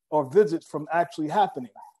 or visits from actually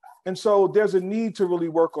happening. And so there's a need to really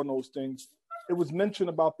work on those things. It was mentioned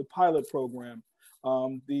about the pilot program,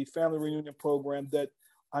 the family reunion program that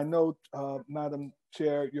I know, Madam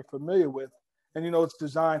Chair, you're familiar with. And, you know, it's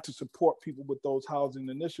designed to support people with those housing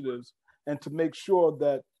initiatives and to make sure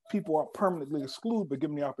that people aren't permanently excluded, but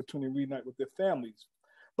given the opportunity to reunite with their families.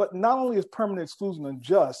 But not only is permanent exclusion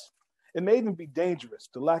unjust, it may even be dangerous.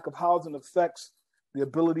 The lack of housing affects the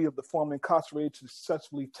ability of the former incarcerated to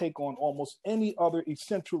successfully take on almost any other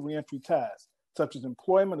essential reentry task, such as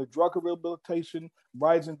employment or drug rehabilitation,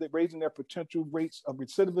 raising their potential rates of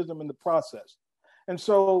recidivism in the process. And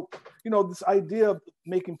so, you know, this idea of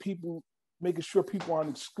making sure people aren't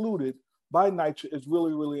excluded by NYCHA is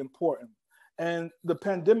really, really important. And the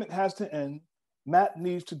pandemic has to end. MAP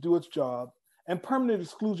needs to do its job, and permanent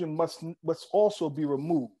exclusion must also be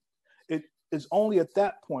removed. It is only at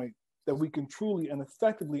that point that we can truly and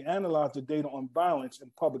effectively analyze the data on violence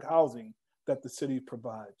in public housing that the city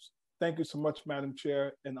provides. Thank you so much, Madam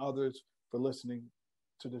Chair, and others for listening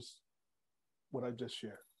to this, what I just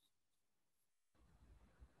shared.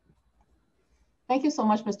 Thank you so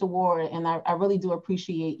much, Mr. Ward. And I really do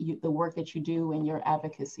appreciate the work that you do and your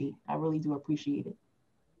advocacy. I really do appreciate it.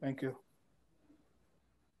 Thank you.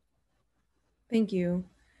 Thank you.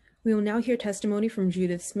 We will now hear testimony from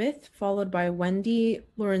Judith Smith, followed by Wendy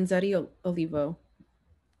Lorenzetti Olivo.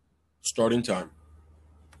 Starting time.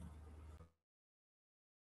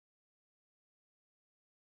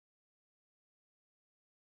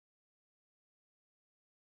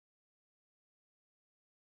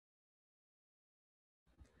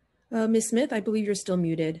 Ms. Smith, I believe you're still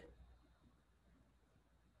muted.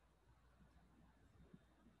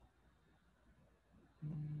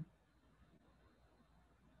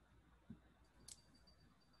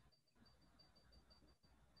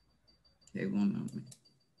 Okay, 1 moment.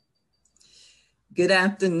 Good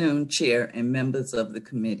afternoon, Chair and members of the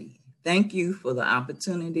committee. Thank you for the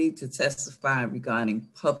opportunity to testify regarding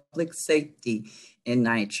public safety in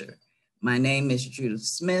NYCHR. My name is Judith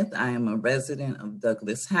Smith. I am a resident of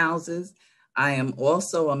Douglas Houses. I am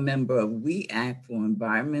also a member of We Act for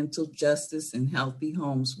Environmental Justice and Healthy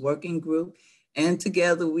Homes Working Group, and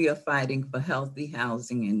together we are fighting for healthy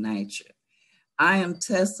housing in NYCHR. I am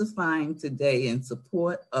testifying today in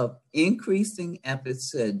support of increasing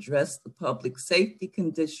efforts to address the public safety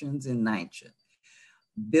conditions in NYCHR.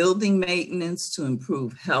 Building maintenance to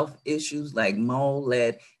improve health issues like mold,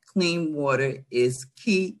 lead, clean water is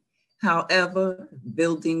key. However,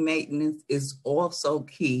 building maintenance is also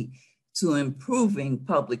key to improving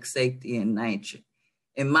public safety in NYCHR.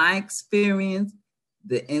 In my experience,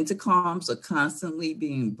 the intercoms are constantly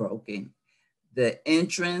being broken. The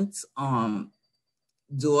entrance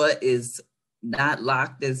door is not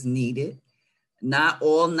locked as needed. Not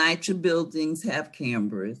all NYCHR buildings have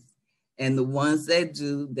cameras, and the ones that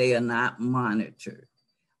do, they are not monitored.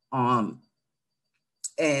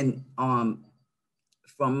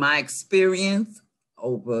 From my experience,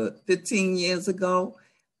 over 15 years ago,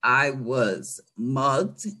 I was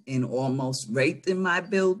mugged and almost raped in my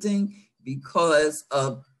building because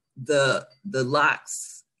of the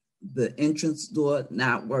locks, the entrance door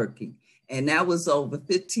not working. And that was over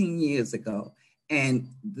 15 years ago. And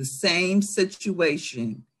the same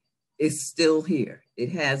situation is still here.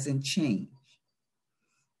 It hasn't changed.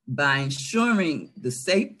 By ensuring the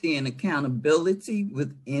safety and accountability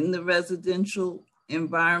within the residential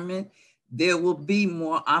environment, there will be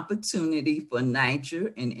more opportunity for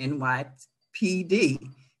NYCHR and NYPD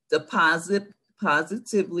to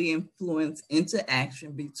positively influence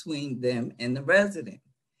interaction between them and the resident.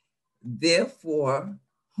 Therefore,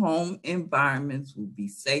 home environments will be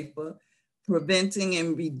safer, preventing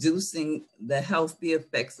and reducing the healthy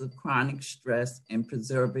effects of chronic stress and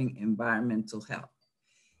preserving environmental health.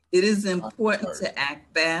 It is important to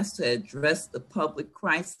act fast to address the public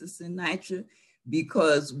crisis in NYCHR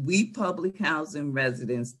because we public housing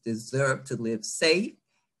residents deserve to live safe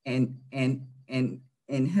and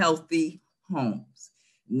healthy homes.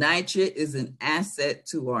 NYCHR is an asset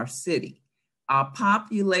to our city. Our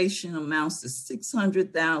population amounts to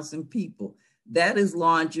 600,000 people. That is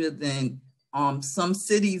larger than some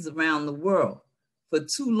cities around the world. For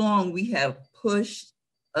too long, we have pushed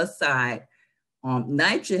aside,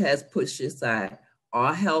 NYCHR has pushed aside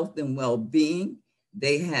our health and well-being.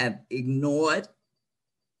 They have ignored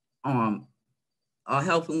our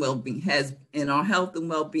health and well-being has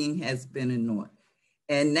been ignored.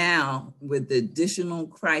 And now, with the additional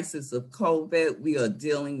crisis of COVID, we are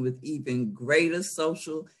dealing with even greater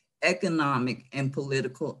social, economic, and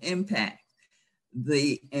political impact.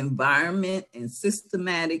 The environment and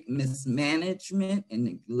systematic mismanagement and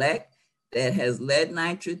neglect that has led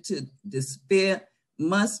NYCHR to despair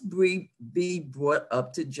must be brought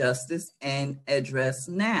up to justice and addressed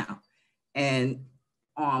now. And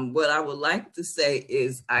what I would like to say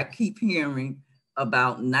is I keep hearing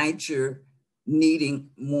about NYCHR needing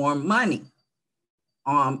more money.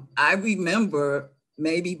 I remember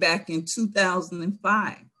maybe back in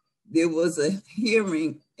 2005, there was a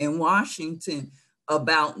hearing in Washington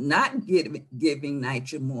about not giving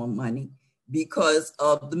NYCHR more money because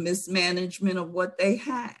of the mismanagement of what they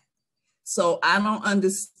had. So I don't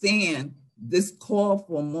understand this call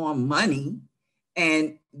for more money,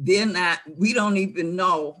 and we don't even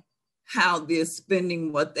know how they're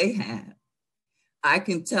spending what they have. I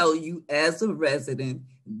can tell you as a resident,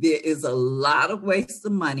 there is a lot of waste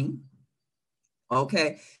of money,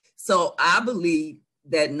 okay? So I believe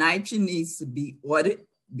that NYCHR needs to be audited,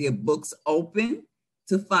 their books open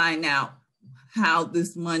to find out how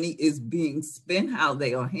this money is being spent, how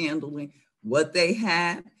they are handling what they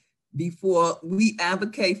have before we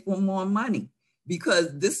advocate for more money.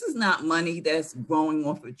 Because this is not money that's growing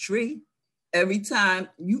off a tree. Every time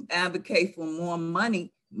you advocate for more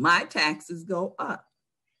money, my taxes go up.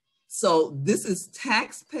 So this is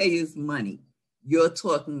taxpayers' money you're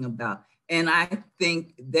talking about. And I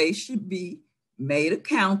think they should be made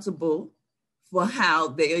accountable for how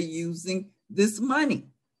they are using this money.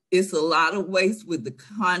 It's a lot of waste with the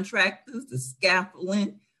contractors, the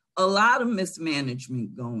scaffolding, a lot of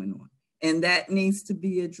mismanagement going on. And that needs to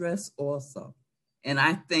be addressed also. And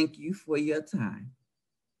I thank you for your time.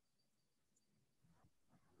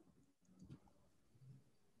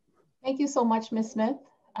 Thank you so much, Ms. Smith.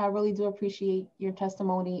 I really do appreciate your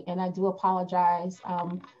testimony, and I do apologize.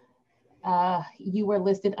 You were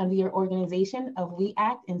listed under your organization of We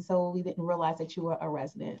Act, and so we didn't realize that you were a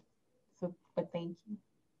resident. So, but thank you.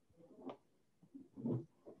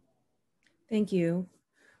 Thank you.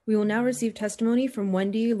 We will now receive testimony from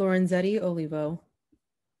Wendy Lorenzetti Olivo.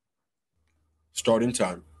 Starting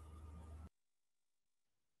time.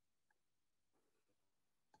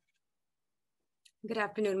 Good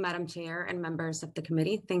afternoon, Madam Chair and members of the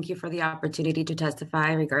committee. Thank you for the opportunity to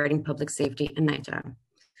testify regarding public safety in NYCHA.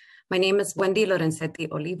 My name is Wendy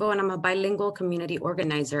Lorenzetti Olivo, and I'm a bilingual community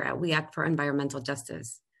organizer at We Act for Environmental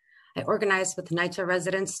Justice. I organize with NYCHA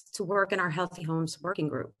residents to work in our Healthy Homes Working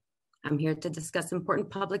Group. I'm here to discuss important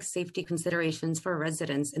public safety considerations for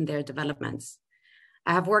residents in their developments.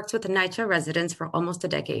 I have worked with NYCHA residents for almost a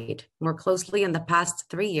decade, more closely in the past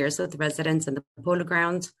 3 years with residents in the Polo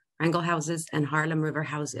Grounds, Wrangell houses, and Harlem River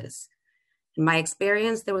houses. In my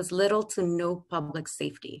experience, there was little to no public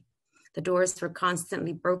safety. The doors were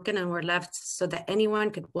constantly broken and were left so that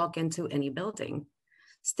anyone could walk into any building.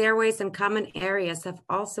 Stairways and common areas have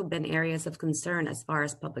also been areas of concern as far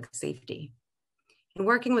as public safety. In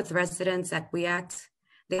working with residents at We Act,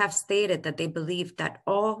 they have stated that they believe that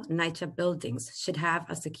all NYCHA buildings should have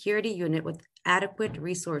a security unit with adequate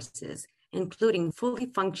resources, including fully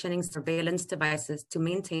functioning surveillance devices to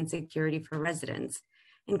maintain security for residents,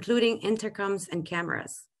 including intercoms and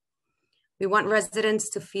cameras. We want residents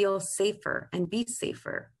to feel safer and be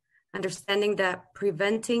safer, understanding that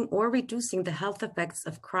preventing or reducing the health effects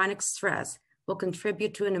of chronic stress will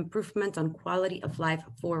contribute to an improvement on quality of life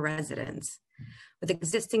for residents. With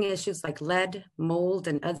existing issues like lead, mold,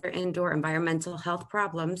 and other indoor environmental health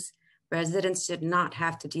problems, residents should not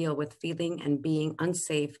have to deal with feeling and being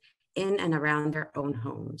unsafe in and around their own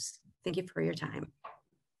homes. Thank you for your time.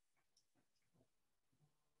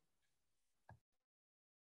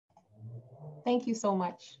 Thank you so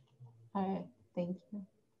much. Thank you.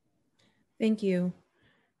 Thank you.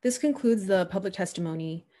 This concludes the public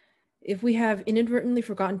testimony. If we have inadvertently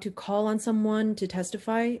forgotten to call on someone to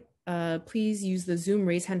testify, please use the Zoom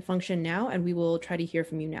raise hand function now, and we will try to hear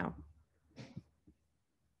from you now.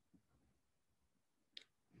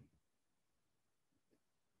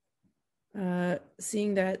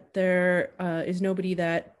 Seeing that there is nobody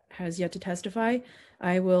that has yet to testify,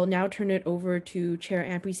 I will now turn it over to Chair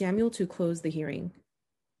Ampry Samuel to close the hearing.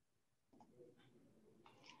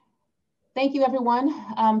 Thank you,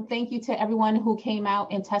 everyone. Thank you to everyone who came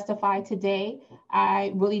out and testified today.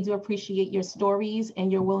 I really do appreciate your stories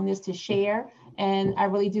and your willingness to share. And I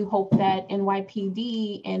really do hope that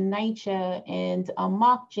NYPD and NYCHA and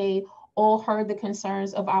MOCJ all heard the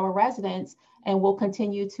concerns of our residents, and will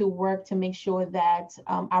continue to work to make sure that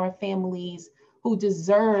our families who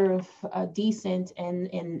deserve a decent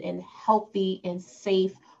and healthy and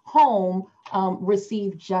safe home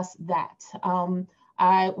receive just that.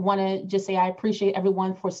 I want to just say I appreciate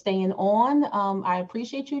everyone for staying on. I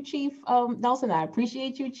appreciate you, Chief Nelson. I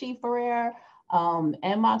appreciate you, Chief Ferrer, and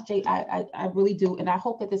MOCJ. I really do. And I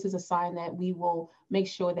hope that this is a sign that we will make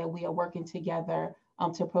sure that we are working together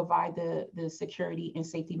to provide the security and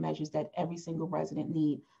safety measures that every single resident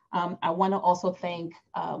need. I want to also thank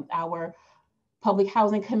our Public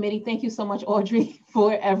Housing Committee. Thank you so much, Audrey,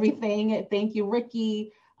 for everything. Thank you,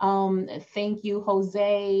 Ricky. Thank you,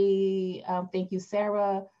 Jose. Thank you,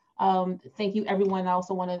 Sarah. Thank you, everyone. I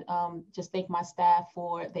also want to just thank my staff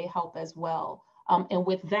for their help as well. And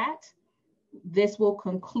with that, this will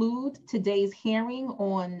conclude today's hearing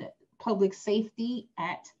on public safety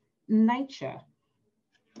at NYCHA.